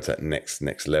 when you go to that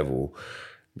next level,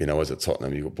 you know, as at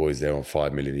Tottenham, you've got boys there on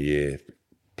 $5 million a year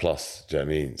plus. Do you know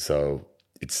what I mean? So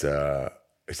it's a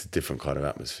different kind of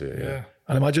atmosphere. Yeah.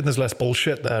 And imagine there's less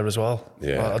bullshit there as well.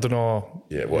 Yeah. I don't know.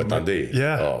 Yeah. What, Dundee?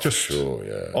 Yeah. Oh, just sure.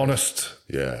 Yeah. honest.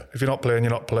 Yeah. If you're not playing,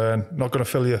 you're not playing. Not going to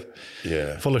fill you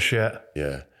full of shit.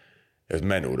 Yeah. It was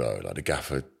mental though. Like the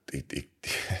gaffer, he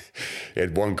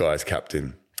had one guy as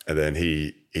captain, and then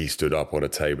he stood up on a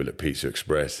table at Pizza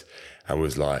Express and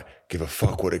was like, give a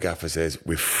fuck what the gaffer says.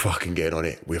 We're fucking getting on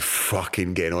it. We're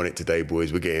fucking getting on it today,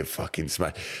 boys. We're getting fucking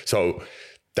smashed. So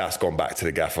that's gone back to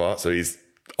the gaffer. So he's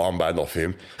armband off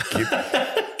him,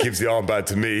 gives the armband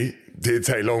to me. Didn't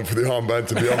take long for the armband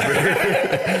to be off me.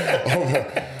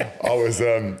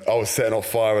 I was setting off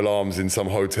fire alarms in some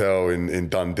hotel in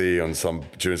Dundee during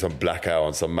some blackout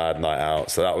on some mad night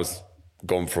out. So that was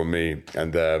gone from me.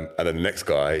 And then the next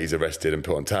guy, he's arrested and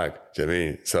put on tag. Do you know what I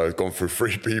mean? So it's gone through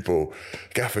 3 people.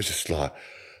 Gaffer's just like,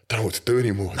 don't know what to do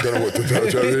anymore. Don't know what to do. Do you know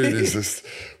what I mean? It's just,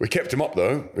 we kept him up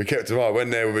though. We kept him up. I went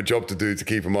there with a job to do to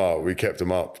keep him up. We kept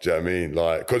him up. Do you know what I mean?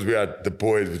 Like, because we had, the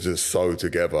boys were just so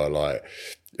together. Like,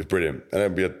 it was brilliant. And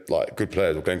then we had like good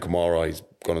players. Glenn Kamara, he's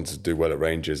gone on to do well at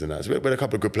Rangers and that. So we had a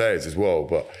couple of good players as well,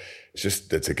 but it's just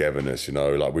the togetherness, you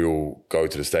know, like we all go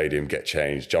to the stadium, get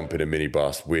changed, jump in a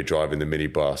minibus. We're driving the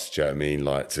minibus, do you know what I mean?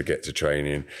 Like to get to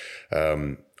training.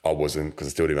 I wasn't, because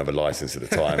I still didn't have a license at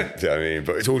the time, do you know what I mean?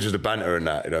 But it's all just a banter and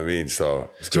that, you know what I mean?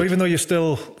 So even though you're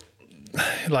still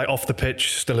like off the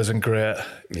pitch, still isn't great,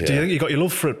 do you think you got your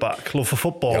love for it back? Love for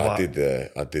football back? I did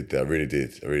there. I really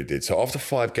did. So after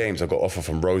 5 games, I got offer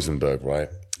from Rosenborg, right?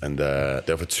 And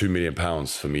they offered £2 million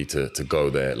for me to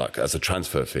go there, like as a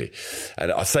transfer fee.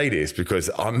 And I say this because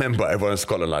I remember everyone in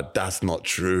Scotland like, that's not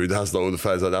true. That's not all the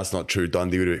fans like, that's not true.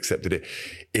 Dundee would have accepted it.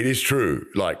 It is true.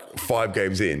 Like 5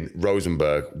 games in,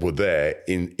 Rosenborg were there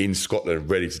in Scotland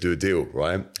ready to do a deal,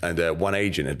 right? And one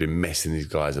agent had been messing these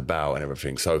guys about and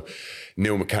everything. So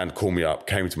Neil McCann called me up,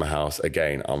 came to my house.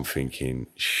 Again, I'm thinking,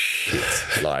 shit,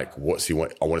 like, what's he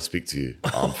want? I want to speak to you.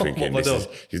 I'm thinking,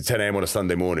 it's 10 a.m. on a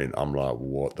Sunday morning. I'm like,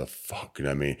 what the fuck? You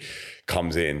know what I mean?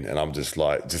 Comes in and I'm just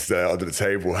like, just there under the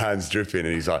table, hands dripping.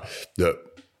 And he's like,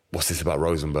 look, what's this about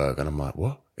Rosenborg? And I'm like,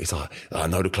 what? It's like, I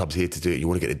know the club's here to do it. You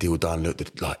want to get the deal done?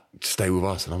 Look, like, stay with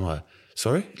us. And I'm like,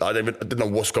 sorry? I didn't know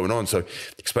what's going on. So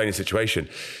explain the situation.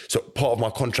 So part of my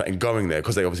contract in going there,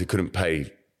 because they obviously couldn't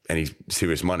pay any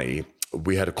serious money,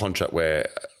 we had a contract where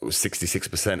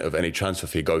 66% of any transfer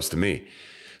fee goes to me.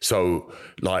 So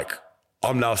like,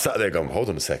 I'm now sat there going, hold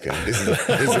on a second. This is a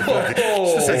good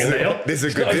deal. Not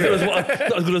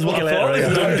as good as what I thought.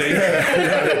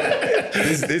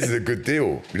 This is a good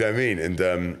deal. You know what I mean?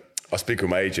 And I speak with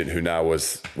my agent, who now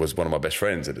was one of my best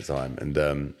friends at the time.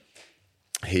 And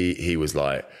he was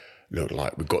like, look,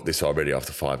 like, we've got this already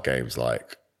after 5 games.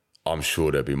 Like, I'm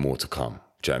sure there'll be more to come.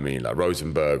 Do you know what I mean? Like,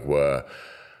 Rosenborg were,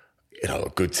 you know, a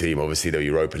good team. Obviously, they're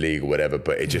Europa League or whatever,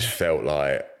 but it just felt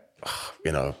like,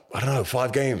 you know, I don't know,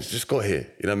 5 games, just got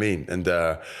here. You know what I mean? And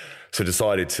so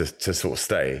decided to sort of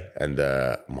stay. And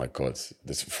my God,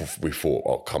 we thought,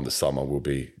 oh, come the summer, we'll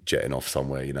be jetting off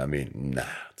somewhere. You know what I mean? Nah,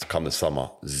 come the summer,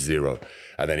 0.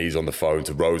 And then he's on the phone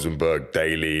to Rosenborg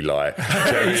daily, like,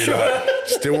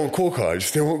 still want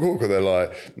Caulker. They're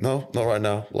like, no, not right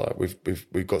now. Like,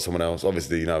 we've got someone else.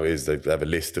 Obviously, you know, they have a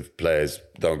list of players.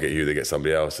 Don't get you, they get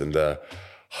somebody else. And we're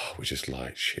just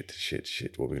like, shit.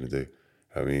 What are we gonna do?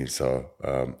 I mean, so,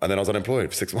 and then I was unemployed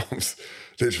for 6 months,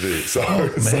 literally. So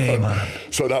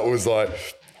that was like,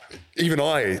 even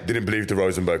I didn't believe the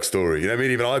Rosenberg story. You know what I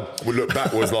mean? Even I would look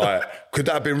back, was like, could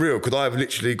that have been real? Could I have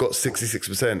literally got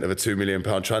 66% of a £2 million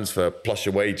transfer plus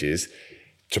your wages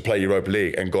to play Europa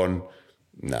League and gone,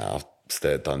 nah, I've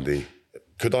stayed at Dundee.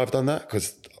 Could I have done that?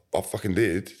 Because I fucking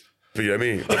did. But you know what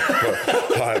I mean?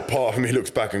 But like, part of me looks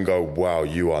back and go, wow,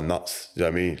 you are nuts. You know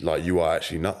what I mean? Like, you are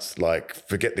actually nuts. Like,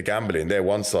 forget the gambling. They're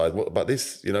one side. What about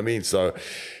this? You know what I mean? So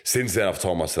since then, I've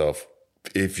told myself,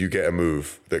 if you get a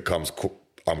move that comes,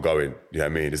 I'm going. You know what I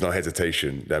mean? There's no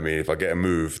hesitation. You know what I mean? If I get a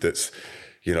move that's,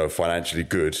 you know, financially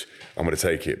good, I'm going to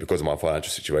take it because of my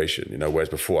financial situation. You know, whereas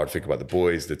before I'd think about the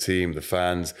boys, the team, the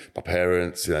fans, my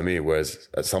parents, you know what I mean? Whereas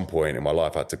at some point in my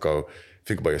life, I had to go,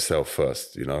 think about yourself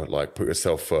first, you know, like put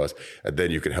yourself first, and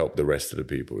then you can help the rest of the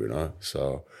people, you know?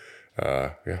 So,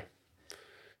 yeah.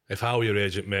 If I were your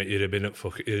agent, mate, you'd have been at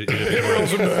fucking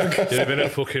Rosenberg. You'd have been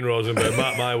at fucking Rosenberg.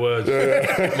 Mark my words.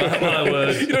 Mark my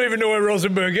words. You don't even know where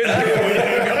Rosenberg is.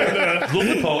 Love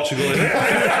the Portugal, innit?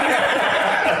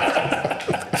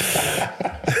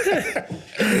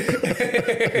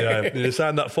 Yeah, you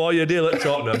signed that 4-year deal at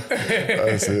Tottenham.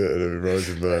 That's it,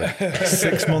 Rosenberg.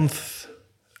 6 months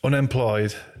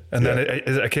unemployed, and then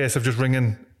is it a case of just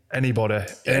ringing anybody,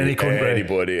 any country?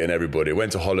 Anybody and everybody.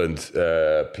 Went to Holland.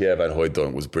 Pierre van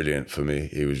Hooijdonk was brilliant for me.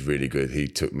 He was really good. He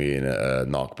took me in at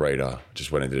NAC Breda.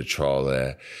 Just went and did a trial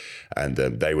there. And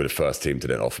they were the first team to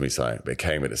then offer me something. They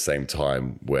came at the same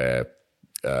time where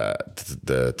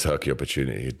the Turkey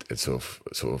opportunity had sort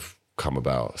of come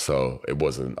about. So it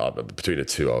wasn't, between the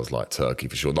two, I was like Turkey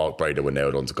for sure. NAC Breda were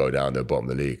nailed on to go down the bottom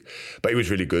of the league. But he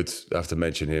was really good. I have to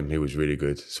mention him. He was really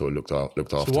good. Sort of looked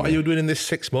after So what me. are you doing in this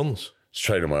 6 months? Just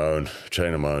training my own,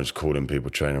 just calling people,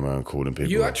 calling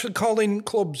people. You actually calling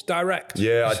clubs direct?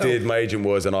 Yeah, yourself? I did. My agent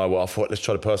was, and I thought, let's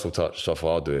try the personal touch. So I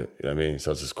thought, I'll do it. You know what I mean?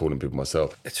 So I was just calling people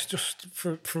myself. It's just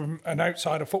from an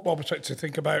outsider football perspective,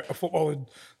 think about a footballer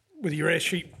with your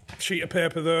sheet of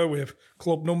paper there with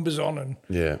club numbers on and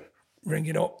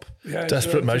ringing up. Yeah,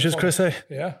 Desperate measures, Chrissy.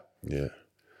 Yeah.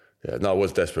 Yeah, no, I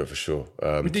was desperate for sure.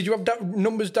 Did you have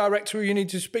numbers direct to who you need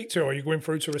to speak to, or are you going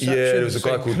through to reception? Yeah, there was a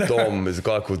guy called Dom. There's a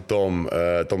guy called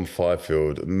Dom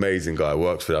Fifield. Amazing guy.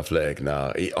 Works for the Athletic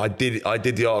now. I did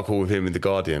the article with him in The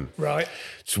Guardian. Right.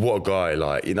 So what a guy,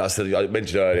 like, you know, I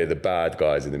mentioned earlier the bad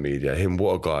guys in the media. Him,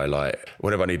 what a guy, like,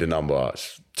 whenever I need a number,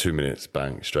 it's 2 minutes,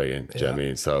 bang, straight in. Do you know what I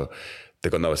mean? So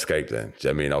they've got no escape then. Do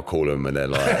you know what I mean? I'll call them and they're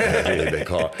like, they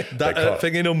can't.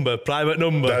 Thingy number, private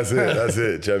number. That's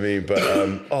it. Do you know what I mean?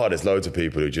 But, there's loads of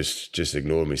people who just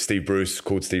ignore me.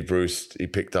 Called Steve Bruce. He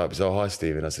picked up. He said, oh, hi,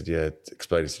 Stephen. I said, yeah,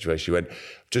 explain the situation. He went,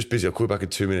 just busy. I'll call you back in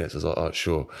 2 minutes. I was like, all right,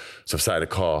 sure. So I've sat in the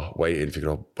car waiting, thinking,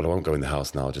 I won't go in the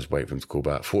house now. I'll just wait for him to call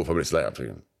back. 45 minutes later, I'm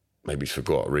thinking, maybe he's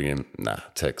forgot. Ring him. Nah.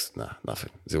 Text. Nah. Nothing.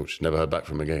 Zilch. Never heard back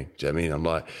from him again. Do you know what I mean? I'm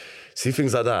like, see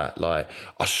things like that. Like,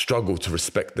 I struggle to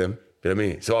respect them. You know what I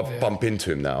mean? So I bump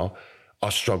into him now. I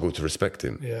struggle to respect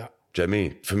him. Yeah. Do you know what I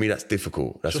mean? For me, that's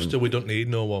difficult. That's just we don't need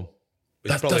no one.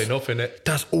 It's probably enough, innit?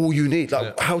 That's all you need.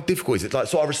 Like, how difficult is it? Like,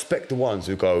 so I respect the ones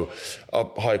who go,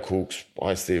 hi, Caulks,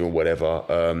 hi, Stephen, whatever.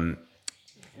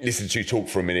 Listen to you talk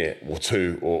for a minute or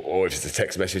two, or if it's a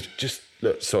text message, just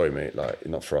look, sorry, mate, like,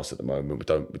 not for us at the moment.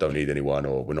 We don't need anyone,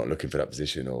 or we're not looking for that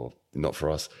position, or not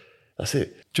for us. That's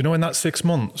it. Do you know in that 6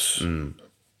 months,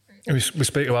 we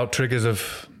speak about triggers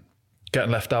of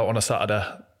getting left out on a Saturday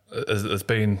as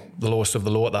being the lowest of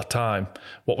the low at that time.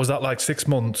 What was that like, 6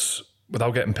 months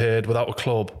without getting paid, without a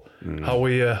club? How were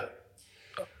you?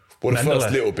 Well, the mentally?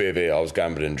 first little bit of it, I was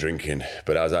gambling and drinking,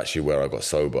 but that was actually where I got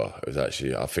sober. It was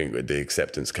actually, I think the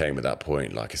acceptance came at that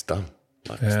point, like, it's done.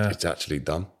 Like, it's actually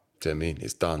done. Do you know what I mean?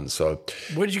 It's done. So,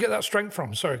 where did you get that strength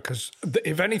from? Sorry, because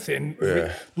if anything,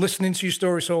 listening to your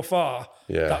story so far,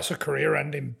 that's a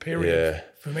career-ending period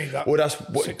for me. But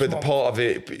the part of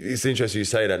it, it's interesting you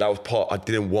say that. That was part. I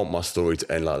didn't want my story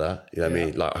to end like that. You know what I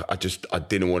mean? Like, I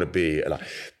didn't want to be like.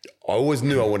 I always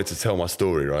knew I wanted to tell my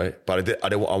story, right? But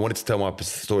I wanted to tell my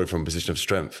story from a position of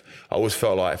strength. I always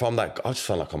felt like if I'm that, I just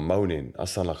sound like I'm moaning. I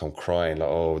sound like I'm crying. Like,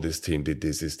 oh, this team did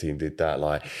this team did that.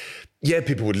 Like, yeah,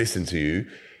 people would listen to you,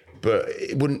 but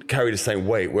it wouldn't carry the same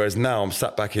weight. Whereas now I'm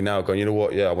sat back here now going, you know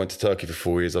what? Yeah, I went to Turkey for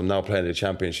 4 years. I'm now playing in the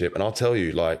Championship. And I'll tell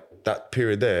you, like, that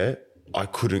period there, I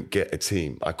couldn't get a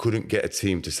team. I couldn't get a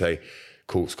team to say,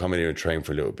 Caulks, come in here and train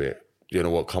for a little bit. You know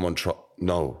what? Come on,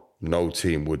 no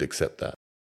team would accept that.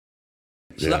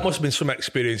 So that must have been some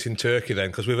experience in Turkey then,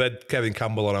 because we've had Kevin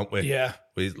Campbell on, haven't we? Yeah.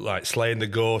 With like slaying the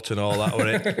goat and all that,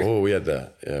 wasn't it? Oh, we had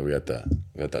that. Yeah, we had that.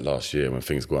 We had that last year when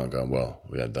things weren't going well.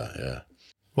 We had that, yeah.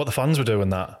 What the fans were doing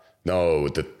that? No,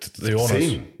 the owners.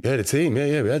 Team. Yeah, the team.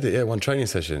 Yeah, we had it. Yeah, one training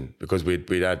session because we'd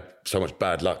had so much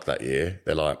bad luck that year.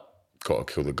 They're like, got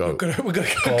to kill the goat. We're going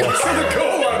to kill the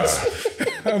goat, lads.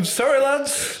 I'm sorry,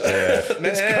 lads.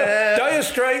 It's dire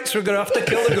straits. We're going to have to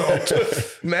kill the goat.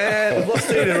 Man, we've lost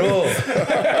 3 in a row.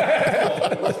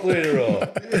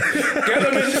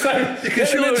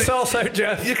 Get them in sauce out,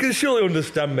 Jeff. You can surely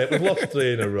understand, mate. We've lost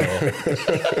 3 in a row.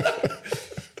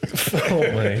 Oh,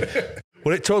 mate.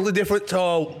 Was it totally different,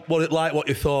 or was it like what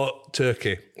you thought,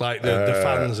 Turkey? Like the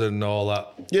fans and all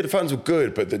that? Yeah, the fans were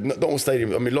good, but not all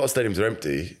stadiums. I mean, a lot of stadiums are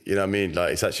empty. You know what I mean?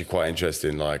 Like, it's actually quite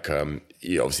interesting. Like,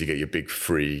 you obviously get your big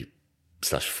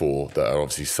 3/4 that are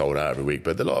obviously sold out every week,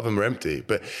 but a lot of them are empty.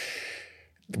 But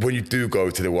when you do go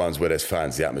to the ones where there's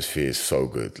fans, the atmosphere is so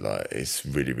good. Like, it's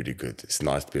really, really good. It's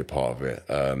nice to be a part of it.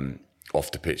 Off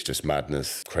the pitch, just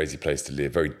madness. Crazy place to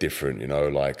live. Very different, you know,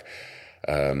 like,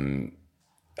 I mean,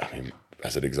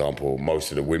 as an example,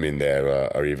 most of the women there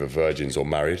are either virgins or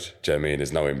married. Do you know what I mean?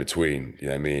 There's no in between. You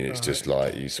know what I mean? It's just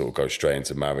like you sort of go straight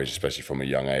into marriage, especially from a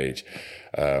young age.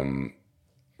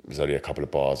 There's only a couple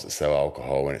of bars that sell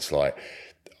alcohol, and it's like,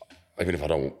 even if I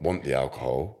don't want the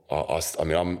alcohol, I'm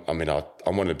one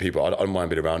of the people, I don't mind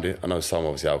being around it. I know some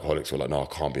obviously alcoholics were like, no, I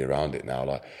can't be around it now.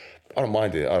 Like, I don't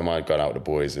mind it. I don't mind going out with the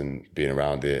boys and being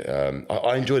around it.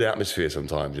 I enjoy the atmosphere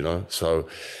sometimes, you know. So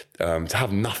to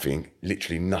have nothing,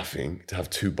 literally nothing, to have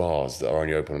 2 bars that are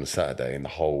only open on a Saturday in the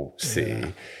whole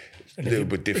city, a little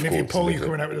bit difficult. And if you pull, you're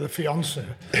coming out with the fiancé.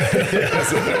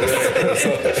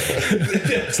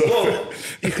 So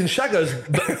you can shag us,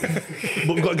 but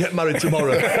we've got to get married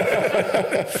tomorrow.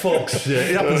 Fuck's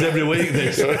shit. It happens every week,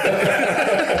 this.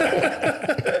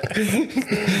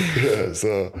 Yeah,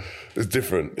 so it's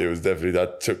different. It was definitely,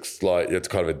 that took like, you had to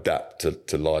kind of adapt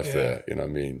to life there, you know what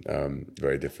I mean?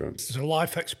 Very different. It's a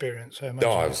life experience, I imagine.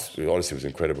 Honestly, it was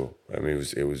incredible. I mean,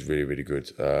 it was really, really good.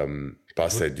 But I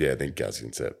said, I think Gaz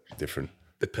into different.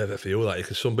 The perfect for you, like you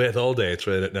can sunbathe all day,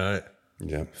 train at night.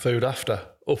 Yeah. Food after.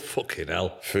 Oh, fucking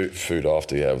hell. Food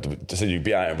after, yeah. So you'd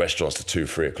be out in restaurants to 2,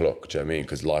 3 o'clock, do you know what I mean?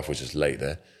 Because life was just late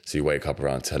there. So you wake up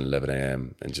around 10, 11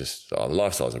 a.m. and just, the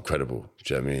lifestyle was incredible,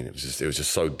 do you know what I mean? It was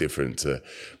just so different to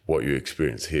what you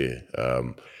experience here.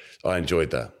 I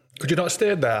enjoyed that. Could you not have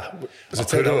stayed there? I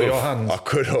could have. With your hands? I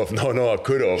could have. No, I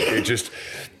could have. It just...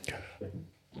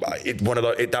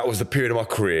 that was the period of my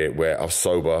career where I was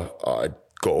sober. I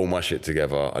got all my shit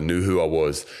together. I knew who I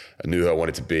was. I knew who I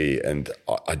wanted to be, and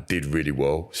I did really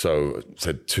well. So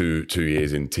said 2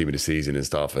 years in team of the season and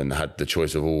stuff, and had the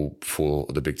choice of all 4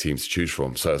 of the big teams to choose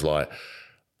from. So it's like,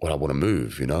 well, I want to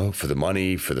move, you know, for the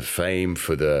money, for the fame,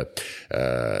 for the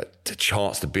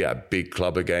chance to be at a big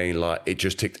club again. Like, it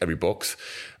just ticked every box.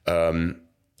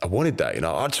 I wanted that, you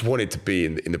know. I just wanted to be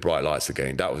in the bright lights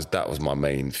again. That was my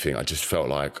main thing. I just felt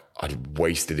like I'd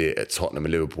wasted it at Tottenham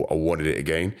and Liverpool. I wanted it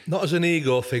again. Not as an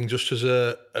ego thing, just as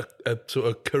a sort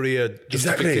of career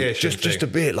justification. Exactly. Just a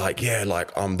bit like,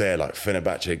 like I'm there, like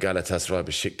Fenerbahce, Galatasaray,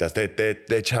 Besiktas.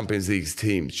 They're Champions League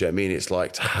teams. Do you know what I mean? It's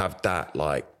like to have that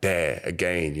like there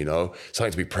again, you know,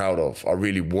 something to be proud of. I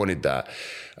really wanted that.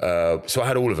 So I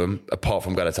had all of them, apart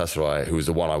from Galatasaray, who was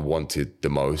the one I wanted the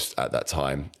most at that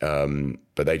time.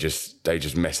 But they just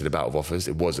messed it about with offers.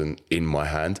 It wasn't in my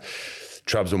hand.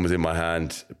 Trabzon was in my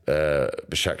hand,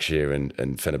 Başakşehir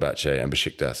and Fenerbahce and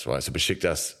Besiktas, right? So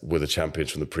Besiktas were the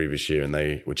champions from the previous year and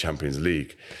they were Champions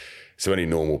League. So any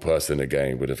normal person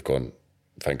again would have gone,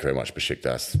 thank you very much,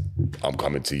 Besiktas. I'm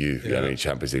coming to you. You know what I mean?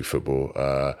 Champions League football.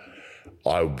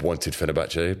 I wanted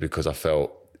Fenerbahce because I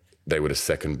felt they were the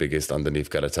second biggest underneath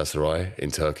Galatasaray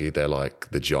in Turkey. They're like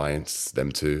the giants,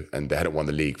 them two. And they hadn't won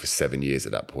the league for 7 years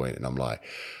at that point. And I'm like,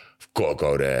 I've got to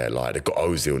go there. Like, they've got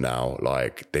Ozil now.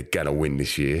 Like, they're going to win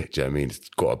this year. Do you know what I mean? It's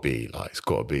got to be. Like, it's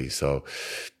got to be. So,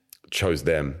 chose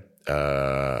them.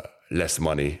 Less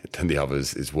money than the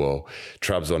others as well.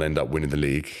 Trabzon end up winning the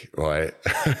league, right?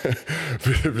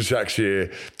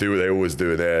 Başakşehir do what they always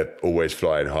do. They're always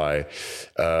flying high.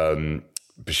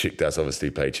 Besiktas obviously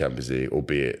played Champions League,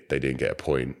 albeit they didn't get a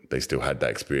point. They still had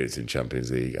that experience in Champions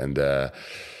League. And I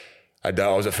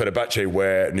was at Fenerbahce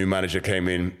where a new manager came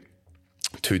in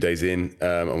 2 days in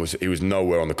and he was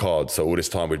nowhere on the card. So all this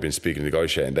time we'd been speaking,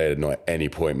 negotiating, they had not at any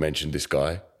point mentioned this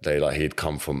guy. He had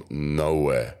come from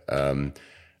nowhere. And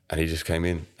he just came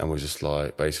in and was just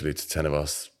like, basically to 10 of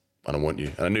us, I don't want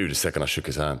you. And I knew the second I shook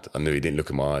his hand, I knew he didn't look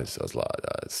in my eyes. I was like,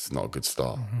 it's not a good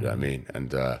start. Mm-hmm. You know what I mean?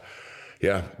 And a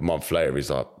month later, he's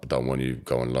like, I don't want you,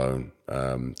 go on loan.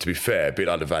 To be fair, a bit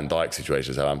like the Van Dijk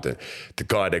situation at Southampton, the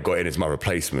guy they got in as my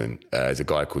replacement is a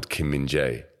guy called Kim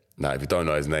Min-jae. Now, if you don't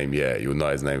know his name yet, you'll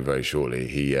know his name very shortly.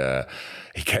 He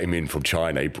came in from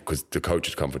China because the coach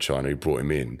had come from China. He brought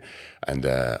him in. And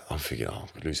I'm thinking, I'm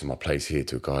losing my place here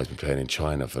to a guy who's been playing in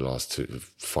China for the last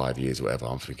 5 years or whatever.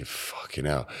 I'm thinking, fucking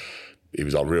hell. He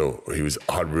was unreal. He's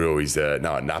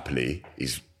now at Napoli.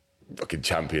 He's fucking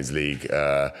Champions League,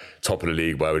 top of the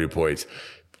league by any points.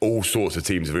 All sorts of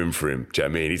teams are in for him. Do you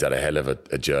know what I mean? He's had a hell of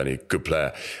a journey. Good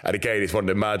player. And again, it's one of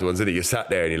the mad ones, isn't it? You sat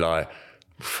there and you're like,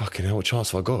 fucking hell, what chance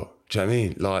have I got? Do you know what I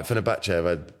mean? Like, Fenerbahce have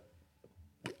had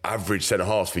average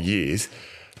centre-halves for years,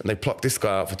 and they plucked this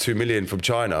guy out for 2 million from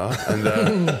China, and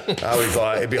now he's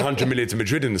like, it'd be 100 million to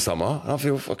Madrid in the summer. And I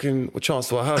feel, fucking, what chance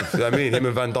do I have? You know what I mean? Him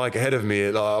and Van Dijk ahead of me.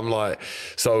 Like, I'm like,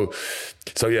 so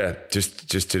yeah, just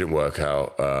didn't work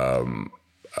out.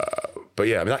 But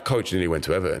yeah, I mean, that coach nearly went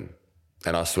to Everton.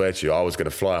 And I swear to you, I was going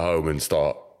to fly home and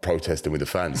start protesting with the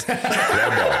fans. Remember?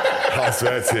 I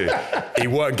swear to you, he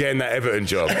weren't getting that Everton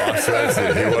job. I swear to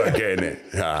you, he weren't getting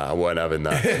it. Nah, I weren't having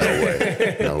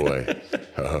that. No way.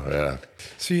 Oh, yeah.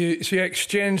 So you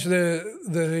exchanged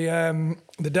the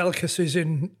delicacies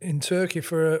in Turkey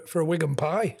for a Wigan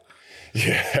pie.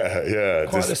 Yeah.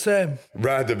 Quite the same.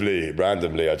 Randomly,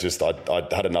 I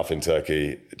had enough in Turkey.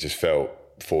 It just felt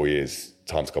 4 years,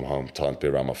 time to come home, time to be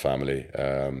around my family.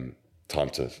 Time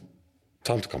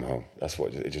to come home. That's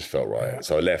what it just felt right. Yeah.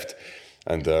 So I left,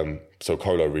 and so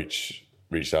Colo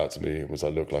reached out to me and was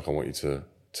like, "Look, like I want you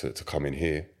to come in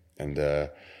here." And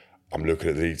I'm looking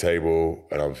at the league table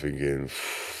and I'm thinking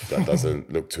that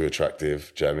doesn't look too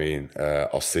attractive. Do you know what I mean?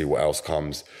 I'll see what else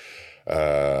comes.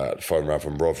 Phone around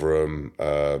from Rotherham,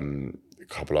 a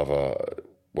couple other,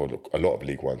 a lot of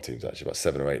League One teams actually, about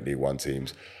 7 or 8 League One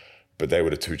teams. But they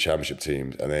were the 2 championship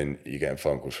teams, and then you're getting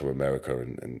phone calls from America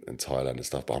and Thailand and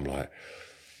stuff. But I'm like,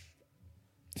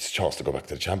 it's a chance to go back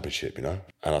to the championship, you know?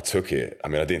 And I took it. I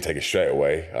mean, I didn't take it straight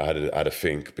away. I had a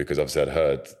think, because obviously I'd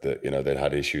heard that, you know, they'd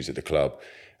had issues at the club,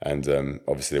 and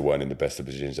obviously they weren't in the best of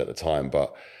positions at the time.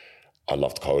 But I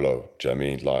loved Colo, do you know what I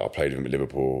mean? Like, I played with him at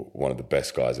Liverpool, one of the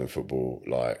best guys in football,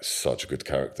 like, such a good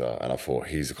character. And I thought,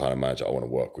 he's the kind of manager I want to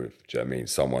work with, do you know what I mean?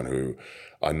 Someone who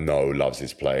I know loves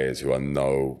his players, who I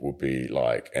know will be,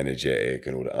 like, energetic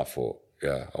and all that. And I thought,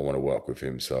 yeah, I want to work with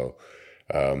him. So,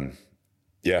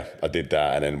 yeah, I did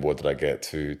that. And then what did I get?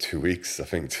 2 weeks? I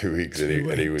think 2 weeks,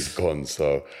 and he was gone.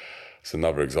 So it's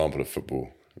another example of football.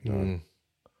 You know?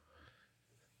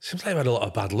 Seems like I had a lot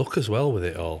of bad luck as well with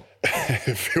it all.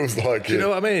 It feels like Do you know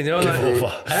what I mean? You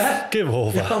know, Give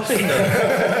over.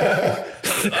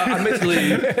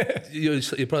 Admittedly, you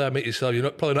probably admit yourself,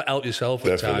 you're probably not helped yourself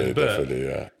at times, but definitely,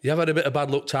 yeah. You have had a bit of bad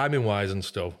luck timing-wise and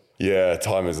stuff. Yeah,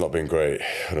 timing's not been great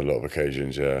on a lot of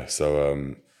occasions, yeah.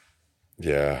 So,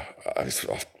 yeah, I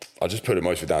just put it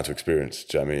mostly down to experience,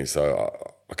 do you know what I mean? So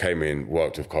I came in,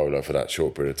 worked with Colo for that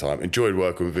short period of time, enjoyed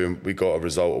working with him. We got a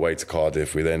result away to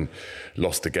Cardiff. We then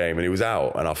lost the game and he was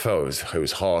out, and I felt it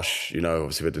was harsh, you know.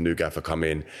 Obviously, we had the new gaffer come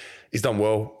in. He's done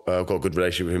well. I've got a good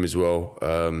relationship with him as well.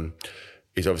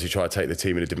 He's obviously tried to take the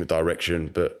team in a different direction,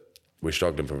 but we're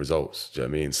struggling for results, do you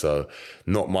know what I mean? So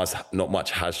not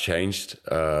much has changed.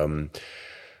 So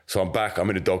I'm back. I'm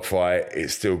in a dogfight.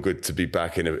 It's still good to be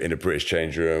back in a British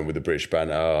change room with the British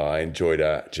banter. I enjoy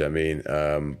that. Do you know what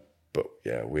I mean? But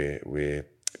yeah, we're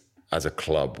as a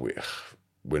club,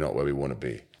 we're not where we want to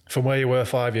be. From where you were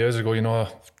 5 years ago, you know,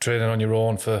 training on your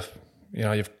own for, you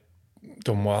know, you've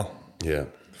done well. Yeah.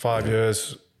 5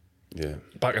 years. Yeah.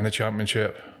 Back in the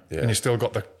championship. Yeah. And you still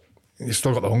got the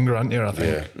hunger, haven't you? I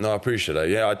think. Yeah. No, I appreciate that.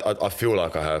 Yeah, I feel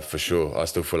like I have, for sure. I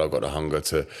still feel I've got the hunger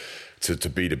to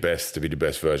be the best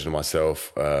version of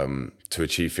myself, to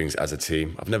achieve things as a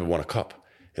team. I've never won a cup.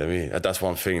 You know what I mean? That's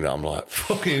one thing that I'm like,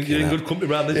 fucking, you're in good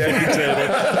company around this fucking table.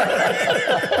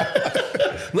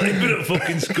 Not even at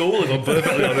fucking school, if I'm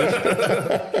perfectly honest.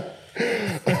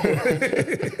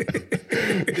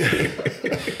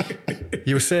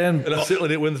 You were saying, and I certainly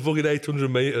didn't win the fucking 800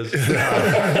 metres.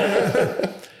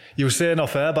 You were saying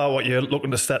off air about what you're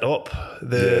looking to set up,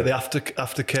 the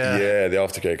aftercare. Yeah, the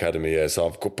aftercare academy. Yeah, so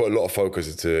I've put a lot of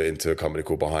focus into a company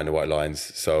called Behind the White Lines.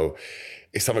 So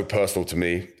it's something personal to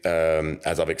me,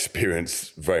 as I've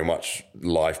experienced very much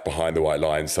life behind the white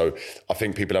lines. So I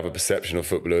think people have a perception of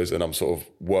footballers, and I'm sort of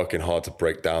working hard to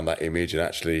break down that image and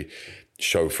actually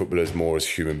show footballers more as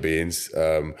human beings.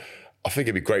 I think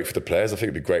it'd be great for the players. I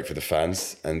think it'd be great for the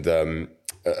fans. And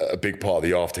a big part of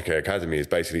the Aftercare Academy is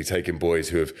basically taking boys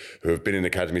who have been in the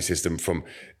academy system from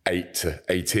 8 to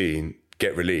 18,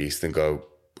 get released and go,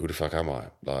 who the fuck am I?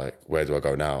 Like, where do I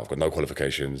go now? I've got no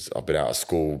qualifications. I've been out of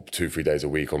school 2-3 days a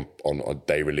week on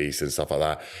day release and stuff like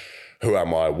that. Who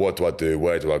am I? What do I do?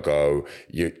 Where do I go?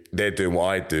 They're doing what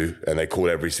I do, and they call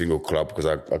every single club because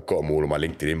I've got them all on my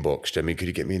LinkedIn inbox. I mean, could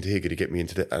you get me into here? Could you get me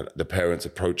into that? And the parents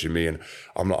approaching me, and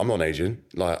I'm not an agent.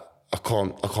 Like, I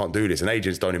can't do this. And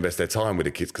agents don't invest their time with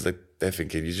the kids because they're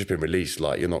thinking you've just been released.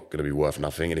 Like, you're not going to be worth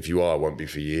nothing, and if you are, it won't be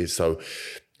for years. So,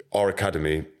 our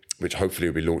academy, which hopefully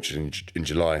will be launched in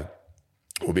July,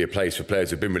 will be a place for players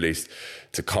who've been released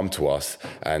to come to us,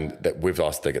 and that with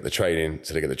us they get the training.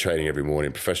 So they get the training every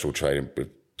morning, professional training with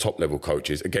top level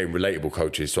coaches, again relatable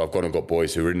coaches. So I've gone and got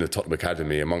boys who are in the Tottenham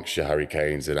Academy amongst your Harry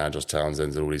Kanes and Andros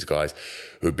Townsends and all these guys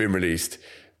who have been released.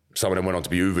 Some of them went on to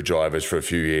be Uber drivers for a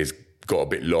few years, got a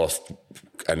bit lost,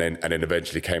 and then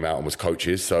eventually came out and was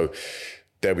coaches. So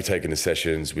they'll be taking the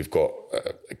sessions. We've got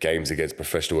games against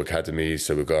professional academies,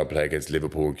 so we'll go and play against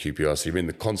Liverpool and QPR. So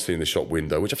you're constantly in the shop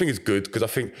window, which I think is good, because I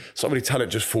think so many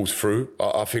talent just falls through.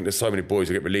 I think there's so many boys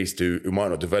who get released who might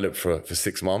not develop for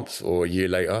 6 months or a year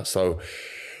later. So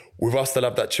with us, they'll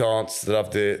have that chance. They'll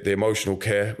have the emotional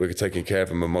care. We're taking care of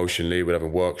them emotionally. We're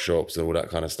having workshops and all that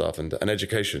kind of stuff, and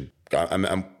education.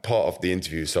 I'm part of the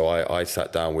interview, so I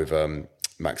sat down with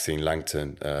Maxine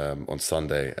Langton on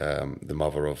Sunday, the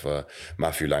mother of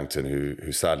Matthew Langton,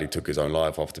 who sadly took his own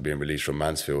life after being released from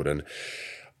Mansfield. And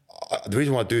the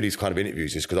reason why I do these kind of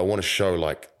interviews is because I want to show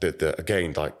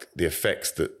the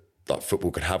effects that like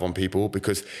football could have on people,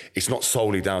 because it's not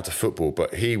solely down to football,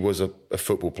 but he was a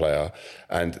football player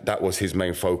and that was his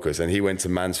main focus. And he went to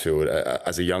Mansfield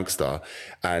as a youngster,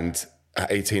 and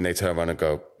at 18 they turn around and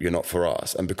go, "You're not for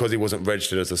us." And because he wasn't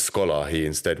registered as a scholar, he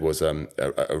instead was a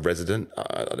resident.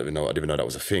 I didn't even know that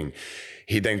was a thing.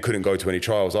 He then couldn't go to any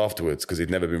trials afterwards because he'd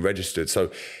never been registered.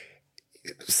 So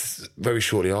very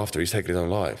shortly after, he's taken his own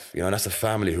life, and that's a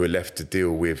family who are left to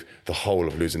deal with the whole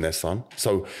of losing their son.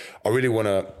 So I really want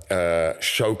to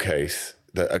showcase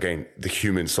that, again, the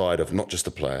human side of not just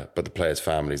the player, but the players'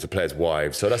 families, the players'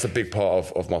 wives. So that's a big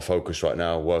part of my focus right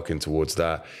now, working towards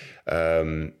that.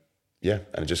 And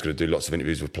I'm just going to do lots of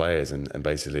interviews with players and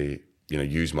basically,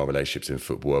 use my relationships in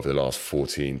football over the last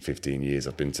 14, 15 years.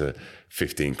 I've been to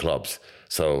 15 clubs.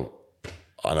 So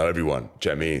I know everyone, do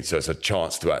you know what I mean? So it's a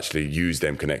chance to actually use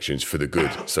them connections for the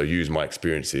good. So use my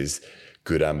experiences,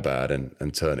 good and bad,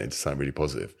 and turn it into something really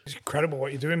positive. It's incredible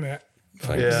what you're doing, mate.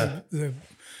 Thanks. Yeah.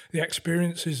 The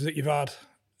experiences that you've had,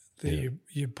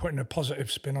 you're putting a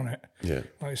positive spin on it. Yeah.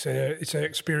 Like I say, it's an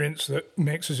experience that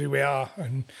makes us who we are.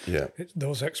 And it's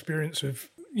those experiences of,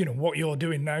 what you're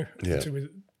doing now, to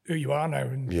who you are now,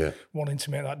 and wanting to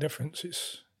make that difference.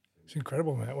 It's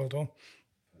incredible, mate. Well done.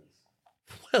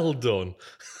 Well done.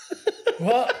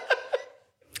 What?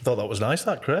 I thought that was nice,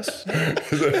 that, Chris. I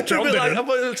thought it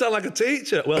sounded like a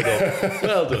teacher. Well done.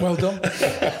 Well done. Well done.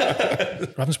 I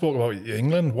haven't spoken about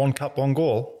England. 1 cap, 1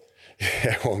 goal.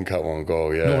 Yeah, 1 cap, 1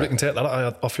 goal, yeah. Nobody can take that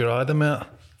off your eye, then, mate.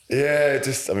 Yeah,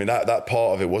 that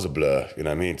part of it was a blur, you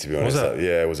know what I mean, to be honest. Was it?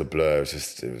 Yeah, it was a blur.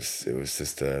 It was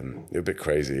just a bit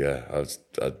crazy, yeah.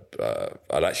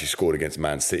 I'd actually scored against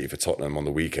Man City for Tottenham on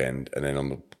the weekend, and then on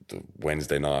the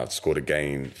Wednesday night, I'd scored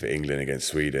again for England against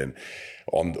Sweden.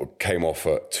 Came off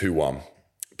at 2-1.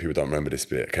 People don't remember this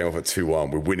bit. Came off at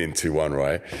 2-1. We're winning 2-1,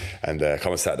 right? And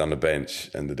come and sat down the bench,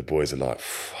 and the boys are like,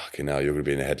 "Fucking hell, you're going to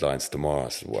be in the headlines tomorrow." I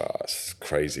said, "Wow, it's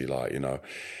crazy,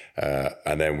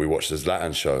 And then we watched the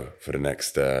Zlatan show for the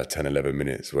next 10, 11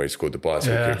 minutes, where he scored the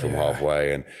bicycle kick from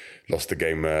halfway and lost the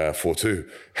game 4-2.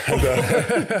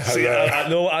 See, I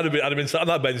know I'd have been sat on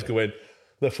that bench going,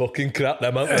 "They're fucking crap,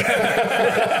 them, aren't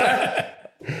they?"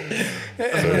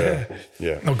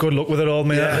 Oh, good luck with it all,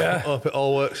 mate. Yeah. Hope it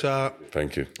all works out.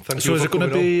 Thank you. So is it going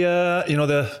to be,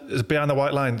 is it behind the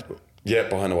white line? Yeah,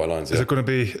 behind the white lines. Is it going to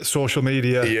be social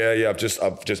media? Yeah. I've just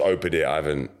opened it. I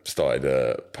haven't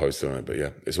started posting on it, but yeah,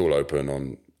 it's all open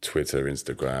on Twitter,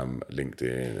 Instagram,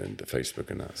 LinkedIn, and Facebook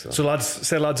and that. So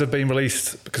lads have been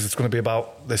released because it's going to be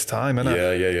about this time, isn't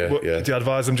it? Yeah. Do you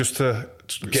advise them just to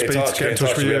get in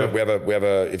touch with you? We have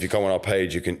a. If you come on our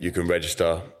page, you can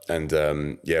register, and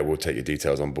we'll take your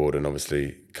details on board, and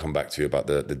obviously come back to you about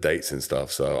the dates and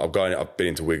stuff. So I've been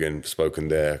into Wigan, spoken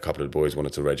there. A couple of the boys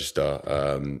wanted to register.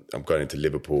 I'm going into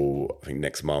Liverpool, I think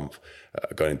next month.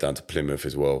 Going down to Plymouth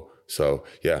as well. So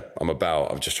yeah,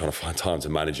 I'm just trying to find time to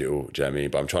manage it all, do you know what I mean?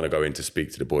 But I'm trying to go in to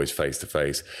speak to the boys face to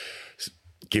face,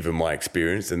 give them my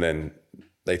experience, and then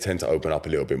they tend to open up a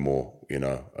little bit more,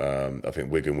 I think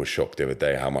Wigan was shocked the other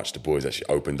day how much the boys actually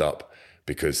opened up,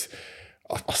 because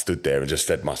I stood there and just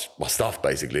said my stuff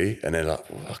basically, and they're like,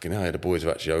 well, fucking hell, the boys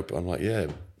are actually open. I'm like, yeah,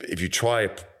 if you try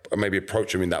maybe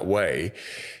approach them in that way,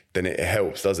 then it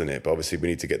helps, doesn't it? But obviously we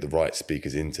need to get the right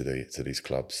speakers into these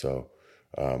clubs. So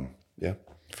yeah.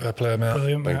 Fair play, mate.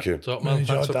 Brilliant, mate. Thank you. Top man,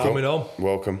 thanks for coming on.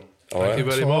 Welcome. Thank you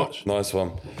very much. Nice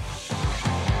one.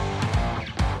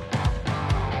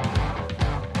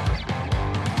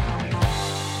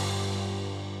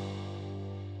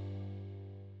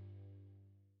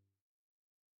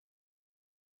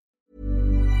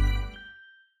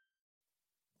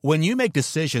 When you make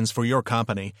decisions for your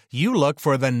company, you look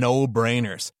for the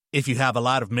no-brainers. If you have a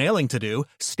lot of mailing to do,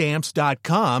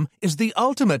 Stamps.com is the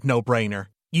ultimate no-brainer.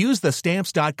 Use the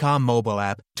Stamps.com mobile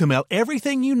app to mail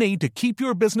everything you need to keep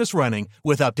your business running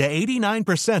with up to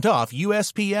 89% off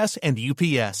USPS and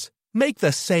UPS. Make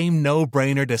the same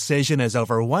no-brainer decision as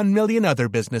over 1 million other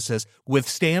businesses with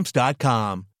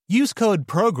Stamps.com. Use code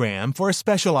PROGRAM for a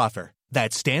special offer.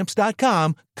 That's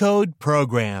Stamps.com, code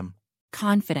PROGRAM.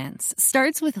 Confidence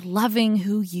starts with loving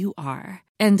who you are.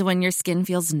 And when your skin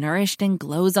feels nourished and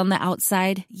glows on the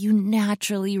outside, you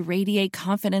naturally radiate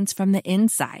confidence from the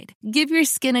inside. Give your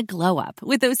skin a glow up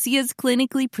with Osea's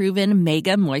clinically proven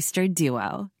Mega Moisture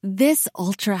Duo. This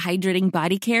ultra-hydrating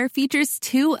body care features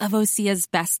 2 of Osea's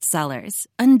best sellers,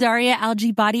 Undaria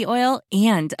Algae Body Oil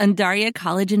and Undaria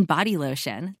Collagen Body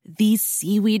Lotion. These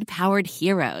seaweed-powered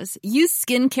heroes use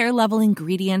skincare-level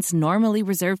ingredients normally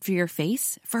reserved for your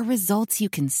face for results you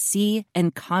can see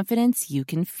and confidence you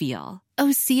can feel.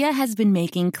 Osea has been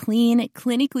making clean,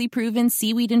 clinically proven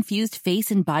seaweed-infused face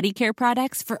and body care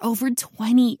products for over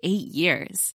 28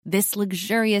 years. This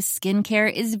luxurious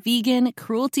skincare is vegan,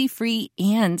 cruelty-free,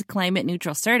 and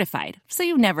climate-neutral certified, so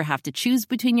you never have to choose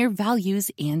between your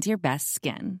values and your best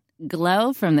skin.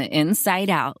 Glow from the inside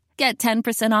out. Get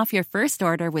 10% off your first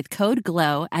order with code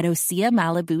GLOW at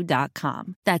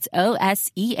OseaMalibu.com. That's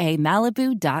OSEA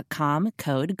Malibu.com,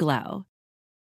 code GLOW.